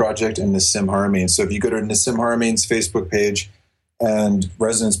Resonance Project and Nassim Haramein. So if you go to Nassim Haramein's Facebook page and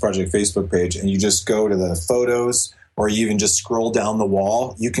Resonance Project Facebook page, and you just go to the photos, or you even just scroll down the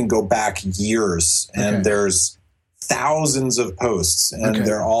wall, you can go back years, and there's thousands of posts, and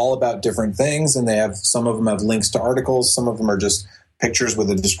they're all about different things. And some of them have links to articles. Some of them are just pictures with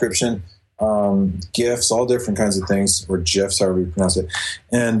a description, GIFs, all different kinds of things, or GIFs, however you pronounce it.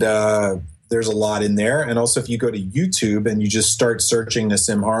 And there's a lot in there. And also, if you go to YouTube and you just start searching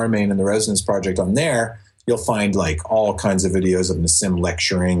Nassim Haramein and the Resonance Project on there, you'll find like all kinds of videos of Nassim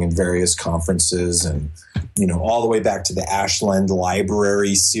lecturing in various conferences, and, all the way back to the Ashland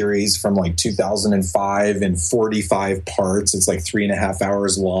Library series from like 2005 in 45 parts. It's like 3.5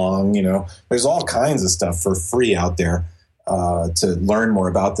 hours long. There's all kinds of stuff for free out there to learn more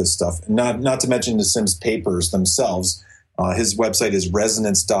about this stuff. And not to mention Nassim's papers themselves. His website is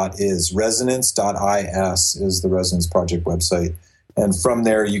resonance.is. Resonance.is is the Resonance Project website. And from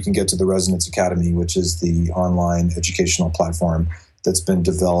there, you can get to the Resonance Academy, which is the online educational platform that's been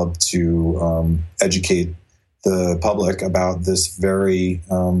developed to educate the public about this very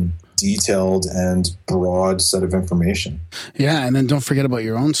detailed and broad set of information. Yeah, and then don't forget about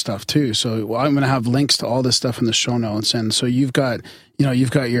your own stuff too. So I'm going to have links to all this stuff in the show notes. And so you've got your you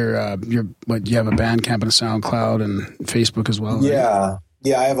have a Bandcamp and a SoundCloud and Facebook as well. Right?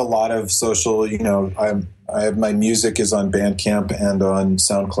 Yeah, I have a lot of social. I have my music is on Bandcamp and on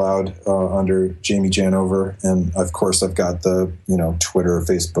SoundCloud under Jamie Janover, and of course I've got the Twitter,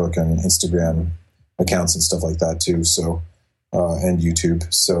 Facebook, and Instagram accounts and stuff like that too. So and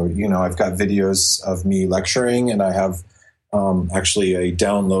YouTube. So I've got videos of me lecturing, and I have actually a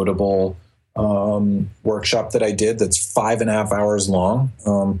downloadable workshop that I did that's 5.5 hours long.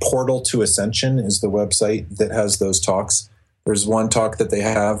 Portal to Ascension is the website that has those talks. There's one talk that they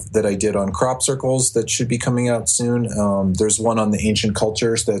have that I did on crop circles that should be coming out soon. There's one on the ancient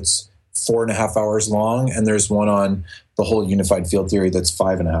cultures that's 4.5 hours long, and there's one on the whole unified field theory that's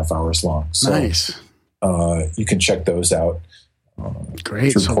 5.5 hours long. So, nice. You can check those out.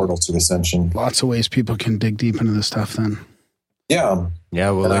 Great. Through Portal to Ascension. Lots of ways people can dig deep into this stuff then. Yeah.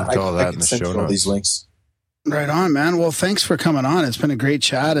 Yeah, we'll link to all that in the show notes. These links. Right on, man. Well, thanks for coming on. It's been a great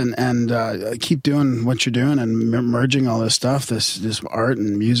chat, and keep doing what you're doing and merging all this stuff, this art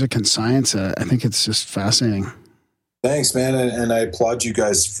and music and science. I think it's just fascinating. Thanks, man. And I applaud you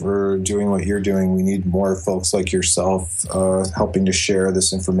guys for doing what you're doing. We need more folks like yourself helping to share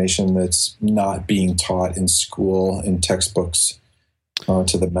this information that's not being taught in school, in textbooks,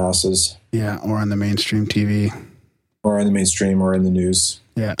 to the masses. Yeah, or on the mainstream TV. Or on the mainstream, or in the news.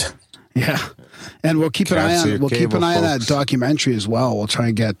 Yeah. Yeah. And we'll keep an eye on that documentary as well. We'll try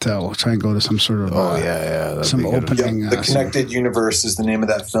and go to some sort of some opening. The Connected Universe is the name of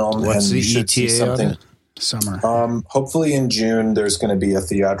that film. What's the ETA on it? Summer. Hopefully in June there's going to be a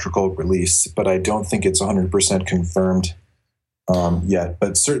theatrical release, but I don't think it's 100% confirmed yet.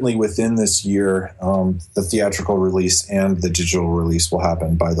 But certainly within this year, the theatrical release and the digital release will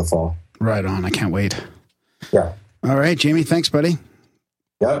happen by the fall. Right on. I can't wait. Yeah. All right, Jamie. Thanks, buddy.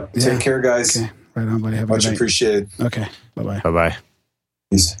 Yeah. Take care, guys. Okay. Right on, buddy. Have a good night. Much appreciated. Okay. Bye-bye. Bye-bye.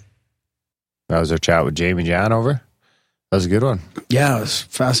 Peace. That was our chat with Jamie Janover. That was a good one. Yeah, it was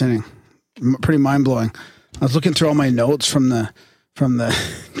fascinating. Pretty mind-blowing. I was looking through all my notes from the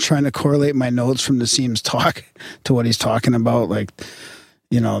trying to correlate my notes from Nassim's talk to what he's talking about, like,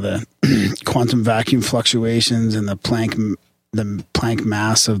 the quantum vacuum fluctuations and the Planck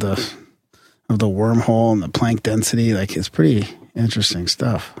mass of the wormhole and the Planck density. Like, it's pretty interesting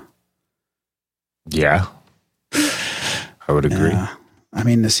stuff. Yeah, I would agree. Yeah. I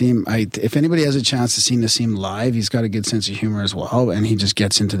mean, Nassim, if anybody has a chance to see Nassim live, he's got a good sense of humor as well, and he just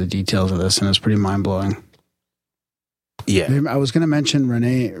gets into the details of this, and it's pretty mind-blowing. Yeah. I was going to mention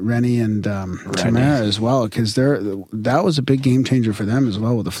Rennie and Tamara as well, because that was a big game changer for them as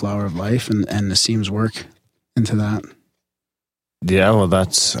well with the Flower of Life and Nassim's work into that. Yeah, well,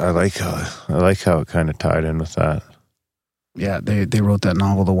 I like how it kind of tied in with that. Yeah, they wrote that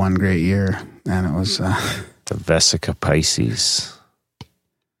novel, The One Great Year, and it was the Vesica Pisces.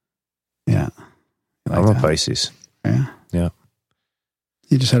 Yeah, I'm a Pisces. Yeah, yeah.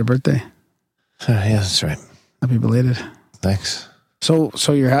 You just had a birthday. Yeah, that's right. Happy belated. Thanks. So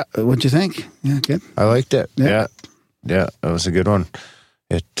what'd you think? Yeah, good. I liked it. Yeah, it was a good one.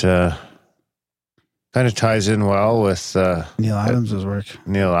 It kind of ties in well with Neil Adams' work.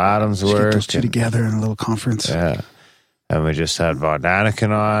 Get those two together in a little conference. Yeah. And we just had Von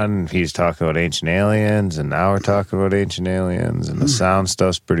Daniken on. He's talking about ancient aliens, and now we're talking about ancient aliens, and the sound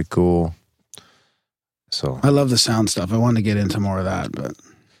stuff's pretty cool. So I love the sound stuff. I want to get into more of that, but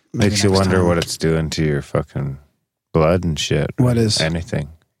makes you wonder what it's doing to your fucking blood and shit. What is anything?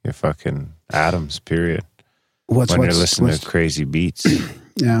 Your fucking atoms. Period. When you're listening to crazy beats.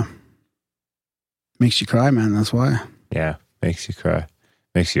 Yeah. Makes you cry, man. That's why. Yeah, makes you cry.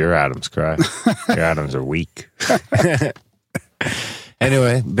 Makes your atoms cry. Your atoms are weak.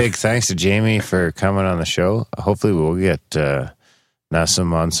 Anyway, big thanks to Jamie for coming on the show. Hopefully we'll get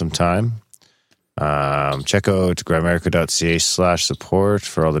Nassim on some time. Check out grimerica.ca/support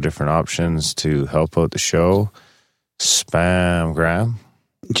for all the different options to help out the show. Spam Graham.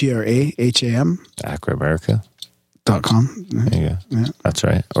 GRAHAM. At Grimerica.com. Right? There you go. Yeah. That's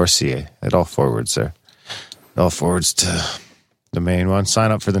right. Or CA. It all forwards there. It all forwards to the main one.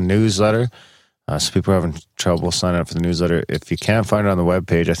 Sign up for the newsletter. So people are having trouble signing up for the newsletter. If you can't find it on the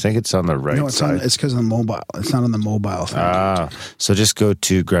webpage, I think it's on the right side. It's because of the mobile. It's not on the mobile thing. So just go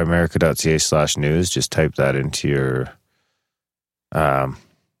to grimerica.ca/news. Just type that into your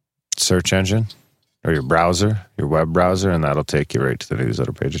search engine or your browser, your web browser, and that'll take you right to the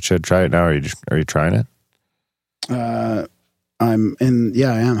newsletter page. It should. Try it now. Are you trying it? I'm in.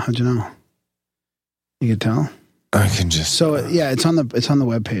 Yeah, I am. How'd you know? You can tell. I can just. So it's on the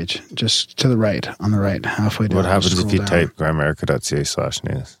webpage, just to the right, on the right, halfway down. What happens if you type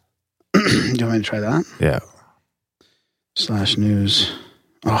grimerica.ca/news? Do you want me to try that? Yeah. /news.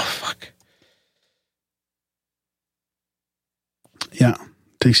 Oh fuck. Yeah,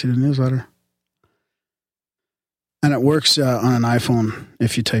 takes you to the newsletter, and it works on an iPhone.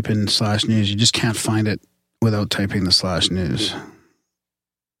 If you type in /news, you just can't find it without typing the /news.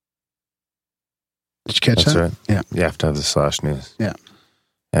 Did you catch That's that? right. Yeah. You have to have the /news. Yeah.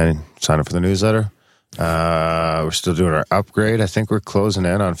 And sign up for the newsletter. We're still doing our upgrade. I think we're closing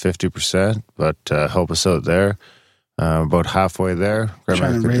in on 50%, but help us out there. About halfway there.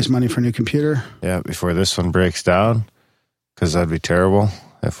 Trying to raise money for a new computer. Yeah, before this one breaks down, because that'd be terrible.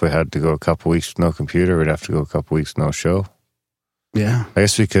 If we had to go a couple weeks with no computer, we'd have to go a couple weeks with no show. Yeah. I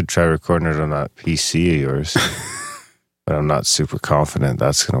guess we could try recording it on that PC of yours, but I'm not super confident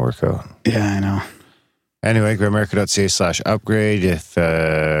that's going to work out. Yeah, I know. Anyway, grimerica.ca/upgrade. If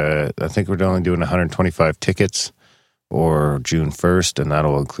I think we're only doing 125 tickets or June 1st, and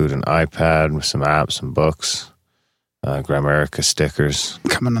that'll include an iPad with some apps, some books, Grimerica stickers.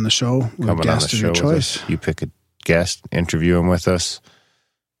 Coming on the show with a guest of your choice. You pick a guest, interview him with us,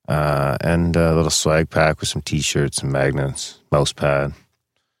 and a little swag pack with some t-shirts and magnets, mouse pad,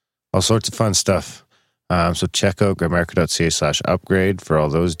 all sorts of fun stuff. So check out grimerica.ca/upgrade for all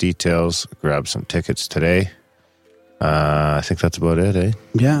those details. Grab some tickets today. I think that's about it, eh?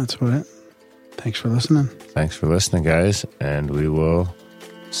 Yeah, that's about it. Thanks for listening. Thanks for listening, guys, and we will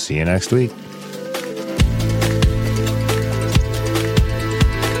see you next week.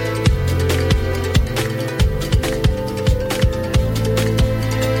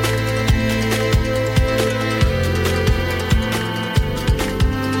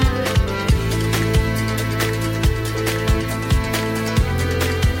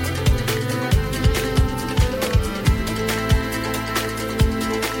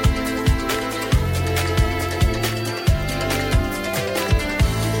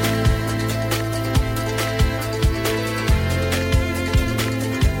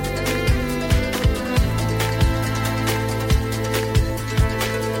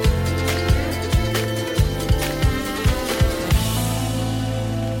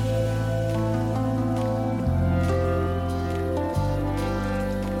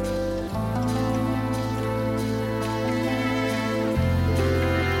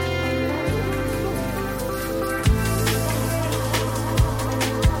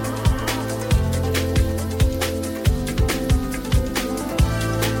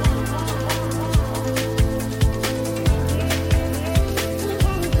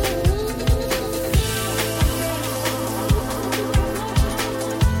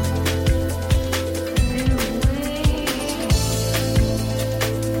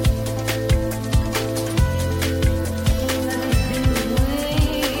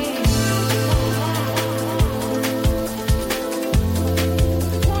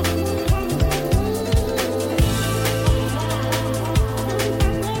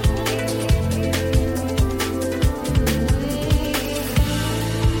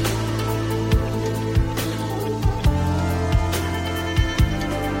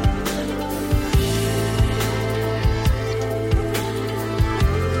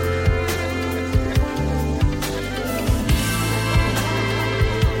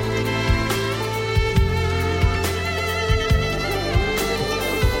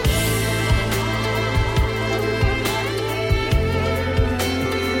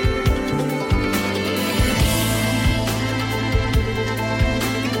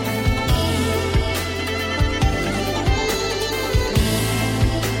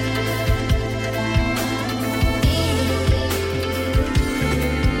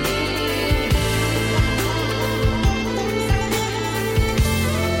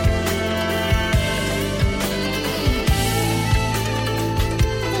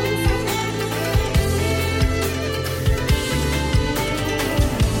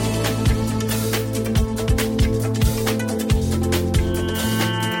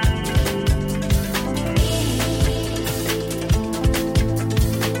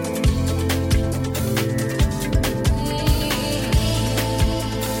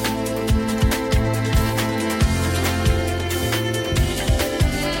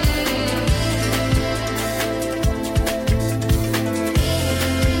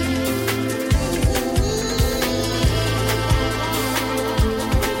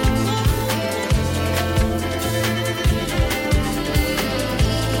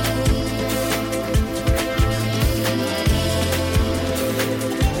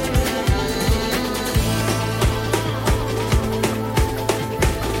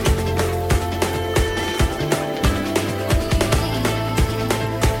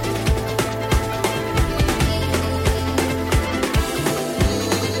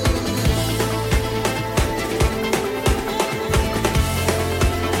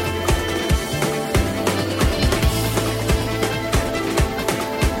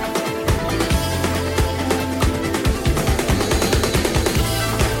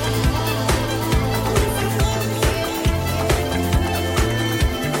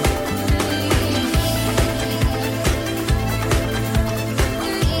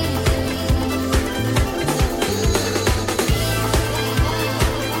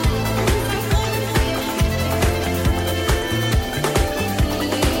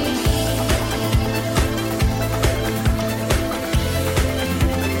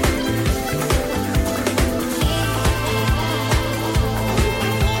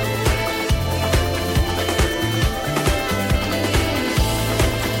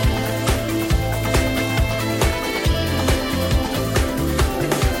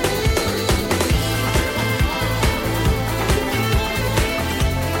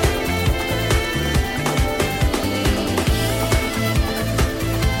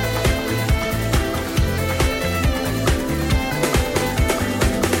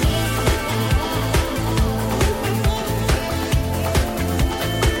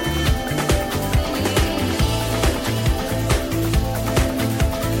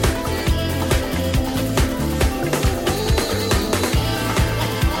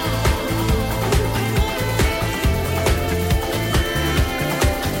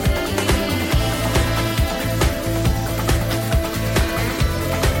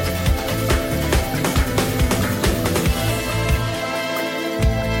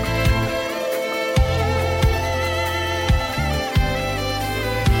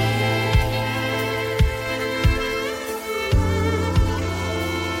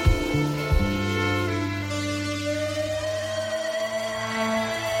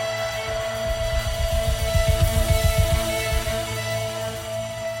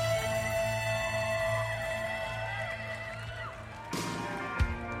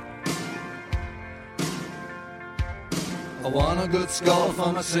 I want a good score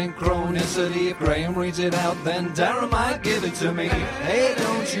for my synchronicity. If Graham reads it out, then Darren might give it to me. Hey,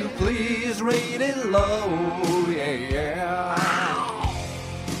 don't you please read it low, yeah, yeah.